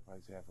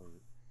sacrifice half of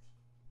it.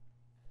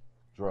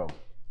 Dro.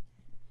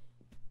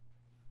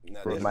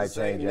 Now, It that's might the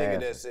same change your nigga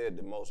answer. that said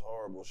the most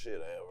horrible shit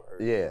I ever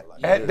heard. Yeah.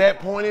 Like, At that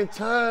point in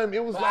time,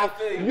 it was I like,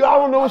 feel you. y'all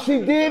don't know what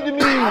she did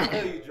to I me.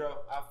 feel you, Dro.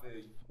 I feel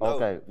you. no,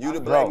 Okay. You the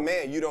Bro. black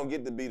man, you don't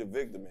get to be the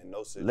victim in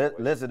no situation.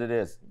 Listen to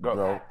this,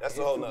 Dro. That's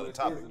a whole nother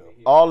topic though.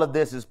 All of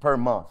this is per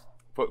month.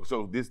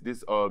 So this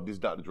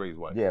Dr. Dre's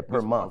wife. Yeah,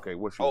 per month. Okay,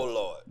 what's Oh yours?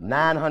 Lord.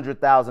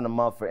 $900,000 a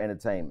month for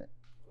entertainment.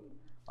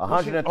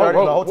 130.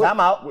 Oh, Time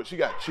out. What, she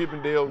got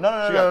Chippendale?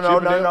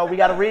 No. We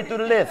gotta read through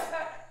the list.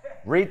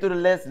 Read through the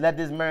list. Let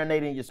this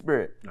marinate in your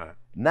spirit. All right.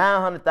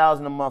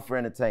 $900,000 a month for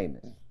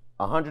entertainment.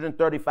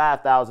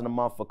 $135,000 a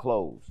month for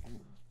clothes.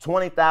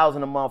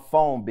 $20,000 a month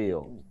phone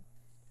bill.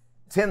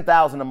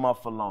 $10,000 a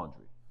month for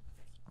laundry.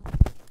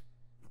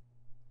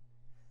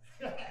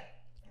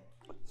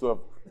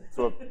 So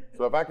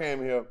if I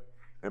came here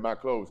and my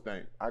clothes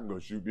stink, I can go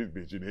shoot this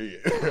bitch in the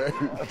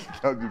head.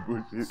 I'm just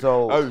bullshit.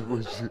 So- I'm just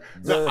bullshit.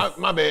 No,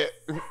 my bad.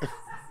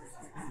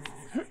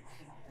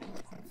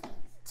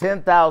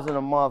 $10,000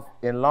 a month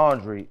in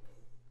laundry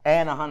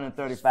and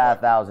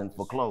 $135,000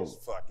 for clothes.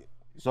 Fuck it.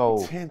 So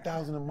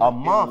 $10,000 a month. a in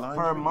month laundry?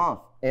 per month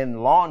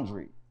in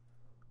laundry.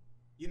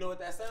 You know what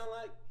that sound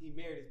like? He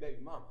married his baby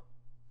mama.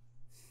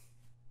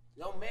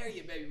 Don't marry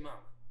your baby mama.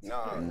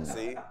 Nah,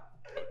 see?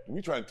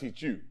 We trying to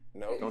teach you.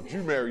 No. Don't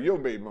you marry your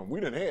baby mama. We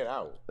done had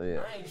ours.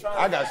 Yeah. I ain't trying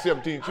I to. got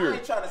 17 I children.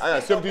 ain't trying to I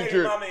got say no 17 baby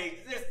children. mama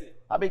existed.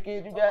 How many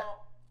kids you got?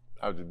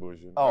 I was just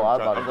bullshit. Oh, I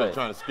was about I'm to just say.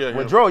 trying to scare him.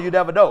 With Dro, you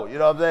never know. You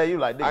know what I'm saying? You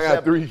like, nigga, I got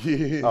 7. 3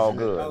 kids. Oh,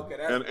 good. Okay,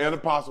 that's And a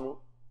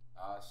possible.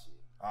 oh shit.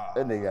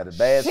 That nigga got a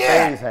bad Shit.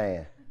 space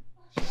hand.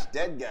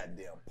 That goddamn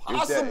It's,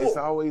 possible. it's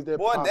always that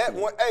Boy, possible. that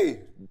one, hey. You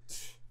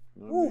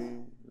know what I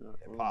mean?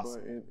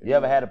 Impossible. You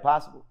ever had a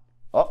possible?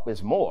 Oh,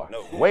 it's more.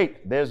 No.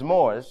 Wait, there's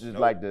more. It's just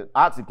like the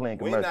OxyClean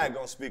We're commercial. not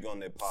gonna speak on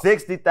that possible.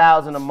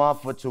 $60,000 a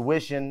month for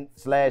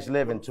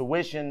tuition/living.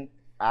 Tuition,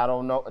 I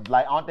don't know.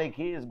 Like, aren't they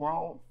kids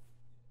grown?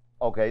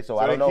 Okay, so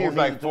I So don't that know who kid's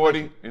like needs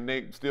 40 and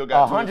they still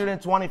got tuition.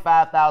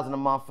 $125,000 a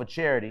month for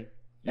charity,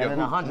 Yeah, and then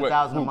who-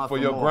 $100,000 a who, month for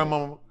your mortgage.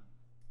 grandmama.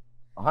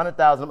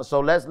 100,000. So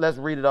let's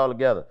read it all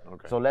together.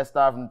 Okay. So let's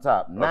start from the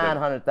top.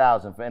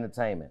 900,000 for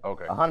entertainment.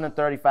 Okay.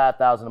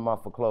 135,000 a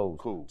month for clothes.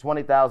 Cool.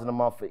 20,000 a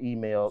month for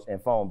emails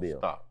and phone bills.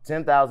 Stop.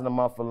 10,000 a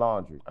month for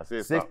laundry. I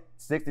said stop.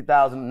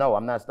 60,000. No,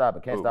 I'm not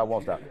stopping. Can't Cool. stop.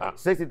 Won't stop. Ah.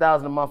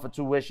 60,000 a month for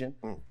tuition.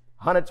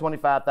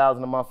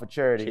 125,000 a month for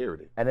charity.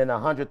 Charity. And then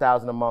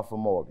 100,000 a month for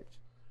mortgage.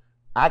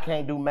 I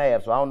can't do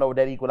math, so I don't know what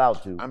that equal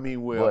out to. I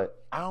mean, well, But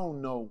I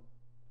don't know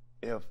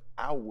if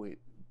I would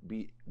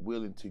be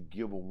willing to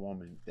give a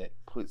woman that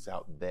puts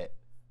out that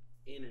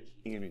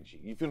energy.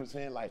 You feel what I'm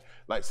saying? Like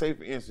say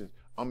for instance,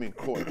 I'm in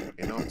court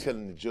and I'm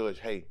telling the judge,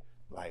 hey,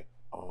 like,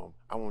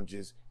 I want to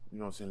just, you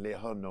know what I'm saying, let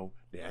her know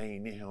that I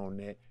ain't in here on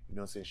that. You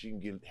know what I'm saying? She can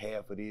get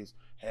half of this,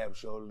 half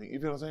shoulder. You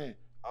feel what I'm saying?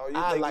 Oh, you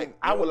I think like- you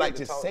I would don't like get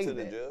to talk say to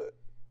the that. judge?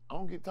 I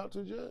don't get to talk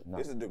to the judge. No.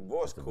 It's a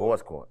divorce court.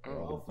 Divorce court.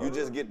 Oh. You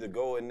just get to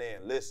go in there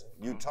and listen.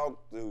 You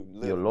talk to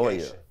litigation. Your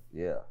lawyer.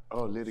 Yeah.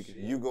 Oh,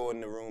 litigation. You go in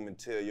the room and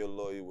tell your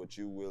lawyer what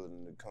you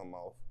willing to come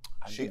off.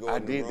 I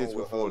did this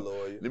before.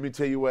 Let me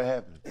tell you what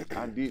happened.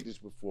 I did this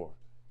before.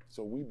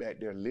 So we back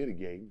there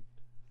litigating,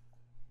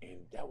 and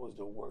that was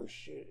the worst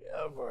shit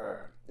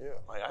ever. Yeah.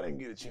 Like, I didn't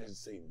get a chance to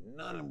say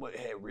none of what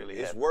had really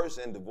It's happened. worse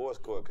in divorce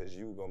court because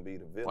you gonna be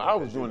the villain. Well, I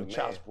was doing the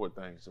child support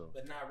thing, so.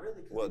 But not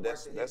really. Well,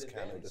 that's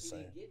kind of the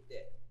same.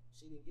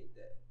 She didn't get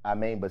that. I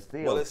mean, but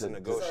still. Well, it's a So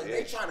negotiation.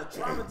 they trying to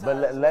traumatize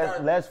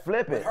But let's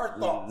flip it. her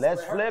thoughts.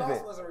 Let's But her flip thoughts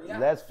it. wasn't reality.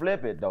 Let's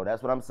flip it though.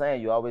 That's what I'm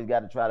saying. You always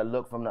got to try to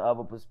look from the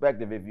other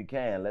perspective if you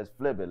can. Let's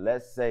flip it.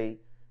 Let's say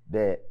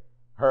that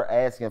her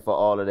asking for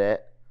all of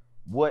that,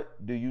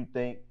 what do you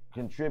think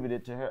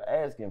contributed to her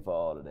asking for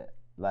all of that?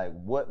 Like,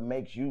 what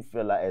makes you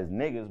feel like, as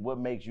niggas, what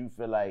makes you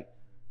feel like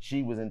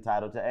she was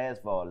entitled to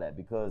ask for all that?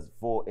 Because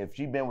if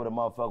she been with a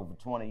motherfucker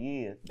for 20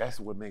 years. That's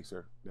what makes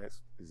her,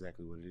 that's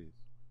exactly what it is.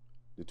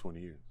 The 20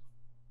 years.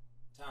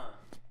 Time.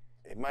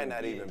 It might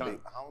not even be. I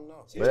don't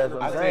know. But that's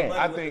what I'm saying.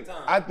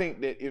 I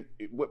think that if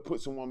what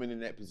puts a woman in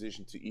that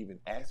position to even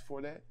ask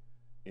for that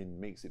and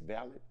makes it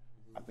valid,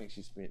 I think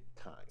she spent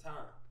time. Time.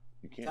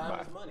 You can't Time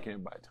buy is money. You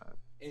can't buy time.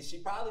 And she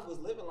probably was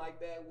living like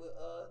that with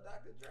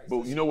Dr. Dre.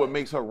 But you know what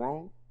makes her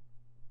wrong?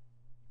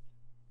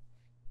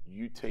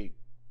 You take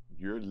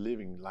your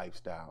living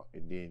lifestyle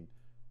and then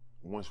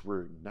once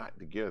we're not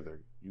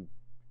together,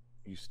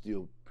 you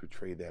still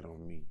portray that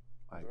on me.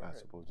 Like I'm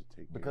supposed to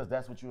take Because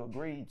that's what you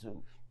agreed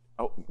to.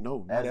 Oh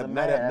no!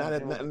 Not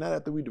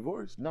after we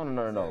divorced. No.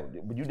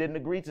 But you didn't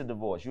agree to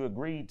divorce. You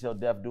agreed till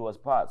death do us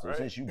part. So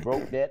since you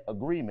broke that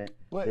agreement,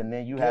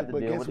 then you have to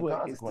deal with the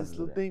consequences. It's this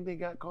little thing they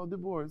got called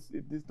divorce.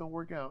 If this don't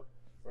work out,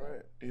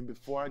 right? And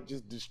before I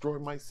just destroy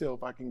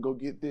myself, I can go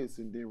get this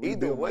and then either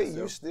rebuild way, myself.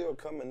 you still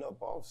coming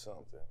up off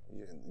something.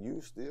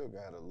 You still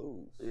gotta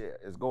lose. Yeah,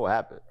 it's gonna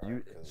happen.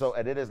 So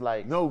and it is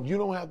like no, you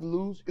don't have to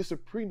lose. It's a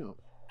prenup.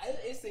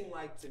 It seemed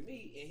like to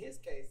me, in his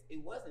case,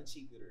 it wasn't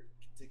cheaper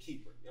to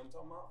keep her. You know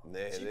what I'm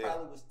talking about? She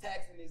probably was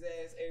taxing his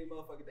ass every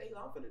motherfucking day.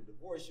 I'm finna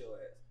divorce your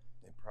ass.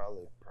 They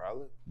probably.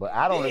 But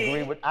I don't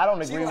agree with. I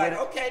don't agree with like, it.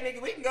 Okay, nigga,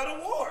 we can go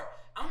to war.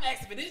 I'm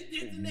asking for this,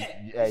 and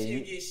that. Yeah, She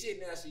didn't get shit.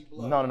 Now she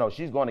blow. No.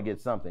 She's going to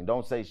get something.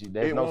 Don't say she.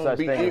 There's no such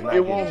thing.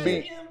 It won't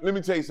be. Let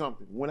me tell you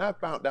something. When I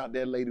found out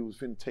that lady was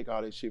finna take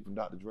all that shit from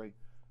Dr. Dre,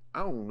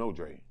 I don't know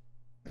Dre.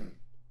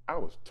 I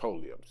was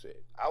totally upset.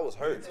 I was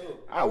hurt.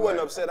 I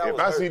wasn't upset. I was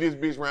hurt. If I see this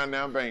bitch round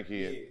down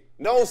Bankhead,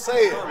 don't say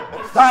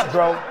it. Stop,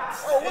 bro.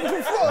 Oh, what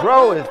the fuck?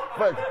 Bro is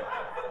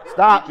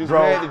stop, just bro.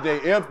 mad today.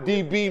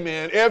 FDB,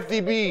 man.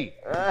 FDB.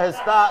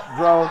 Stop,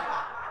 bro.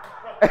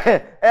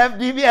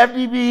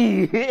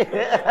 FDB.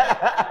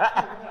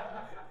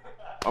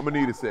 I'm gonna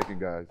need a second,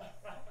 guys.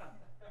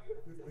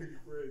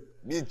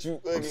 Bitch, you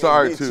ugly. I'm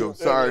sorry, bitch, too. you I'm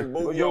sorry.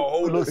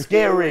 You look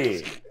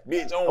scary.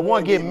 Bitch, I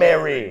want to get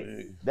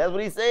married. That's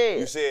what he said.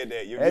 You said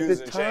that. Your At views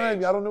the have time,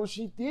 changed. y'all don't know what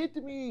she did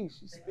to me.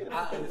 She spit in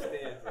my I face.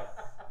 understand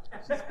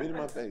that. She spit in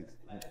my face.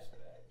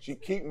 She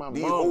kicked my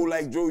These mom. old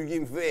like Joe, you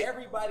getting fat.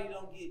 Everybody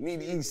don't get. Need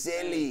to eat the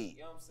same, silly.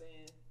 You know what I'm saying?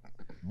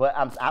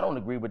 But I don't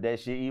agree with that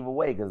shit either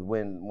way. Because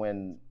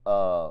when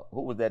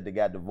who was that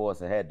got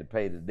divorced and had to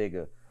pay the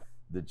nigga,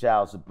 the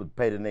child support,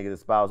 pay the nigga the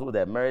spouse? Who was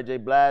that? Mary J.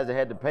 Blige that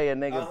had to pay a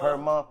nigga per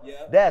month? Yeah.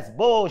 That's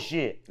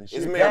bullshit. It's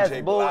That's Mary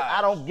J. Blige.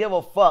 I don't give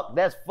a fuck.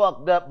 That's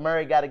fucked up.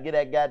 Mary got to get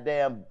that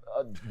goddamn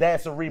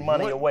dancery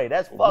money away.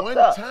 That's fucked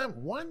up.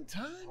 One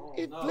time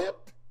it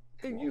flipped.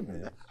 And you,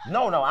 man.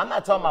 No, I'm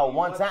not talking about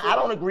one time. I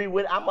don't agree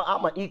with it.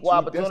 I'm an equal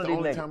opportunity That's the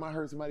only nigga. time I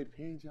heard somebody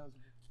paying child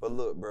support. But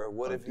look, bro,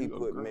 what if he dude,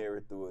 put girl. Mary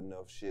through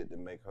enough shit to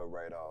make her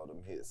write all them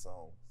hit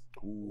songs?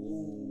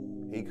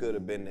 Ooh. He could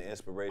have been the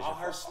inspiration. All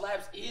her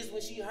slaps is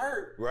when she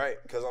hurt. Right?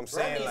 Because I'm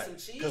saying, need like, some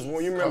cheese. because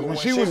when you remember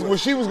When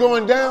she was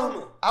going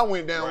down, I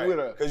went down with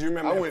her. Because you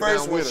remember I at went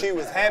first down when with she her.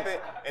 was happy,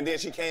 and then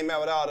she came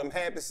out with all them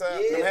happy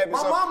songs. Yeah, them happy my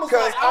songs. mama was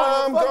Because like,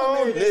 I I'm don't fuck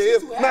gonna with her.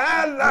 live She's my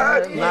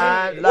happy. life.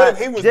 My What if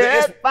he life was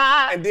just the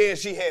fine. and then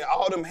she had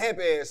all them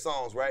happy ass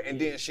songs, right? And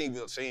then she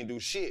ain't do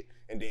shit.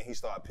 And then he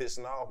started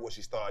pissing off. What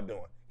she started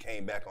doing?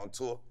 Came back on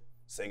tour,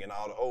 singing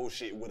all the old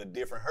shit with a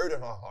different hurt in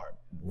her heart.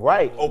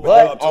 Right. Opened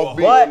up to a whole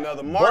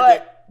another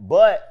market.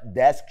 But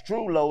that's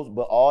true, Los.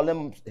 But all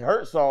them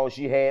hurt songs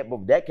she had,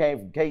 but that came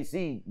from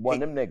KC, one of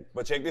them niggas.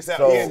 But check this out.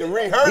 So, he had to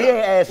re-hurt He ain't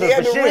answer He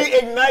had for to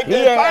shit. reignite He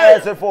that ain't fire.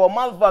 answer for a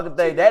motherfucking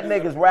thing. That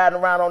nigga's riding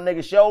around on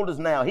niggas' shoulders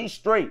now. He's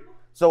straight.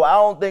 So I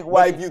don't think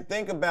why. But if you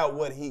think about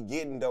what he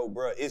getting though,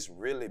 bro, it's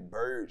really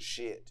bird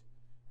shit.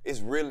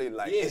 It's really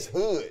like it's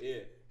hood. Yeah.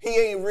 He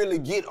ain't really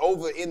get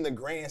over in the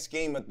grand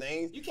scheme of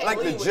things. You can't Like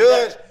the believe what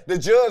judge, that- the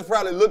judge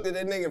probably looked at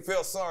that nigga and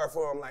felt sorry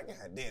for him. Like, God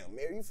damn,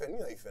 Mary, you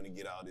ain't finna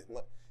get all this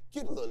money.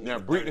 Get a little Now,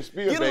 nigga. Britney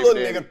Spears, Get a baby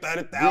little daddy. nigga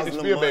Britney 30,000 a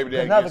Spears, baby month.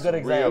 daddy Another gets good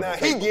some real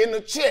example. Now he getting a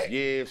check.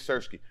 Yeah,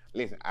 Sersky.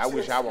 Listen, I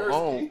wish I was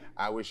home.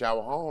 I wish I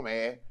was home,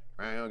 man.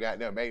 I ain't got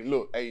that, baby.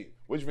 Look, hey,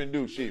 what you finna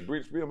do? Shit,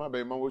 Britney Spears, my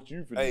baby mama, what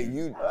you finna Hey,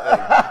 do?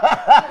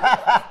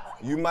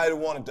 you might have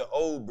wanted the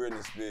old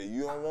Britney Spears.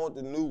 You don't want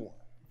the new one.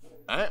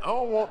 I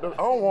don't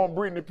want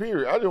Britney,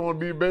 period. I just want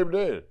to be a baby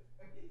daddy.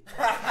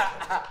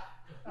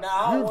 Nah,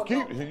 I don't You want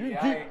keep, no- you Yeah,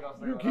 I keep, ain't gonna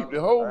say you what keep I'm-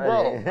 the whole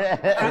bro.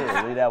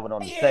 Leave that one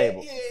on the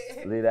table.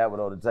 Leave that one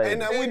on the table. And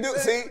now we do,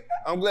 see,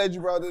 I'm glad you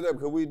brought that up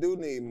because we do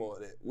need more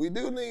of that. We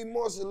do need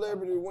more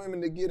celebrity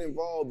women to get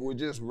involved with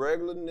just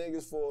regular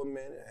niggas for a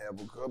minute, have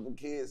a couple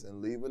kids,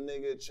 and leave a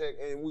nigga a check,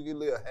 and we can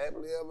live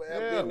happily ever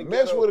after. Yeah, in the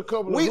mess ghetto. with a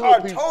couple of We hood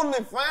are people.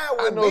 totally fine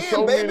I with know being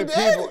so baby many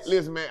daddies. people.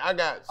 Listen, man, I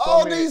got so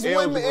All many these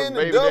women eligible in the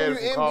baby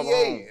daddies to call home.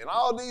 WNBA and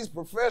all these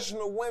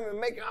professional women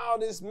making all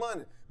this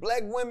money.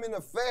 Black women,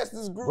 the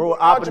fastest group Bro, of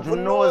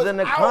entrepreneurs in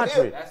the out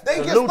country. here. They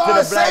can Salute to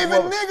start the black saving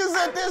woman. niggas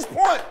at this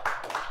point.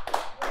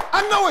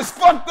 I know it's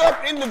fucked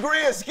up in the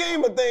grand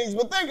scheme of things,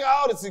 but think of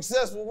all the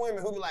successful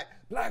women who be like,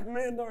 black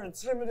men are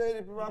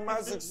intimidated by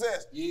my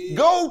success. Yeah.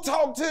 Go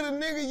talk to the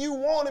nigga you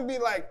want and be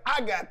like,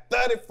 I got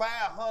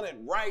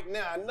 $3,500 right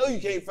now. I know you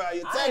can't file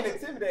your I ain't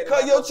taxes intimidated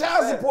because by your my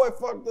child success. support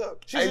fucked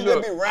up. She Hey, should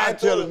look, just be I riding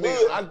tell through the the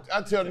nigga, hood.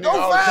 I tell the nigga Go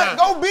all the find,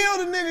 time. go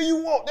build a nigga you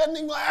want. That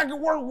nigga like, I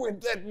can work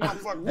with that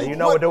motherfucker. And you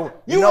know what the-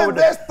 you know what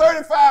the- invest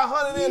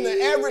 $3,500 in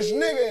the average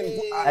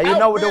nigga. And you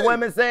know what the outbid him.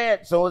 women said?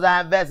 As soon as I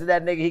invested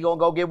that nigga, he gonna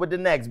go get with the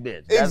next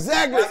bitch. That's-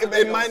 Exactly. that's what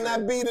It they might gonna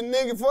not be the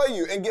nigga for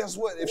you. And guess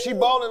what? If she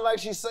balling like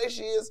she say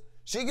she is,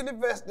 she can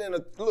invest in a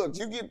look.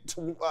 You get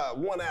to,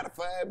 1 out of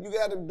 5. You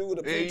got to do it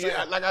a few Yeah,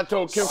 times. like I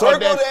told Kim Circle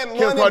Kardashian, that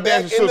Kim money back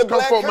Kardashian in sister, the come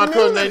black fuck my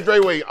cousin named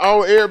community.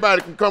 Dreyway.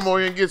 Everybody can come on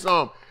here and get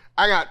some.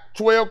 I got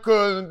 12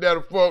 cousins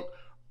that'll fuck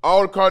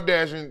all the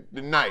Kardashians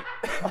tonight.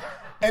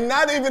 And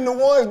not even the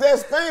ones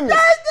that's famous.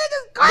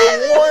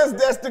 The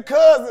ones that's the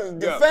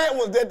cousins, the Yeah. fat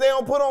ones that they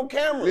don't put on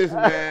camera. Listen,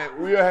 man,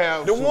 we'll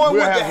have The some, one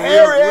we'll with have the some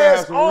hairy real, ass we'll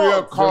have some real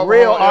arms. carbon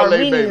real on LA,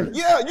 Armenian. baby.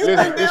 Yeah, you Listen,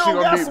 think they this shit don't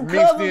gonna got be some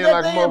mixed cousins in that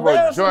like they motherfucker.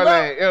 embarrassed about?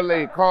 Joyland,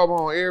 LA,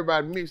 carbon,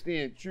 everybody mixed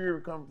in.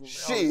 Children coming from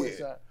all the west Shit.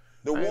 side.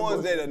 The I ain't ones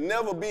bullshit. that'll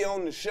never be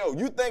on the show.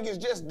 You think it's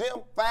just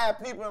them, 5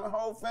 people in the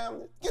whole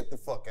family? Get the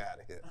fuck out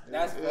of here.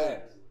 That's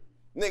facts.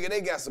 Nigga,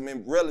 they got some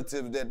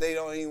relatives that they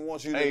don't even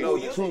want you to Hey, know.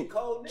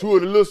 two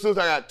of the little sisters,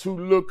 I got 2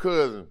 little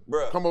cousins.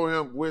 Bruh, Come over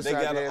here, west They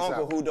side, got an dance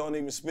uncle out. who don't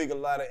even speak a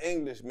lot of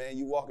English, man.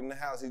 You walk in the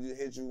house, he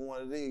just hit you with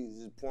one of these,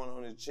 just point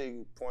on his cheek,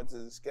 point to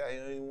the sky. He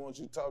don't even want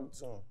you talking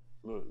to him.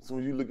 Look, as soon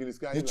as you look in the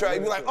sky, You try, you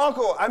be like,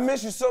 Uncle, I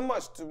miss you so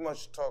much. Too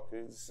much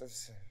talking.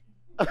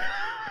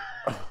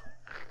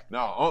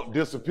 No, Unc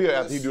disappear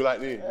after he do like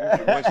this.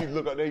 Once you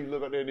look up there, you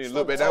look up there, then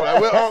look back down. Like,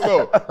 where Unc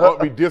go?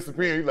 Unc be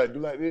disappearing. He like, do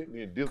like this,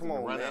 then disappear, Come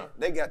on, run man. out.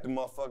 They got the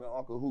motherfucking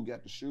uncle who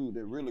got the shoes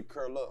that really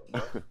curl up,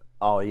 bro.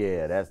 Oh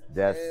yeah, that's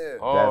Yeah.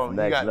 Oh, he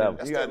next got level.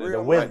 the, he got the the,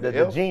 real like the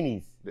elf?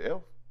 genies. The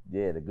elf?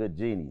 Yeah, the good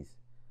genies.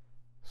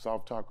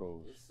 Soft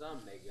tacos.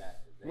 Some they got.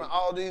 Man,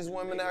 all these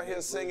women out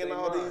here singing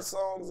all these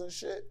songs and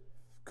shit.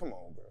 Come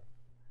on, bro.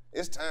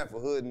 It's time for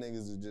hood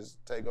niggas to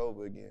just take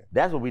over again.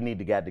 That's what we need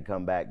to got to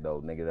come back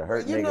though, nigga. The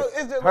hurt You niggas. know,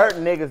 it's just hurt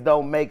niggas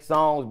don't make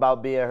songs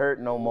about being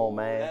hurt no more,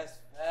 man. That's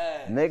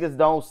facts. Niggas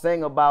don't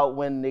sing about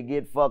when they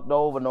get fucked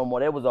over no more.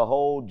 There was a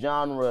whole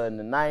genre in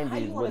the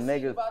 90s you where wanna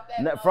sing niggas. about that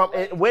N- in from all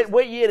it, ways?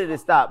 what year did it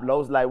stop,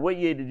 Los? Like, what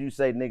year did you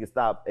say niggas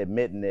stopped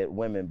admitting that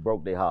women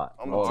broke their heart?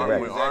 I'm on gonna tell you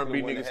record? When R&B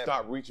exactly when it niggas happened.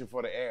 stop reaching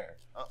for the air.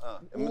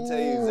 I'm gonna tell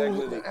you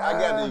exactly. I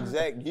got the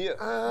exact year.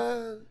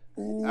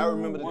 I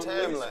remember the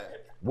timeline.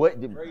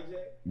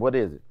 What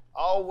is it?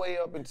 All the way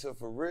up until,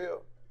 for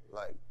real,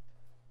 like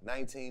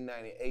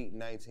 1998,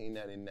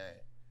 1999.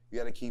 You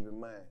gotta keep in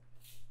mind,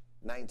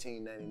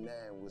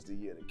 1999 was the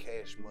year the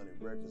Cash Money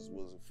Records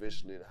was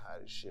officially the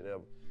hottest shit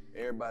ever.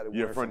 Everybody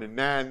Yeah, went from the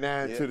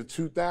 99 Yeah. to the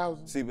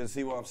 2000. See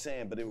what I'm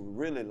saying? But it was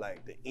really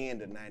like the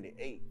end of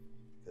 98,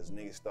 because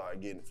niggas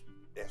started getting,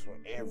 that's when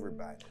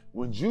everybody.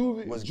 When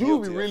Juvie Was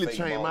guilty of really fake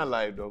changed my balling.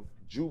 life though.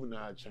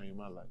 Juvenile changed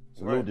my life.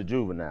 Salute to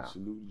Juvenile.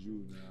 Salute to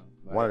Juvenile.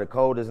 Like, One of the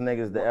coldest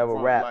niggas to ever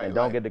from, rap like- and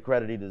don't like- get the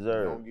credit he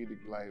deserves. Don't get it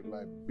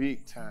like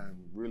big time,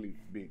 really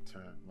big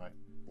time. Like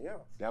Yeah.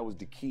 that was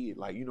the kid.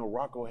 Like, you know,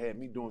 Rocco had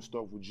me doing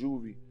stuff with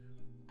Juvie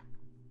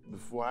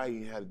before I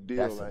even had a deal.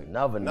 That's like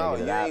another No, nigga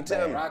you that ain't I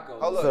telling me. bang.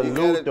 Hold up, you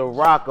Salute gotta- to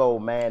Rocco,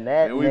 man.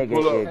 That And we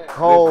pull nigga up. is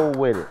cold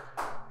with it.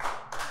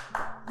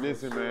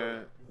 listen,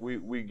 man,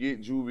 we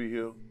get Juvie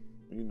here,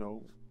 you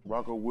know,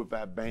 Rocco whip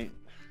out bank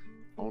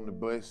on the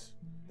bus.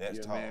 That's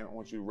yeah, tall. man, I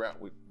want you to rap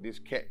with this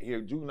cat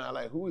here. Juvenile,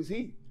 like, who is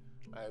he?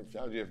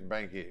 Y'all just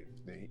bankhead.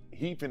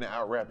 He finna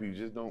out rap you,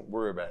 just don't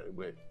worry about it.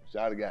 But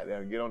Shawty got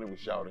down, get on it with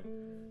Shawty.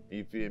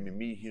 You feel me?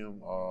 Meet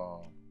him,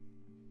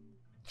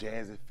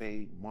 Jazzy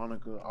Faye,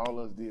 Monica, all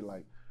us did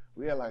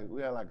we had like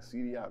a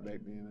CD out back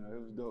then. It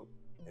was dope.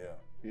 Yeah.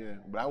 Yeah,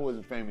 but I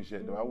wasn't famous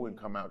yet though. I wouldn't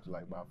come out till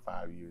like about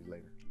 5 years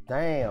later.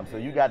 Damn, so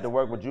you got to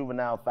work with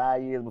Juvenile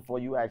 5 years before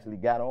you actually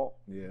got on?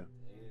 Yeah.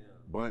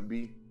 Bunt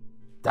B.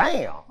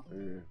 Damn.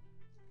 Yeah.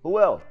 Who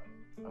else?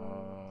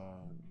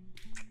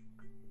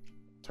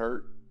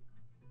 Turk,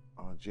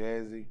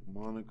 Jazzy,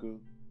 Monica.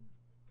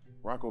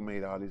 Rocco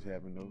made all this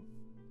happen though.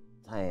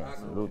 Damn,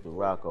 salute to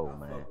Rocco,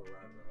 man.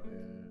 Yeah.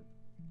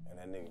 And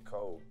that nigga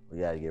cold. We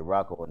gotta get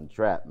Rocco in the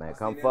trap, man.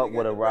 Come Seen that fuck nigga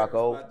with at a the breakfast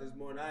Rocco. spot This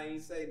morning, I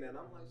ain't say nothing.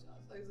 I'm like, should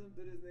I say something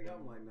to this nigga?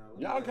 I'm like, nah. let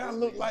me Y'all let kind of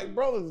this look nigga like speak.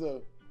 brothers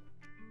though.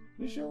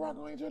 You sure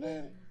Rocco ain't your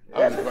daddy?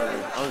 I'm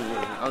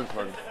just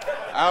fucking.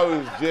 I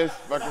was just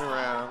fucking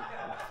around.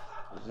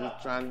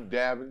 Just trying to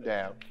dab and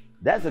dab.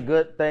 That's a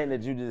good thing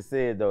that you just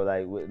said though,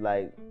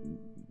 like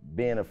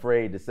being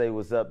afraid to say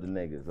what's up to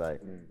niggas.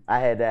 Like I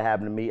had that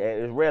happen to me.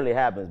 It rarely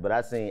happens, but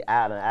I seen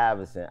Allen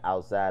Iverson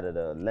outside of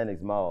the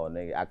Lenox Mall,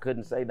 nigga. I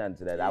couldn't say nothing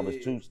to that. I was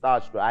too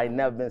starstruck. I ain't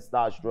never been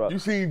starstruck. You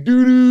seen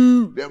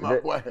doo-doo? That my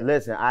boy.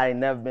 Listen, I ain't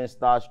never been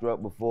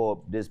starstruck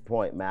before this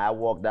point, man. I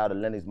walked out of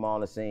Lenox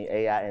Mall and seen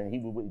AI, and he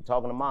was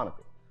talking to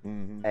Monica.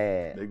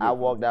 And I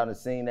walked out and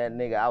seen that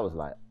nigga. I was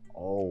like,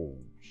 oh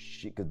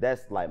shit, cause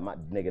that's like my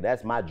nigga.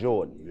 That's my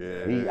Jordan.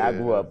 Yeah, I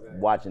grew up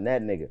watching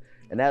that nigga.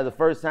 And that was the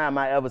first time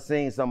I ever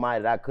seen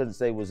somebody that I couldn't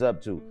say what's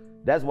up to.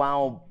 That's why I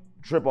don't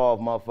trip off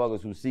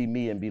motherfuckers who see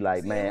me and be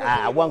like, man,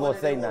 I wasn't gonna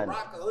say nothing.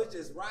 Rocco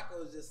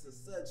is just a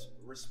such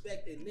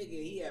respected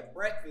nigga. He had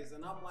breakfast,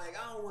 and I'm like,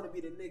 I don't want to be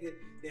the nigga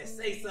that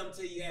say something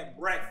to you at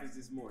breakfast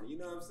this morning. You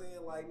know what I'm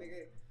saying? Like,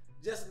 nigga,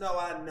 just know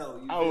I know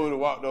you. I would have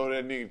walked over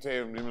that nigga and tell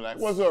him, like,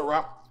 what's up,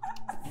 Rock?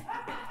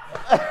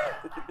 I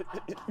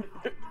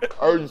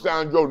heard you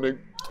sound Joe, nigga.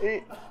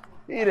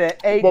 He done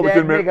ate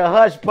that nigga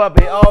hush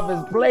puppy off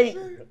his plate.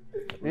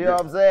 You know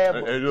what I'm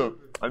saying? Hey,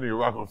 look, I need to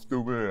rock on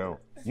stupid now.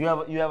 You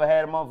ever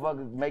had a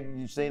motherfucker make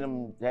you seen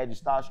them had you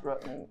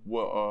starstruck? Man?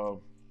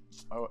 Well,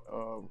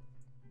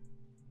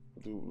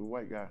 the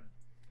white guy,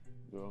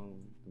 the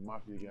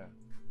mafia guy.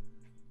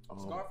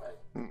 Scarface?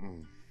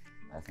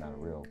 That's not a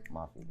real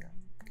mafia guy.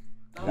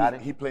 No, Got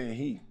it? He playing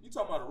Heat. You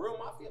talking about a real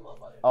mafia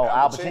motherfucker? Oh,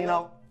 Al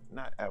Pacino?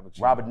 Not Al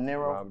Pacino. Robert De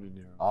Niro? Robert De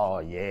Niro. Oh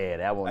yeah,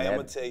 that one. Hey, I'm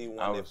gonna tell you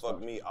one that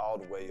fucked me all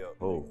the way up.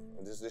 Who?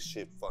 This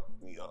shit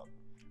fucked me up.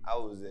 I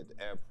was at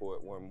the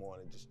airport one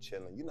morning just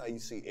chilling. You know, you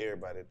see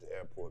everybody at the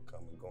airport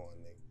coming and going,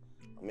 nigga.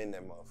 I'm in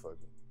that motherfucker.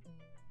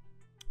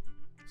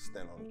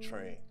 Stand on the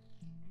train.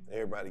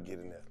 Everybody get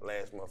in there.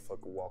 Last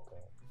motherfucker walk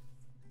on.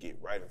 Get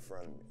right in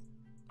front of me.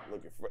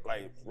 Looking for,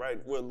 like,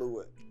 right where Lou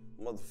at?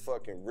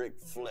 Motherfucking Ric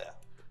Flair.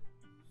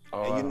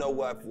 And you know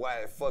why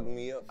it fucked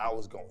me up? I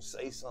was gonna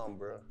say something,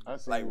 bro.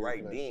 Like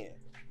right then.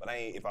 But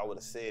if I would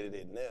have said it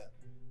in there,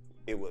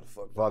 it would have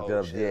fucked the whole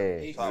up,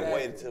 shit. So I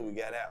waited till we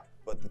got out.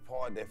 But the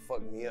part that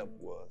fucked me up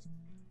was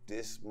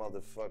this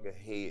motherfucker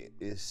head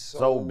is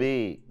so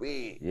big.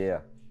 Yeah.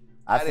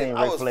 I seen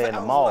Ric Flair in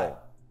the mall. Like,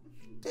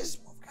 this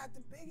motherfucker got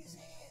the biggest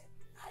head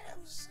I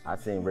ever seen. I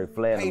seen Ric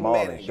Flair in the mall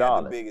in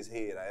Charlotte. Got the biggest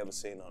head I ever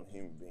seen on a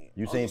human being.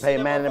 You seen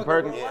Peyton Manning in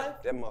Perkins? Yeah,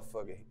 that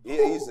motherfucker.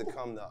 Yeah, he used to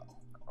come to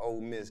Ole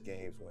Miss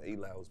games when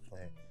Eli was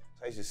playing.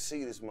 So I used to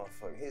see this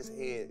motherfucker. His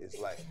head is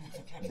like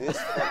this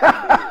fucking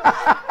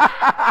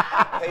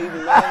big.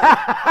 Peyton Manning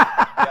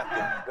got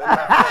the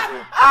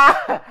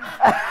motherfucker.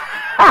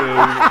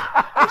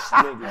 This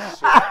nigga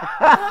shit.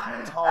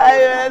 Hey,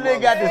 that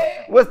nigga got this.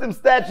 What's them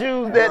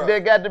statues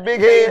that got the big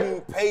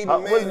head? Peyton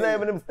What's the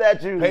name of them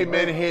statues? Peyton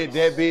Manning head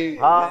that big.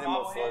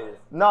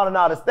 No,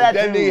 the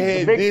statues. That nigga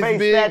head the big this face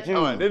big. statues.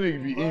 Oh, that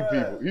nigga be eating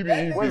people. He be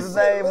eating people. What's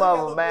the name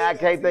of him, man? I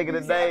can't think of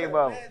the name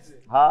of him.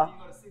 Huh?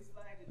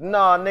 No,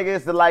 nigga,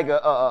 it's like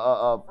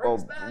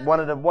one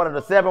of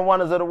the 7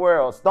 wonders of the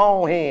world.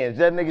 Stonehenge.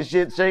 That nigga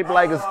shit shaped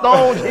like a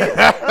Stonehenge.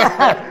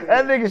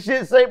 That nigga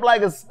shit shaped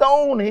like a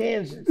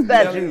Stonehenge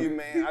statue. You,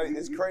 man,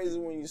 it's crazy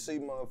when you see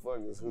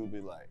motherfuckers who be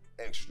like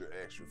extra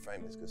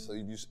famous. Cause so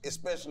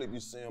especially if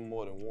you see them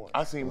more than once.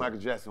 I seen Michael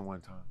Jackson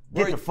one time.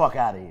 Get the fuck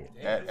out of here.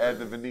 At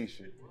the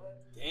Venetian.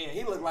 Damn,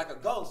 he looked like a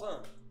ghost, huh?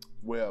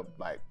 Well,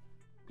 like,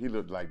 he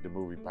looked like the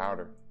movie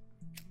Powder.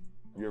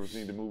 You ever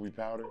seen the movie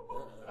Powder?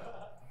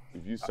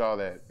 If you saw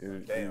that,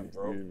 you'd be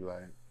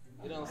like,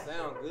 it don't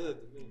sound good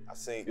to me. I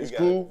seen it's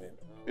cool.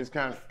 It's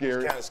kind of scary.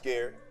 It's kind of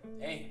scary.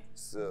 Damn.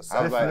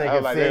 I was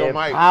like, they don't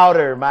Mike.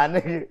 Powder, my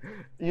nigga.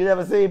 You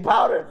never seen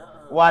Powder?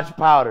 Watch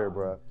Powder,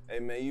 bro. Hey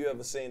man, you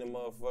ever seen a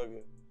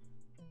motherfucker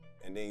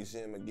and then you see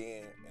him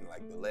again, and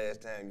like the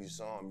last time you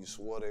saw him, you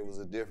swore they was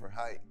a different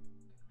height?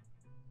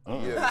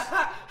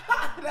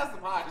 That's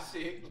some hot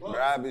shit. Bro,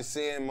 I be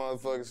seeing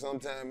motherfuckers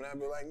sometime, and I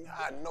be like, nah,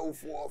 I know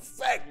for a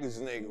fact this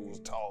nigga was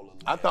taller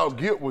than I thought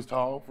Gip was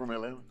tall from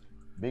Atlanta.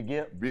 Big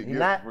Gip? Big He Gip.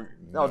 not?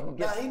 Nah,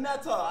 he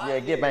not tall. Yeah,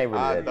 Gip ain't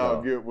really I that thought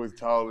tall. Gip was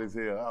tall as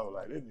hell. I was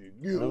like, this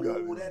nigga Gip got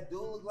Ooh, it. that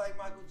dude look like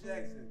Michael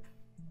Jackson.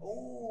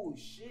 Oh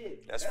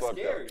shit. That's fucked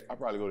scary. up. I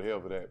probably go to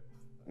hell for that.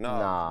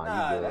 Nah,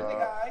 Nah, you that good.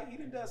 nigga, he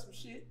done some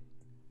shit.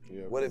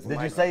 Yeah. What if Did you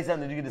Michael- say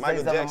something? Did you get to say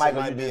Michael something, Jackson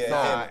Michael? might You be just a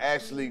saw hand. him.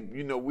 Actually,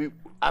 you know,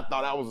 I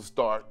thought I was a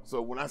star.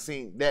 So when I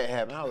seen that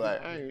happen, I was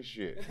like, I ain't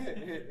shit.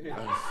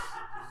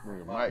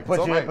 Mike,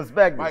 Put you in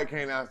perspective. Mike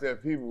came downstairs,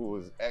 people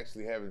was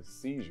actually having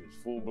seizures,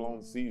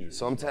 full-blown seizures.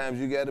 Sometimes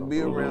you gotta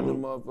be around the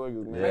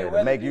motherfuckers, man. Yeah, to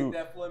Mayweather make did you.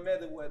 that Floyd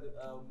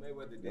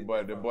Mayweather did.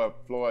 The boy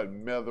Floyd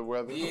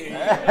Mayweather. Yeah.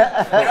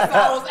 That's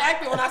how I was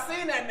acting when I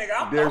seen that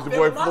nigga. There's the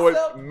boy Floyd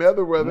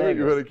Mayweather. Nigga.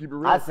 You gotta keep it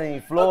real. I seen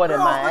Floyd in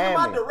Look at my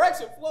Miami.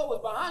 direction. Floyd was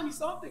behind me,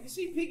 so I'm thinking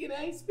she peeking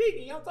and ain't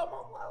speaking. You know what I'm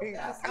talking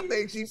about? I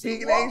think she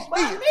peeking walked ain't by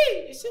speaking.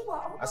 me, and she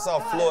walked I saw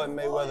by Floyd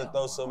me. Mayweather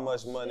throw so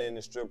much money in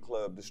the strip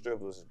club, the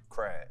strippers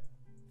cried.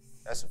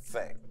 That's a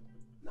fact.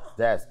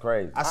 That's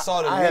crazy. I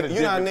saw the I had a nigga,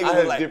 you know how different- I niggas had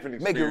was a like,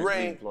 different make it experience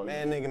rain. with Floyd.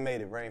 Man, nigga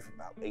made it rain for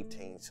about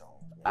 18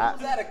 songs. I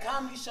was at a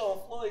comedy show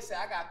and Floyd said,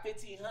 I got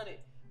 1,500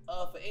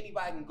 for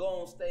anybody can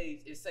go on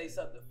stage and say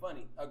something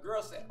funny. A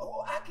girl said,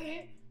 "Oh, I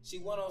can." She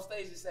went on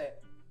stage and said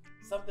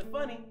something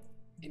funny,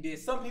 and then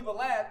some people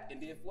laughed,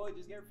 and then Floyd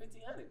just gave her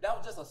 $1,500. That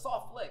was just a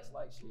soft flex,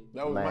 like shit.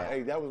 That was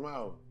that was my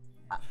own.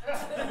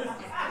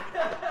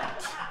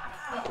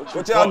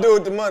 What y'all do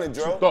with the money,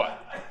 Dro? Thought.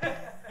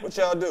 What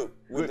y'all do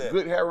with that?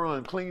 Good hair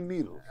on, clean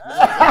needles.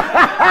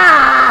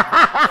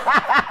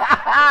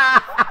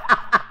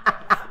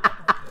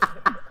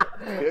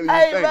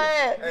 Hey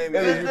man,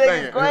 this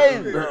nigga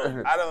crazy.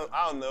 Bro, I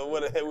don't know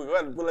what the heck we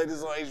got to play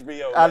this on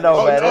HBO. I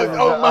know, man.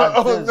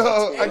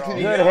 No.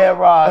 Good hair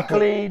rod,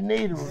 clean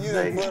needles. You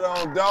done put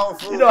on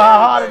dog food. You know how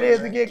hard it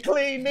is to get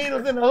clean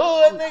needles in the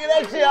hood, nigga.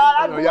 That shit,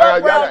 I grew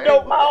up around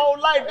dope my whole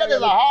life. That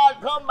is a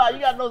hard comeback. You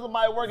gotta know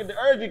somebody working the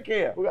urgent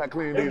care. Who got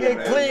clean They needles?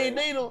 get clean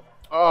needles.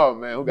 Oh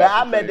man, who Now,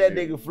 got I met that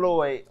nigga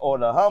Floyd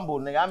on a humble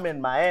nigga. I'm in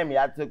Miami.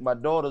 I took my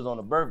daughters on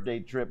a birthday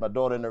trip, my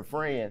daughter and her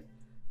friends.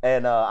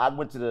 And I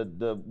went to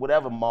the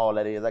whatever mall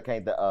that is. I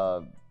can't,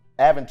 the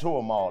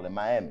Aventura Mall in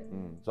Miami.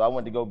 So I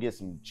went to go get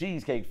some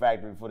Cheesecake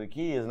Factory for the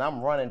kids. And I'm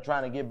running,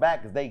 trying to get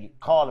back because they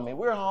calling me,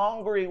 "We're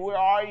hungry, where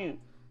are you?"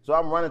 So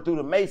I'm running through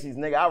the Macy's,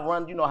 nigga. I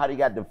run, you know how they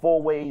got the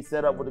 4-ways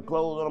set up with the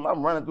clothes on them?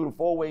 I'm running through the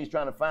 4-ways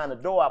trying to find the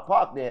door. I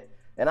parked there.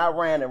 And I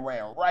ran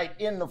right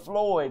into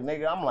Floyd,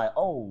 nigga. I'm like,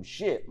 oh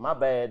shit, my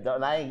bad.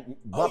 And I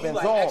ain't bumping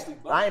into him.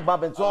 I ain't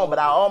bumping into him, but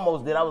I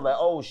almost did. I was like,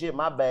 oh shit,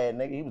 my bad,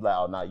 nigga. He was like,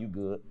 oh, nah, you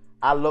good.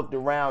 I looked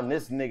around,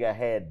 this nigga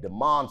had the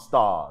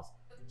monsters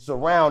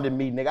surrounding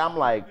me, nigga. I'm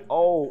like,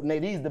 oh,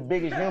 nigga, these the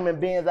biggest human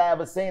beings I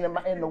ever seen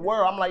in the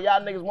world. I'm like, y'all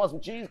niggas want some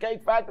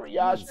Cheesecake Factory?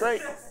 Y'all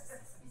straight?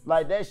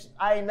 Like that,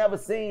 I ain't never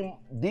seen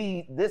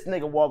this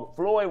nigga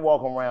Floyd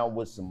walking around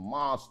with some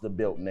monster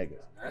built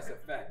niggas. That's a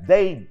fact.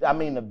 I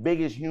mean, the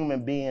biggest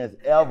human beings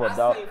ever,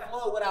 dog. I seen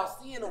Floyd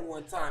without seeing him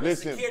one time.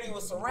 Listen, security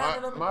was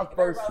surrounding him. my and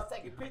first, everybody was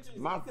taking pictures.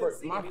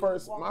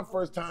 my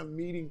first time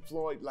meeting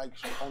Floyd, like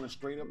on a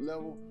straight up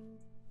level,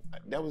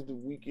 that was the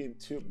weekend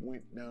Tip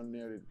went down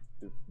there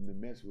to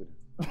mess with him.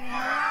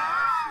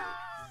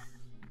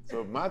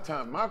 So my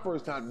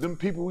first time, them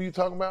people who you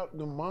talking about,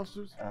 them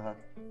monsters,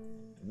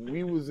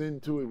 we was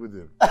into it with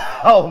them.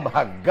 Oh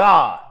my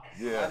God.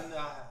 Yeah.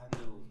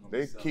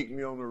 They kicked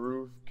me on the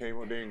roof, came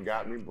up there and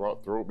got me,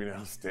 threw me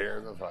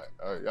downstairs. I was like,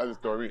 y'all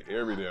just throw me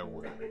every damn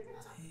way.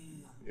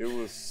 It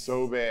was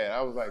so bad.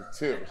 I was like,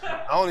 Tip.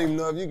 I don't even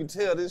know if you can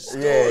tell this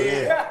story.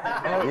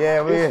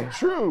 Yeah, It's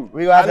true.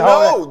 We got to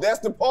know, that's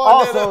the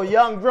part. Also,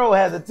 Young Dro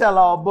has a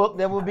tell-all book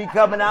that will be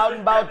coming out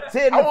in about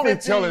 10 to 15 I won't be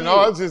telling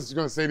all. I was just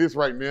going to say this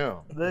right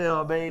now. You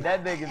know, man,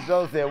 that nigga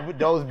Dro said,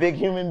 those big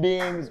human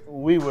beings,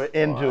 we were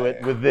into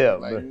it with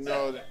them. Like,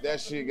 no, that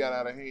shit got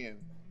out of hand.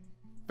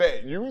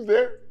 Fat, you was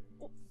there?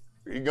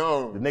 He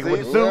gone. The nigga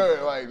with the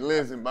suit? Like,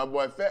 listen, my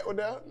boy Fat was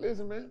down.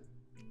 Listen, man,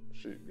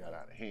 shit got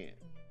out of hand.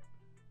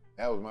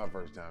 That was my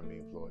first time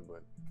meeting Floyd,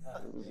 but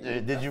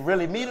did you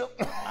really meet him?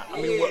 I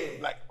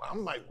mean,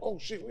 I'm like, oh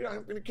shit, we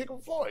ain't finna kick him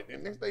Floyd.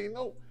 And next thing you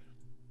know,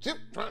 Chip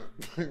trying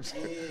to,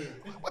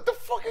 what the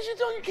fuck is you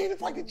doing? You can't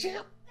fight the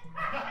champ.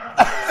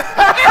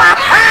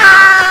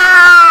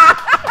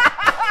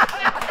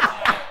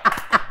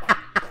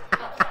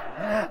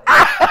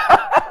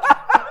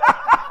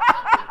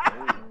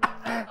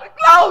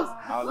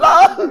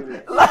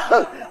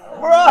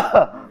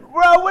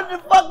 Bro, what the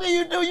fuck do?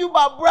 You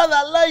my brother,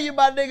 I love you,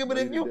 my nigga, but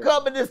if you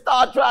come and just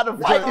start trying to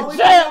fight the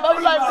champ,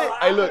 I'm like,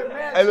 hey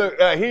look,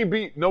 he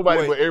beat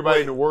nobody but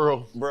everybody in the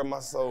world. Bro, my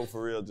soul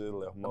for real just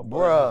left my body.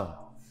 Bruh.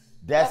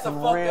 That's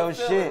some real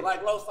shit.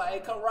 Like Los, like, hey,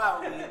 come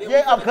ride with me.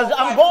 Yeah, because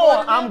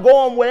I'm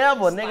going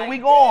wherever, nigga. We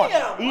going.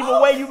 Either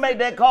way you make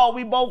that call,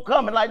 we both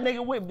coming. Like,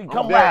 nigga,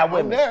 come ride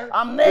with me.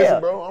 I'm there. Listen,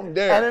 bro, I'm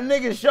there. And the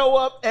nigga show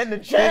up and the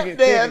champ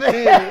there.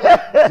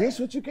 This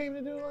what you came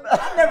to do?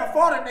 I never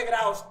fought a nigga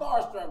that I was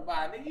starstruck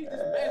by. Nigga, you just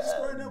been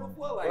squaring up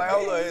before. Like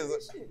hold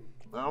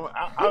on,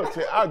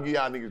 I'll give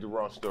y'all niggas the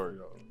raw story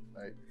though.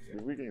 Like,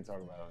 we can't talk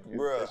about it.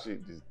 Bruh. That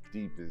shit just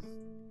deep as.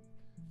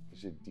 That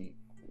shit deep.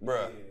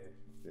 Bruh.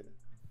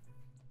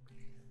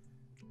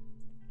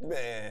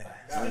 Man,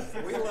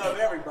 we love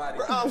everybody.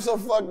 Bro, I'm so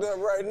fucked up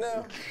right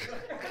now.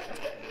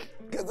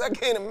 Cause I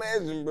can't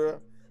imagine,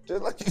 bro.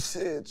 Just like you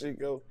said,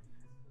 Chico.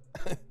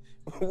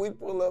 We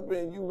pull up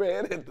and you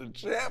mad at the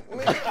champ,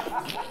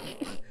 nigga.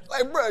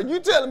 Like, bro, you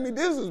telling me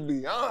this is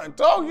beyond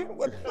talking?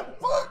 What the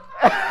fuck?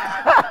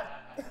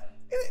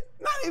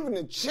 Not even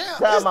the champ.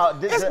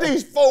 It's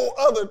these 4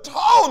 other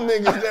tall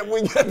niggas that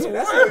we got to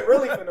work.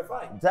 Really finna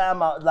fight.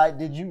 Time out. Like,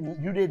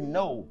 you didn't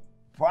know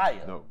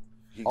prior? No.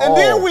 And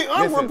then we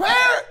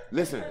unprepared.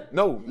 Listen.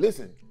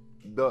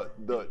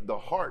 The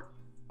heart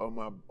of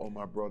my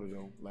brother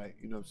though, like,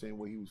 you know what I'm saying,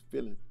 what he was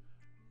feeling,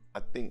 I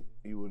think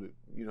he would have,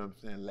 you know what I'm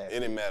saying, laughed. It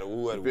didn't matter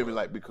who it was. Was.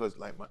 Like, because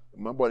like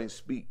my boy didn't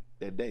speak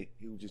that day.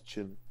 He was just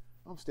chilling.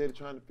 I'm steady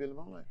trying to feel him.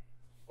 I'm like,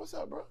 what's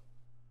up, bro?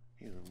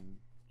 You know,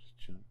 just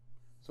chilling.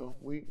 So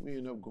we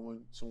end up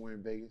going somewhere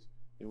in Vegas,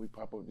 and we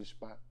pop up this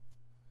spot.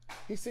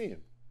 He see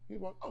him. He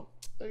walk, oh,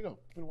 there you go.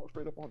 He walk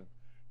straight up on him.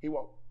 He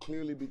walked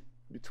clearly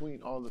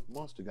between all the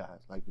monster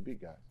guys, like the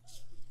big guys.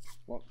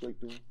 Walked straight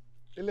through him.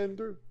 They let him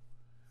through.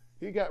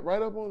 He got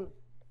right up on him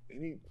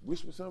and he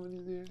whispered something in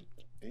his ear,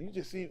 and you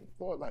just see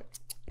Floyd like,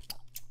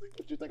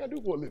 what you think I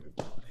do for a living?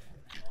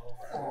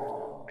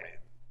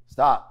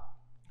 Stop.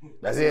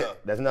 That's it. enough.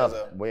 That's enough.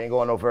 We ain't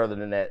going no further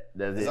than that.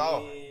 That's it.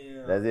 all.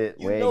 That's it.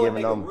 You We ain't know a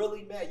giving nigga them.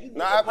 really mad. You know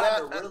Nah, a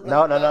partner really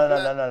No.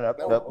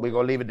 No. We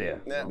gonna leave it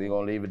there. Nah. We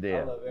gonna leave it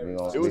there. We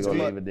gonna It was leave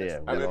good. it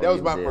there. I We mean, gonna that was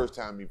leave my it there. first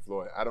time meeting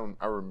Floyd. I don't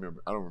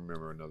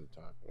remember another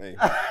time. Hey.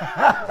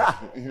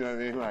 You know what I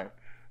mean? Like,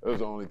 it was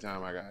the only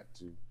time I got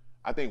to.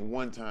 I think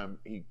one time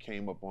he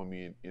came up on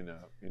me in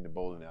the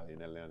bowling alley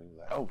in Atlanta. He was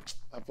like, "Oh,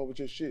 I fuck with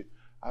your shit."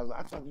 I was like,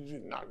 "I thought you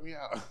should knock me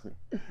out."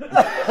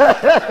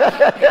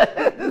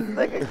 This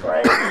nigga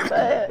crazy,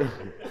 man.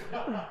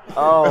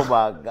 Oh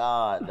my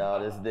God,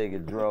 dog. This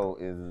nigga Dro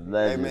is Hey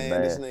legend,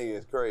 man, this nigga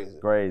is crazy.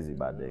 Crazy,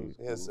 my nigga.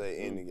 He'll say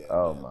any guy.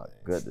 Oh my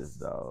goodness,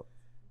 dog.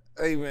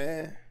 Hey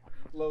man,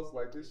 Close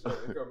like this shit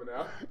ain't coming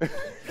out.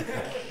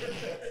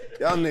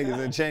 y'all niggas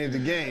done changed the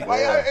game.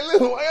 Why y'all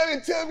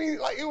didn't tell me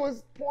like it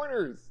was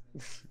pointers?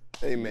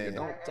 Hey man,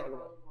 Don't talk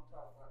about.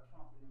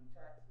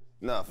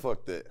 nah,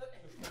 fuck that.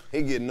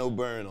 He getting no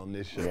burn on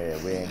this shit.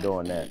 Yeah, we ain't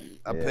doing that.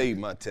 I Yeah. paid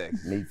my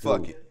taxes. Me too.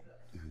 Fuck it.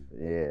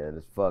 Yeah,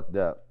 it's fucked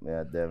up.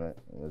 Yeah, damn it.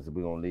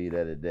 We gonna leave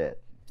that at that.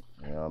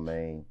 You know what I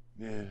mean?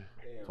 Yeah.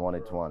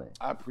 2020.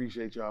 I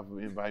appreciate y'all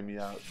for inviting me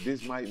out.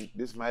 This might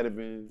have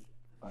been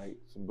like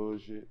some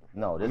bullshit.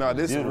 No, this No, is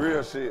this is beautiful.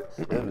 real shit.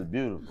 This is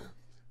beautiful.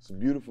 Some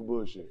beautiful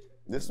bullshit.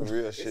 This some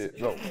real shit.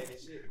 Bro,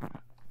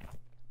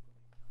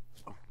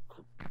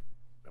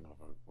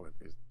 What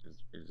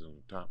is on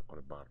the top or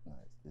the bottom?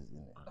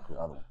 the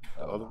other one.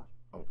 The other one?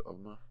 Oh, the other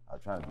one. I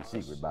was trying to be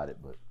secret about it,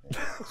 but.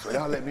 So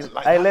y'all let me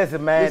like. Hey,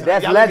 listen, man, Listen,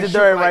 that's y'all let me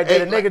legendary shoot right like there.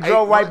 The eight- nigga like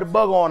Dro 8 wiped the months.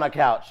 booger on the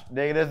couch.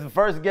 Nigga, that's the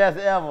first guest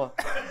ever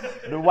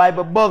to wipe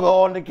a booger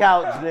on the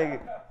couch, nigga.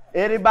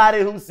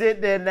 Anybody who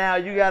sit there now,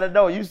 you gotta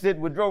know, you sit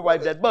with Dro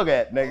wipe that booger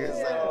at, nigga.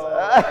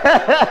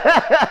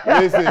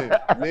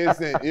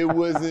 Listen, it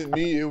wasn't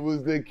me, it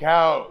was the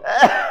couch.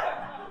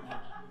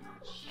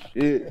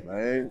 Shit,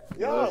 man.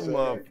 Y'all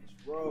mother.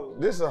 Bro,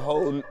 This a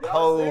whole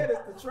y'all said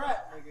it's the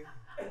trap,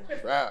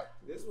 nigga. Crap.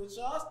 This what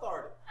y'all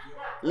started.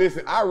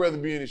 Listen, I'd rather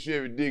be in the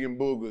Chevy digging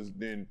boogers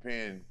than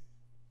paying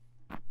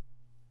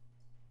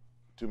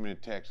too many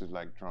taxes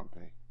like Trump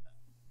pay.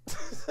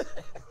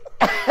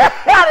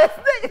 I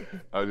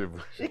just,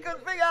 He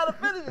couldn't figure out how to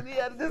finish it. He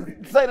had to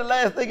just say the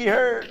last thing he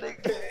heard,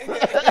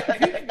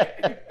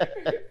 nigga.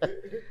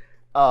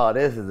 Oh,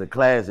 this is a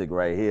classic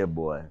right here,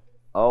 boy.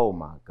 Oh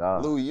my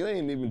God. Lou, you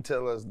ain't even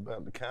tell us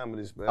about the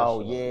comedy special.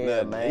 Oh, yeah,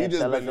 Nothing. man. You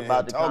just Tell us been in about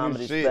here the talking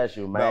comedy shit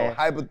special, man. About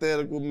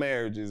hypothetical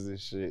marriages and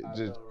shit.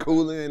 Just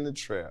cooling in the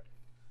trap.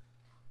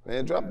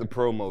 Man, drop the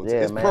promo.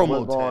 Yeah, It's man. promo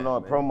What's going time,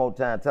 on? man. Promo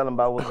time. Tell them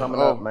about what's coming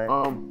up, man.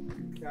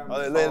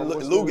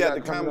 what's Lou we got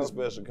the coming comedy up?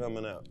 special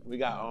coming out. we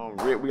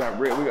got Red, we got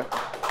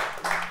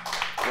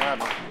what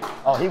happened?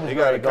 Oh, he was He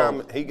ready got to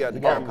a go. he got the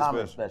He got a comedy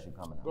comedy special.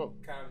 special coming up. Go.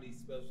 Comedy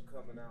special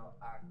coming out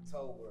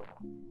October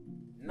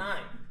 9th.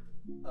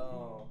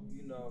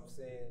 You know what I'm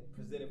saying?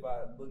 Presented by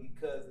Boogie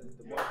Cousins,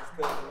 the Marcus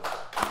Cousins.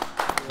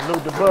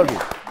 Salute the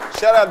Boogie.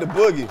 Shout out to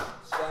Boogie.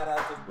 Shout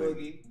out to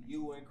Boogie.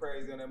 You went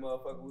crazy on that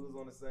motherfucker. We was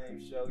on the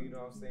same show, you know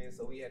what I'm saying?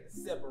 So we had to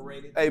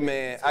separate it. Hey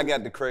man, I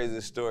got the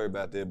craziest story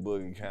about that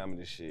Boogie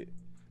comedy shit.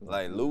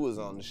 Like Lou was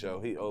on the show,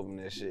 he opened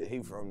that shit.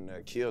 He from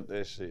there, killed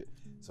that shit.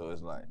 So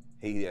it's like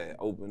he had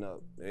opened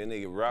up. That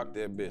nigga rocked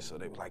that bitch. So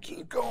they was like,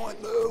 keep going,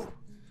 Lou.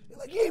 He's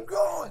like, keep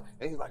going.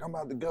 And he's like, I'm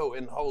about to go.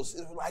 And the whole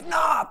city was like,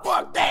 nah,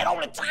 fuck that, on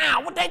the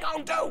town. What they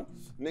gonna do?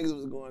 Niggas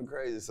was going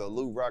crazy. So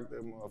Lou rocked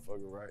that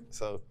motherfucker, right?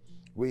 So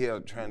we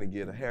out trying to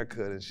get a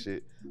haircut and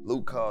shit.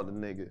 Lou called the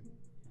nigga.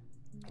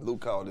 Lou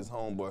called his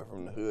homeboy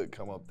from the hood,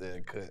 come up there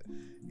and cut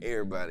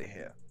everybody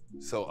hair.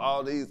 So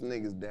all these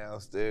niggas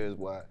downstairs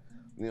while,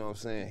 you know what I'm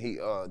saying, he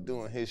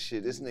doing his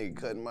shit, this nigga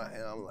cutting my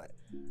hair. I'm like,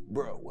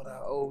 bro, what I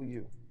owe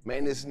you?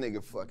 Man, this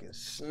nigga fucking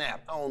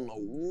snapped. I don't know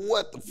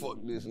what the fuck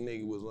this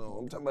nigga was on.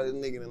 I'm talking about this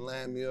nigga that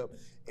lined me up,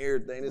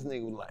 everything. This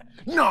nigga was like,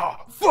 nah,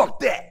 fuck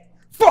that.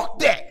 Fuck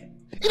that.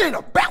 It ain't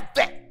about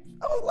that.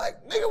 I was like,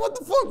 nigga, what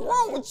the fuck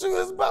wrong with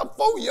you? It's about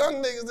 4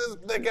 young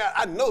niggas that got,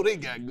 I know they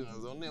got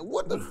guns on them.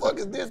 What the fuck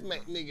is this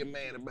nigga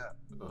mad about?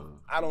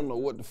 I don't know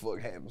what the fuck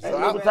happened. Hey, So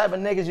what I, type of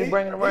niggas you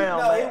bringing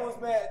around, No, man? he was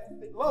mad.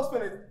 Los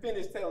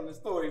finished telling the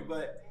story,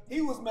 but he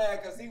was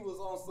mad because he was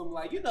on some,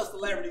 like, you know,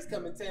 celebrities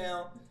come in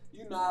town.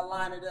 You know, I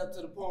line it up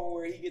to the point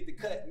where he get to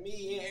cut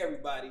me and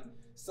everybody.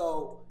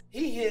 So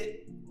he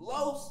hit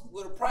Los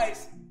with a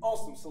price on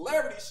some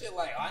celebrity shit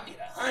like, oh, I need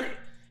 100.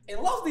 And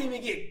Los didn't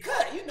even get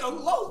cut. You know,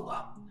 Los,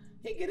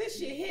 he get his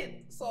shit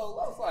hit. So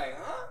Los like,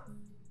 huh?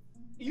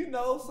 You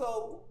know,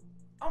 so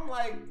I'm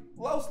like,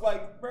 Los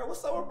like, bro,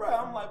 what's up with bro?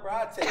 I'm like, bro,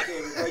 I'll take care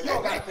of it, bro. You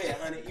don't gotta pay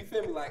 100. You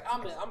feel me? Like,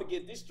 I'm gonna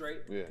get this straight.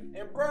 Yeah.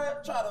 And bro,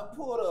 try to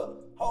pull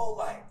the whole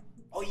like,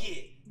 oh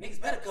yeah,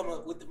 niggas better come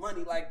up with the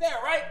money like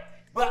that, right?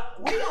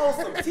 But we on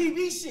some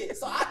TV shit,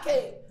 so I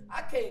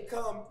can't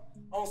come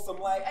on some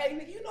like, hey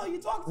nigga, you know you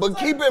talking. But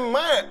keep in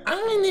mind, I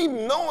ain't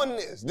even knowing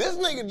this. This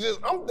nigga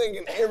I'm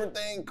thinking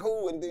everything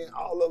cool, and then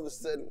all of a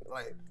sudden,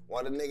 like,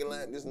 why the nigga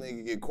line this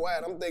nigga get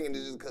quiet? I'm thinking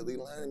this just cause he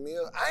lining me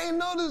up. I ain't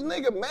know this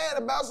nigga mad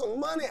about some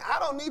money. I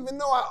don't even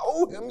know I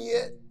owe him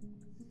yet.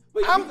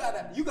 But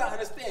you gotta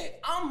understand,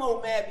 I'm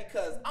more mad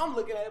because I'm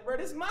looking at it, bro,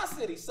 this is my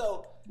city.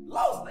 So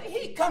Los,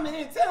 he coming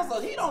in town, so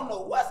he don't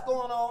know what's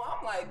going on.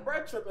 I'm like,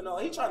 bro, tripping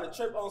on. He trying to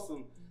trip on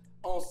some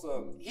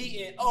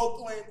he in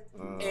Oakland,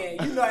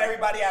 and you know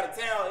everybody out of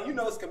town, and you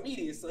know it's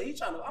comedians, so he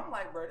trying to, I'm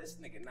like, bro, this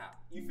nigga not.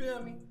 You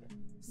feel me?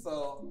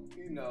 So,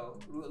 you know,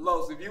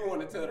 Los, if you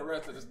want to tell the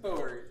rest of the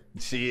story,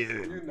 shit.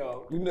 You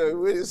know,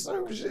 with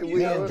some shit.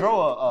 We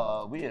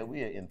enthralled. We are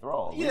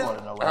enthralled. Yeah, We want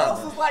to know what Los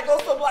happened. was like,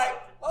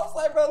 I was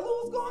like, bro, Lou,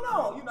 what's going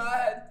on? You know, I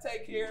had to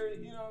take care of it,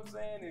 you know what I'm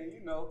saying? And,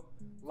 you know,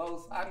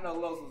 I know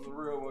Los was a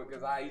real one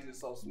because he's just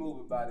so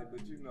smooth about it,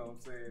 but you know what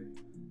I'm saying?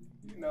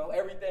 You know,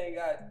 everything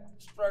got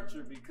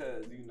structured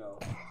because, you know,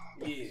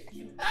 yeah.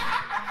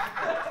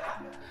 I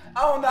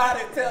don't know how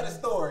to tell the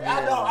story.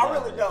 I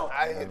really don't.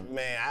 I don't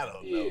know.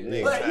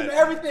 Yeah. But you know,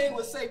 everything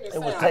was safe and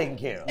sound. It was taken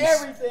care of.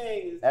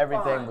 Everything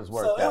fine. was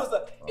worked out.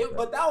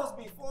 But that was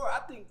before. I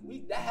think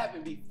that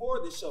happened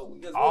before the show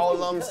because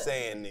all I'm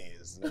saying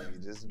is,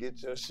 nigga, just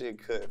get your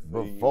shit cut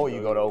before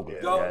you go to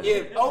Oakland.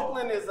 If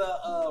Oakland is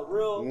a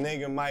real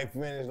nigga might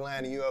finish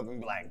lining you up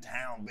and be like,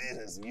 town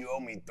business, you owe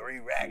me 3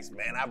 racks,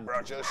 man. I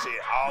brought your shit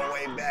all the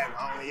way back,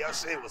 homie. Your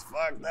shit was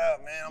fucked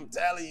up, man. I'm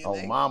telling you,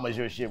 nigga. Mama's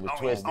your shit was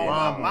twisted.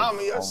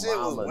 Mama, your shit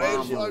was way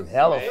fucked up.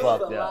 Hella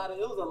fucked up. It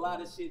was a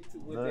lot of shit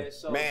with that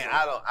show. Man,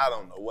 I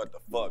don't know what the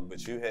fuck,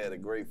 but you had a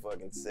great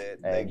fucking set.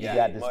 Hey, you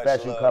got the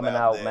special coming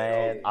out,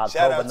 man.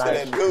 Shout out October to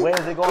that 9th. dude.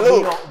 Where's it gonna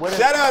be?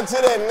 Shout out to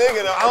that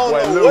nigga though. I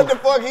don't know what the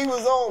fuck he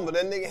was on, but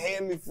that nigga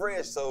had me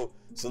fresh. So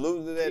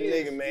salute to that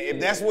nigga, man. If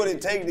that's what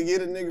it takes to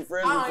get a nigga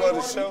fresh before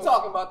the show. I ain't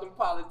talking about them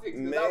politics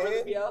because I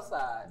really be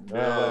outside.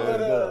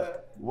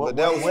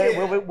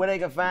 Where they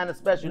can find the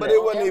special? But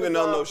it wasn't even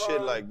on no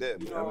shit like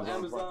that. You know,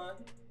 Amazon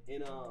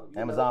and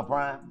Amazon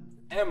Prime.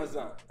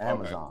 Amazon.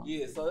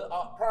 Yeah, so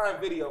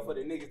Prime Video for the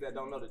niggas that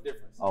don't know the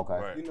difference. Okay.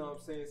 Right. You know what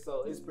I'm saying?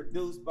 So it's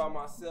produced by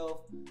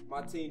myself.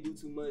 My team do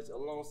too much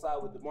alongside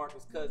with the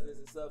Marcus Cousins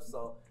and stuff.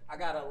 So I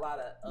got a lot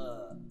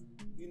of,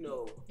 you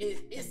know,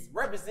 it's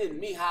representing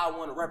me how I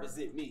want to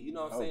represent me. You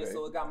know what I'm saying?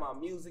 So it got my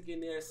music in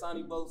there,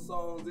 Sonny Boat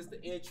songs. It's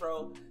the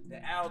intro, the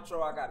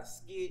outro. I got a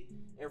skit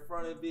in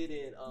front of it.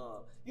 And,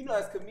 you know,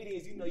 as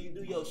comedians, you know, you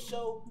do your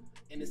show.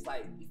 And it's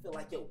like, you feel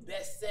like your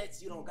best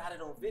sets, you don't got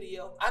it on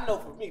video. I know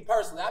for me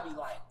personally, I be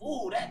like,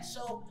 ooh, that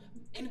show,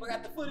 anybody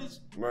got the footage?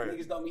 Right.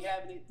 Niggas don't be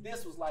having it.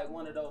 This was like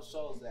one of those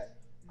shows that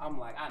I'm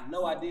like, I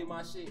know I did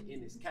my shit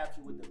and it's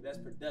captured with the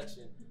best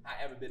production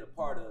I ever been a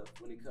part of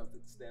when it comes to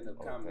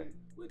stand-up comedy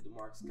with the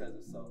Marcus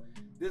Cousins. So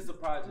this is a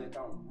project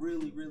I'm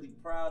really, really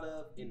proud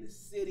of in the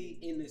city,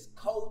 in this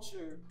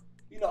culture.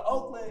 You know,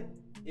 Oakland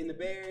in the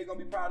Bay Area gonna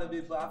be proud of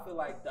it, but I feel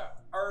like the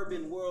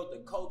urban world, the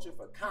culture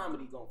for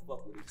comedy gonna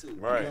fuck with it too.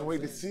 Right. Can't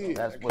wait to see it.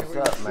 That's what's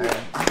up, man.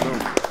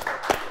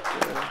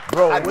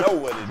 Bro, I know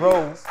what it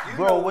is.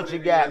 Bro, what you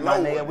got, my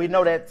nigga? We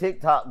know that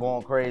TikTok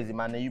going crazy,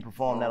 my nigga. You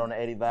perform that on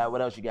the 85.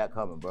 What else you got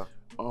coming, bro?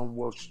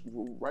 Well,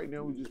 right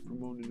now we just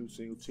promoting the new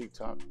single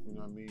TikTok. You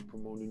know what I mean?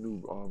 Promoting the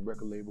new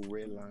record label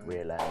Red Line.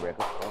 Red Line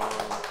Records.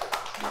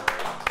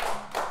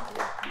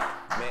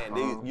 Man,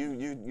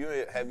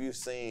 you have you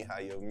seen how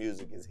your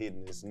music is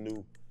hitting this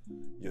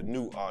your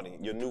new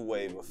audience, your new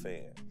wave of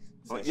fans?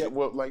 Yeah,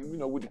 well, like, you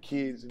know, with the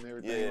kids and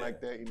everything like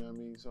that, you know what I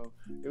mean? So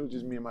it was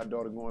just me and my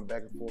daughter going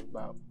back and forth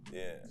about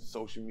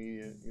social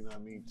media, you know what I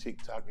mean,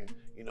 TikTok, and,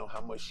 you know,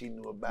 how much she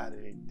knew about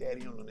it, and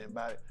daddy don't know nothing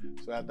about it.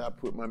 So after I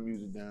put my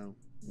music down,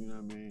 you know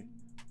what I mean,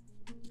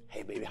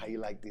 hey, baby, how you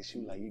like this? She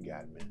was like, you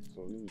got it, man.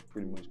 So it was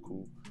pretty much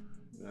cool.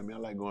 You know what I mean? I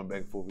like going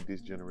back and forth with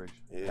this generation.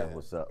 Yeah. That's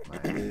what's up,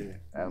 man.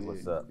 That's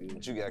what's up.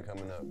 What you got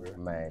coming up, bro?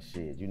 Man,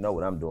 shit, you know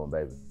what I'm doing,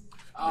 baby.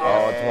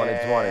 Oh,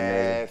 2020,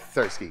 nigga.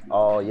 Thirsty.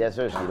 Oh, yes,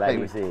 sir. Like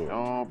we said.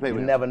 You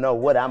never know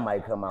what I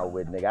might come out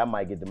with, nigga. I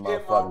might get the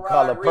motherfucking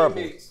color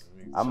purples.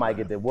 I might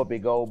get the Whoopi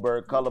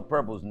Goldberg color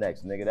purples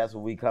next, nigga. That's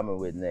what we coming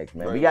with next,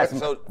 man. Right.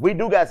 We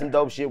do got some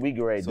dope shit we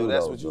great do. So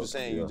that's though, what you were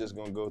saying. You just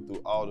gonna go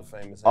through all the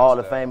famous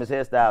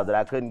hairstyles that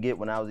I couldn't get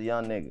when I was a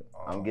young nigga.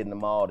 I'm getting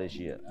them all this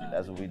year.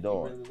 That's what we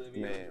doing.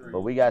 Man.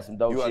 But we got some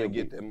dope shit. You ought to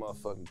get that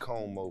motherfucking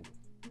comb over.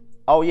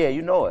 Oh yeah,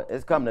 you know it.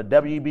 It's coming to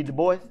W.E.B. Du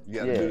Bois.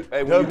 Yeah.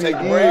 Hey, when you take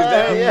the braids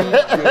down, when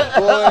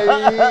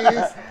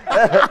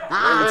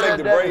you take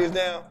the braids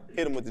down,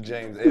 hit them with the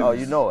James Evans. Oh,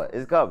 you know it.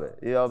 It's coming.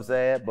 You know what I'm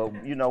saying?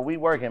 But you know, we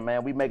working,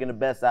 man. We making the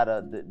best out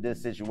of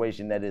this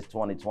situation that is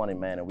 2020,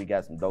 man. And we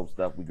got some dope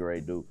stuff we can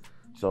ready do.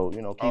 So,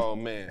 you know, keep. Oh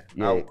man.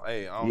 Yeah.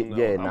 I don't know.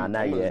 Yeah, I'm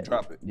not gonna yet.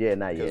 Drop it. Yeah,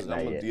 not yet.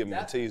 I'm gonna give him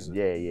a teaser.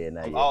 Yeah,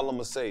 not yet. All I'm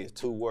gonna say is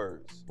 2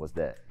 words. What's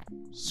that?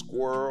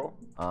 Squirrel.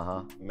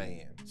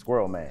 Man.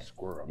 Squirrel Man.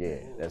 Squirrel. Yeah,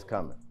 that's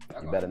coming.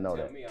 You better know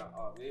that.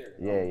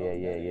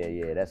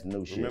 Yeah. That's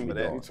new shit. Remember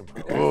that. Is that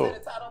the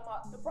title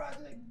of the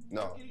project?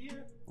 No.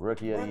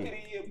 Rookie of the Rookie Year.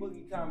 of the Year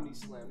Boogie Comedy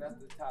Slam. That's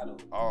the title.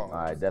 All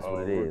right, that's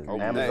what it is.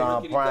 okay.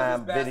 Amazon Rookie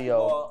Prime because it's Video.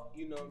 basketball,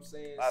 you know what I'm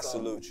saying? I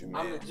salute you,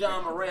 man. I'm the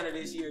John Morant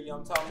this year, you know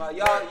what I'm talking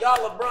about? Y'all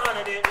LeBron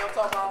and them, you know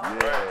what I'm talking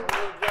about? Yeah.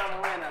 I'm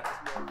John Morant out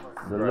this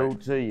motherfucker.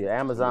 Salute to you.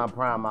 Amazon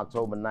Prime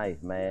October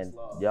 9th, man.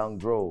 Young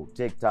Dro,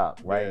 TikTok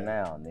right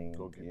now, nigga.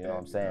 Go get You know what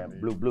I'm that, saying? man.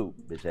 Blue,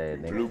 bitch ass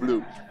nigga. Blue,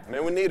 blue.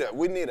 Man,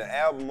 we need an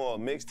album or a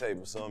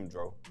mixtape or something,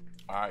 Dro.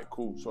 All right,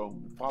 cool. So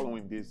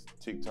following this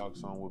TikTok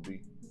song will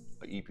be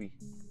an EP.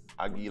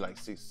 I give you like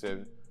 6,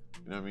 7.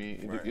 You know what I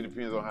mean? It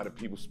depends on how the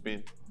people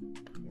spin.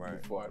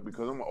 Right.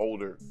 Because I'm an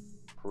older.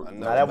 I know.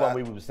 Now that's what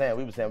we were saying.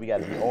 We were saying we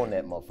got to be on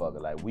that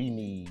motherfucker. Like we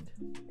need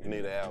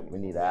an album. We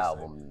need an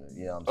album.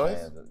 You know what I'm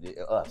saying?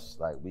 Us.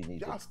 Like we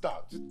need. Y'all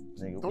stop. Just,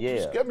 Nigga, don't yeah.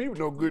 you scare me with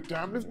no good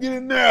time. Let's get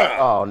in there.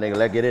 Oh, nigga,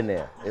 let's get in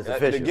there. It's The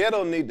official.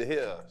 ghetto need to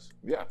hear us.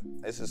 Yeah.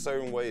 It's a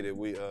certain way that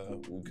we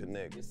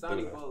connect. And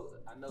Sonny Bo,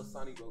 I know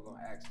Sonny Bo gonna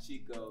ask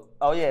Chico.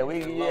 Oh yeah, we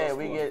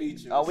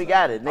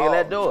got it. Nigga,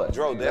 let's do it.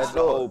 Dro, that's Let's the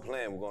do it. whole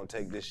plan. We're gonna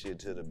take this shit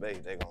to the Bay.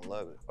 They gonna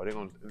love it. Or they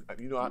gonna,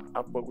 you know, I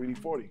fuck with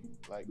E40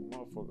 like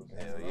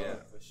motherfuckers. Hell yeah.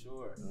 For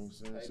sure. You know what I'm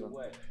saying? Take So it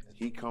away.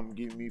 he come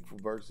get me for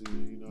verses.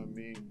 You know what I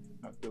mean?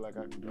 I feel like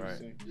I can do the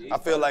same. I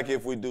feel like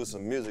if we do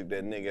some music,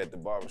 that nigga at the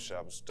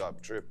barbershop will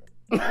stop tripping.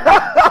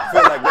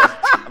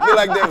 I feel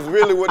like that's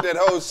really what that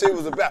whole shit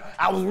was about.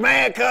 I was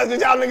mad cuz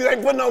y'all niggas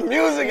ain't putting no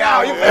music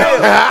out. You feel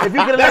me? If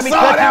you could have let me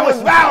cut you with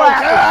some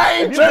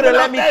slap, if you could have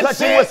let me cut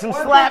you with some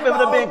slap, it would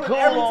have been cool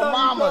on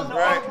mamas.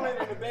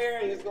 Right. In the Bay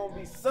Area, it's gonna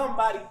be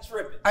somebody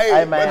tripping.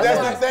 Hey, man, but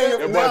that's the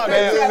thing.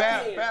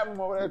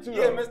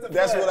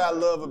 That's what I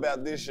love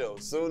about this show.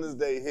 As soon as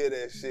they hear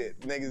that shit,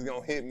 niggas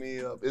gonna hit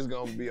me up. It's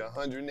gonna be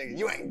 100 niggas.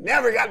 You ain't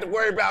never got to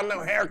worry about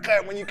no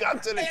haircut when you come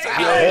to the town.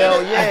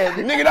 Hell yeah.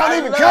 Nigga don't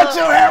even cut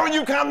your hair when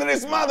you come to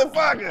this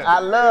motherfucker. I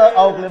love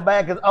Oakland,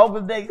 man, because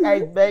Oakland niggas,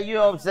 hey, man, you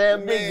know what I'm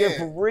saying? Big get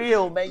for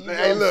real, man. You know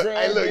what I'm saying?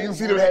 Hey, look, you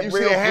see the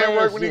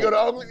handwork when you go to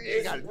Oakland? You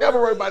ain't got to never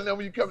worry about nothing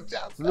when you come to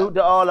town. Salute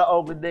to all the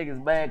Oakland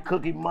niggas, man.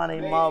 Cookie Money,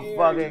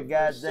 motherfucking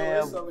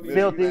goddamn,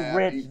 filthy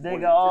rich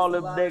nigga, all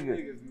them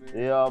niggas.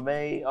 You know what I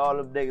mean? All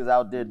them niggas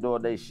out there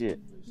doing they shit.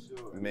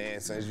 Man,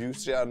 since you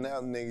shouting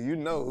out, nigga, you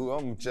know who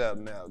I'm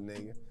shouting out,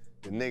 nigga.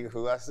 The nigga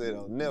who I said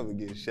I'll never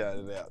get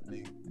shouted out,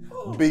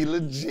 nigga. Be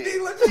legit.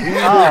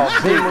 Oh,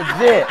 be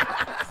legit.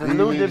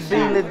 Salute to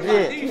be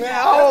legit.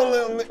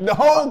 Man, the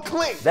whole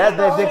clique. That's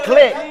the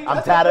clique.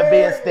 I'm tired of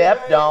being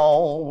stepped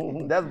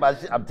on. That's my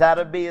shit. I'm tired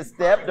of being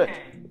stepped on.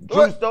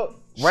 True story.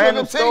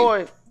 Random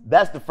story.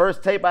 That's the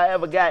first tape I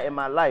ever got in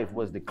my life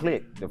was the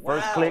click. The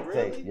first click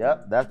tape.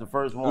 Yep, that's the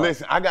first one.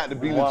 Listen, I got to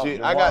be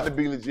legit. I got to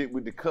be legit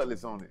with the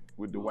cutlass on it,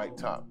 with the white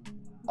top.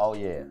 Oh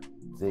yeah.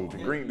 See. The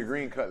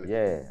green cutlass.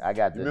 Yeah, I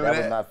got that. That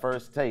was my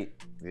first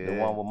tape. Yeah. The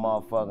one with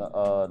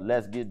motherfucking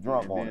Let's Get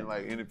Drunk And on then, it.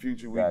 like in the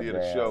future, we did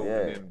a show,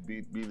 and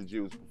then Be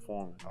Legit was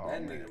performing.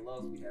 That nigga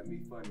loves me, have me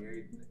funny.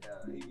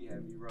 He be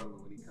having me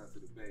rolling when he comes to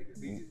the Bay,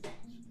 cause he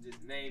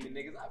just naming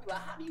niggas. I be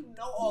like, how do you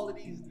know all of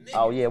these niggas?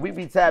 Oh yeah, we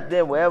be tapped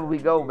in wherever we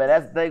go, man.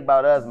 That's the thing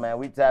about us, man.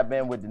 We tap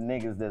in with the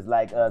niggas that's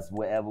like us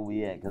wherever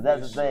we at. Cause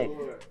that's the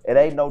thing. It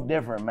ain't no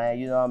different, man.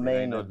 You know what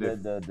I mean?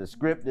 The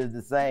script is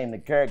the same, the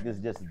character's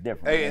just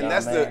different. Hey, and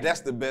that's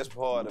that's the best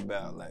part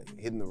about like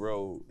hitting the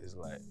road is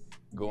like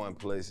going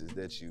places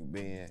that you've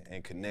been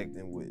and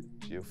connecting with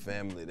your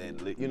family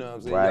that you know what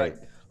I'm saying? Right.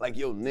 Like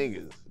your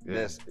niggas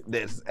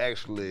that's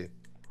actually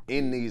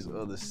in these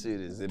other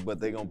cities, but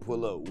they gonna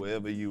pull up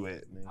wherever you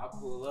at, man. I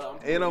pull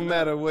up. It don't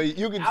matter where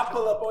you can. I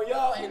pull up on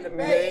y'all in the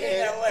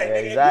Bay, in LA,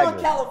 nigga. Exactly. If you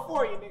in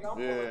California, nigga, I'm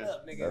pulling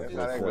up, nigga. That's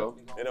how that go.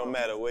 It don't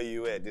matter where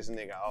you at. This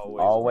nigga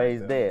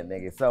always there,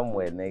 nigga.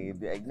 Somewhere, nigga.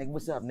 Hey, nigga,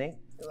 what's up, nigga?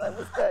 Like,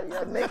 what's up,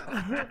 y'all,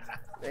 nigga?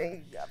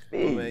 Nigga, I feel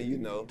Well, you. man, you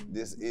know,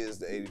 this is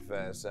the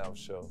 85 South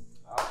Show.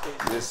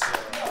 This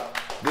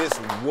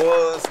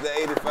was the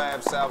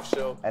 85 South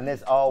Show. And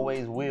this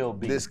always will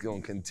be. This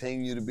gonna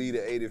continue to be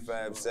the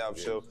 85 South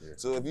Show.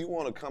 So if you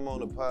wanna come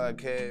on the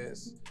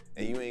podcast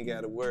and you ain't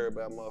gotta worry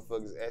about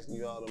motherfuckers asking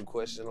you all them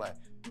questions like,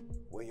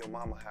 where your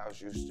mama house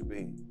used to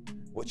be,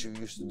 what you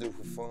used to do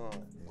for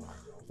fun,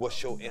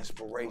 what's your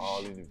inspiration?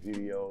 All in the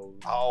videos.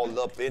 All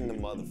up in the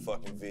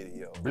motherfucking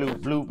video.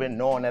 Blooping,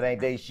 knowing that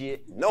ain't they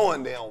shit.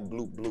 Knowing they on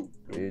bloop.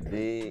 You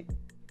dig?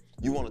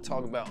 You want to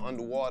talk about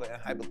underwater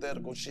and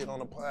hypothetical shit on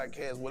a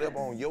podcast, whatever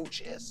on your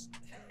chest,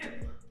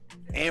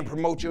 and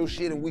promote your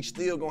shit, and we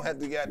still gonna have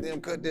to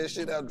goddamn cut that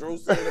shit out, Drew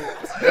said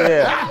about.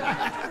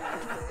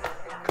 Yeah.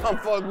 Come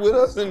fuck with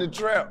us in the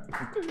trap.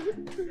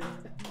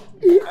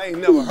 I ain't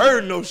never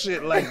heard no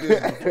shit like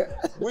this.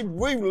 We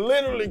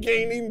literally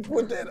can't even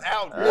put that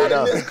out.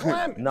 Not in this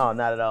climate. No,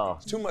 not at all.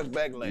 It's too much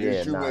backlash.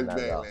 Yeah, Too much not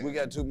at all. backlash. We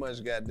got too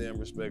much goddamn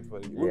respect for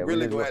you. Yeah, We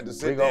really gonna have to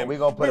sit we there.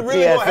 gonna put a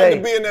really gonna have to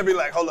PSA. be in there and be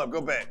like, hold up,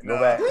 go back. Go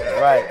back.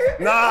 Right.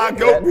 Nah,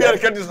 go. We gotta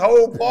cut this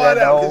whole part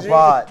The out. whole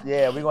part.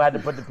 Yeah, we gonna have to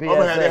put the PSA.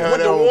 gonna have to have With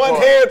that the whole one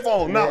part.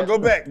 headphone. Nah, go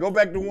back. Go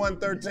back to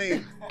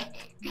 113.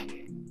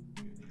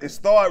 It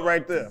start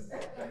right there.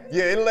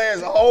 Yeah, it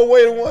lasts the whole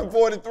way to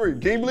 143.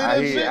 Can you believe that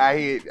shit?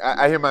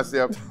 I hear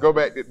myself. Go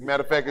back.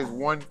 Matter of fact, it's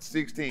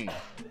 116.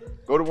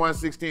 Go to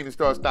 116 and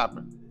start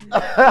stopping.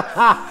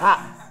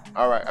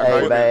 All right.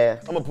 Hey, man.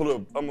 I'm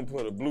gonna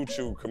put a Blue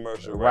Chew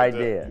commercial Right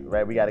there.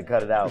 Right, we gotta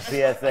cut it out.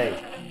 PSA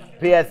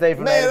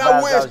from the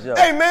 85 South Show.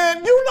 Hey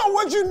man, you know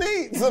what you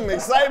need? Some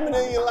excitement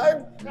in your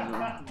life.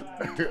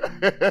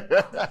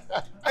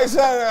 Hey,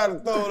 shout out to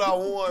Throw It Out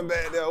One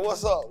back there.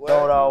 What's up?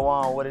 Throw It Out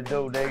One, what it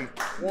do, nigga?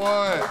 One.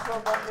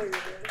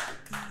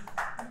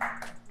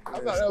 I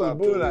thought that was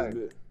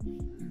Buddha.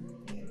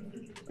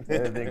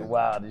 That nigga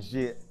wild as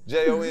shit.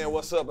 J.O.N.,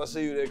 what's up? I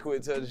see you there.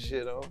 Quit touching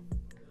shit on.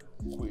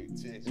 Quit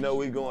touching. You know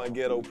we going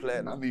ghetto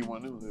platinum. I need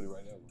one of them hoodie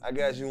right now. I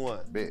got you one.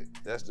 Bet.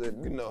 That's the,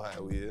 you know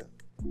how we is.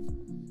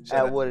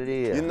 That's what it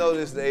is. You know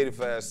this is the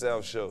 85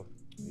 South Show.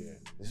 Yeah.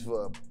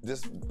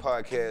 This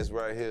podcast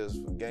right here is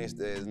for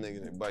gangsta ass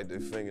niggas that bite their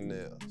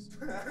fingernails.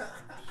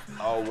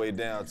 All the way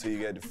down till you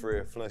got the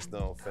Fred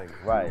Flintstone finger.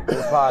 Right.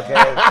 This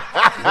podcast,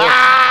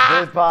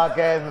 this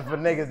podcast is for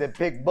niggas that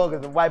pick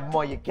boogers and wipe them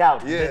on your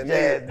couch. Yeah,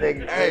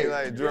 nigga. Hey,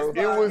 like Dro.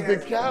 It was the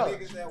couch.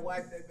 Niggas that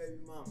wipe their baby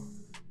mama.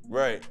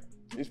 Right.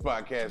 This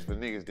podcast for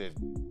niggas that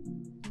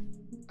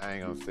I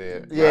ain't gonna say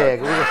it. Yeah,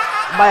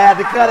 we might have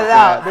to cut it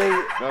out, nigga. You know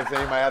what I'm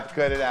saying? You might have to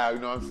cut it out, you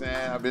know what I'm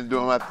saying? I've been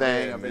doing my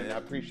thing. I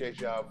appreciate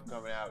y'all for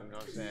coming out, you know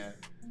what I'm saying?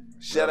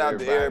 Shout out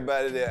to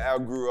everybody that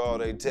outgrew all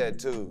their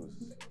tattoos.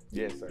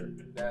 Yes, sir.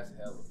 That's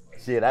hella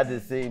funny. Shit, I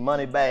just seen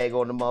Moneybag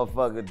on the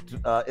motherfucker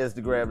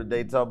Instagram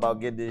today talking about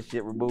getting this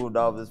shit removed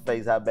off his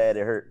face, how bad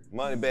it hurt.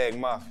 Moneybag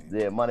Mafia.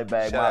 Yeah,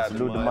 Moneybag Shout out Mafia. to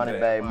Salute the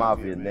Moneybag Moneybag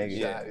Mafia, Mafia, nigga.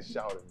 Yeah.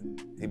 Shout it,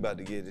 man. He about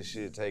to get this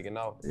shit taken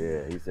off.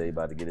 Yeah, he said he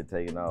about to get it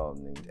taken off,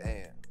 nigga.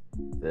 Damn.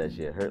 That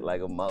shit hurt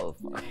like a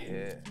motherfucker.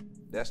 Yeah.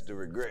 That's the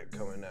regret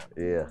coming out.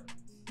 Yeah.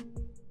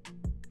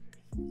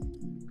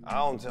 I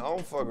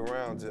don't fuck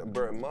around.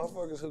 Bro,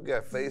 motherfuckers who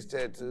got face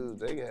tattoos,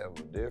 they have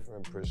a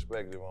different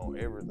perspective on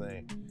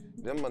everything.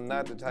 Them are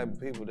not the type of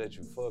people that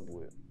you fuck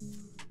with.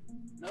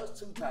 Those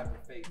two type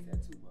of fake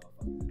tattoo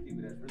motherfuckers.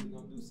 People that's really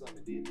gonna do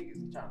something, then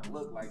niggas trying to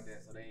look like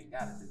that so they ain't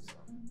gotta do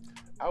something.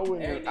 I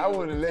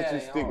wouldn't let you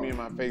stick me in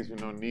my face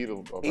with no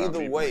needle.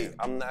 Either way,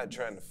 I'm not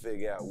trying to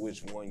figure out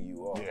which one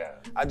you are. Yeah.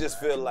 I just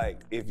feel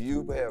like if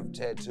you have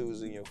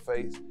tattoos in your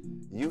face,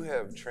 you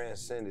have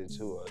transcended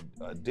to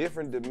a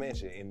different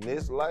dimension in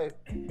this life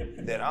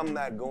that I'm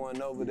not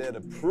going over there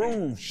to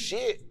prove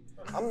shit.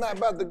 I'm not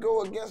about to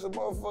go against a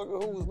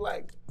motherfucker who was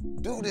like,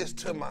 do this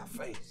to my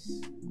face.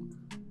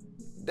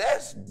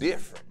 That's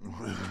different.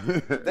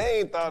 They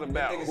ain't thought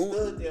about Niggas who.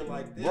 stood there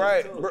like this.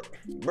 Right, too.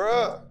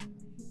 bruh.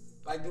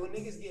 Like, do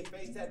niggas get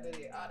face tattooed?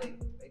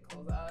 They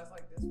close their eyes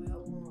like this for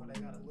hell long, or they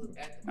gotta look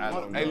at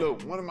the Hey,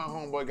 look, one of my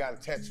homeboy got a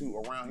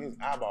tattoo around his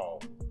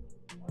eyeball.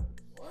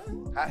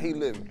 What? How he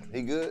living?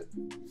 He good?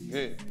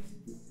 Yeah.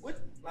 What?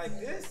 Like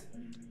this?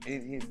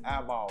 In his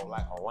eyeball,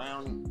 like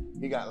around him,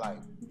 he got like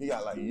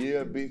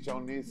yeah, bitch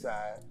on this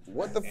side.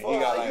 What the And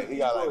fuck? he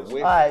got like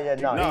All right, yeah,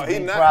 no, he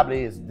not.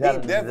 probably is. He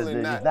Definitely, definitely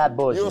he's not. not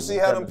bullshit. You don't see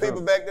how them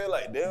people back there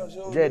like, damn,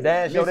 show. Yeah,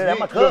 Dan showed that.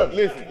 I'm a cousin.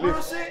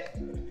 Listen.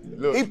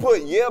 Look. He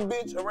put yeah,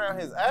 bitch around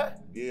his eye.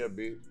 Yeah,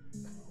 bitch.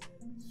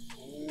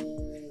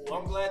 Ooh,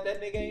 I'm glad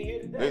that nigga ain't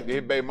here today.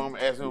 His baby mama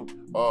asked him,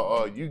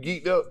 you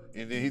geeked up?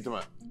 And then he told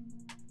me,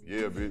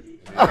 yeah, bitch.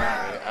 And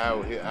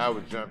I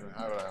was jumping.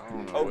 I was like, I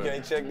don't know.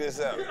 Okay, check this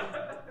out.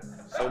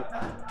 So,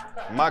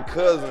 my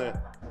cousin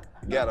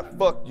got a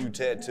fuck you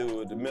tattoo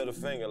with the middle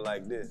finger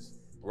like this,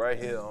 right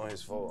here on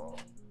his forearm.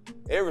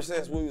 Ever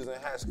since we was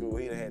in high school,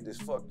 he done had this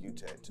fuck you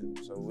tattoo.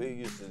 So we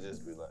used to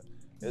just be like,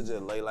 it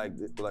just lay like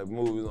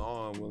move his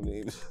arm when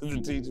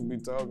the teacher be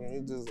talking.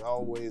 He just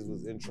always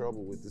was in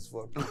trouble with this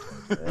fuck you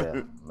tattoo.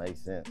 Yeah, makes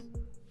sense.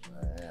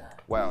 Yeah.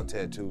 Wild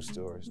tattoo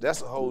stories.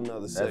 That's a whole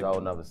nother segment. That's a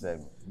whole nother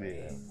segment.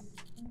 Yeah.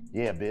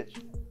 Yeah,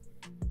 bitch.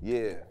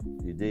 Yeah.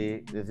 You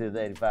dig? This is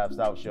the 85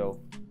 South Show.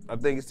 I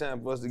think it's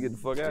time for us to get the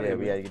fuck out of here. Yeah,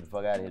 we gotta get the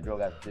fuck out of here. Joe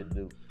got some shit to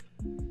do.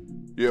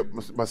 Yep,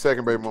 my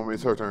second baby mama,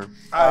 it's her turn.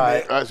 All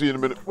right. All right, see you in a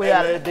minute. We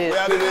out of this. We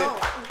out of this.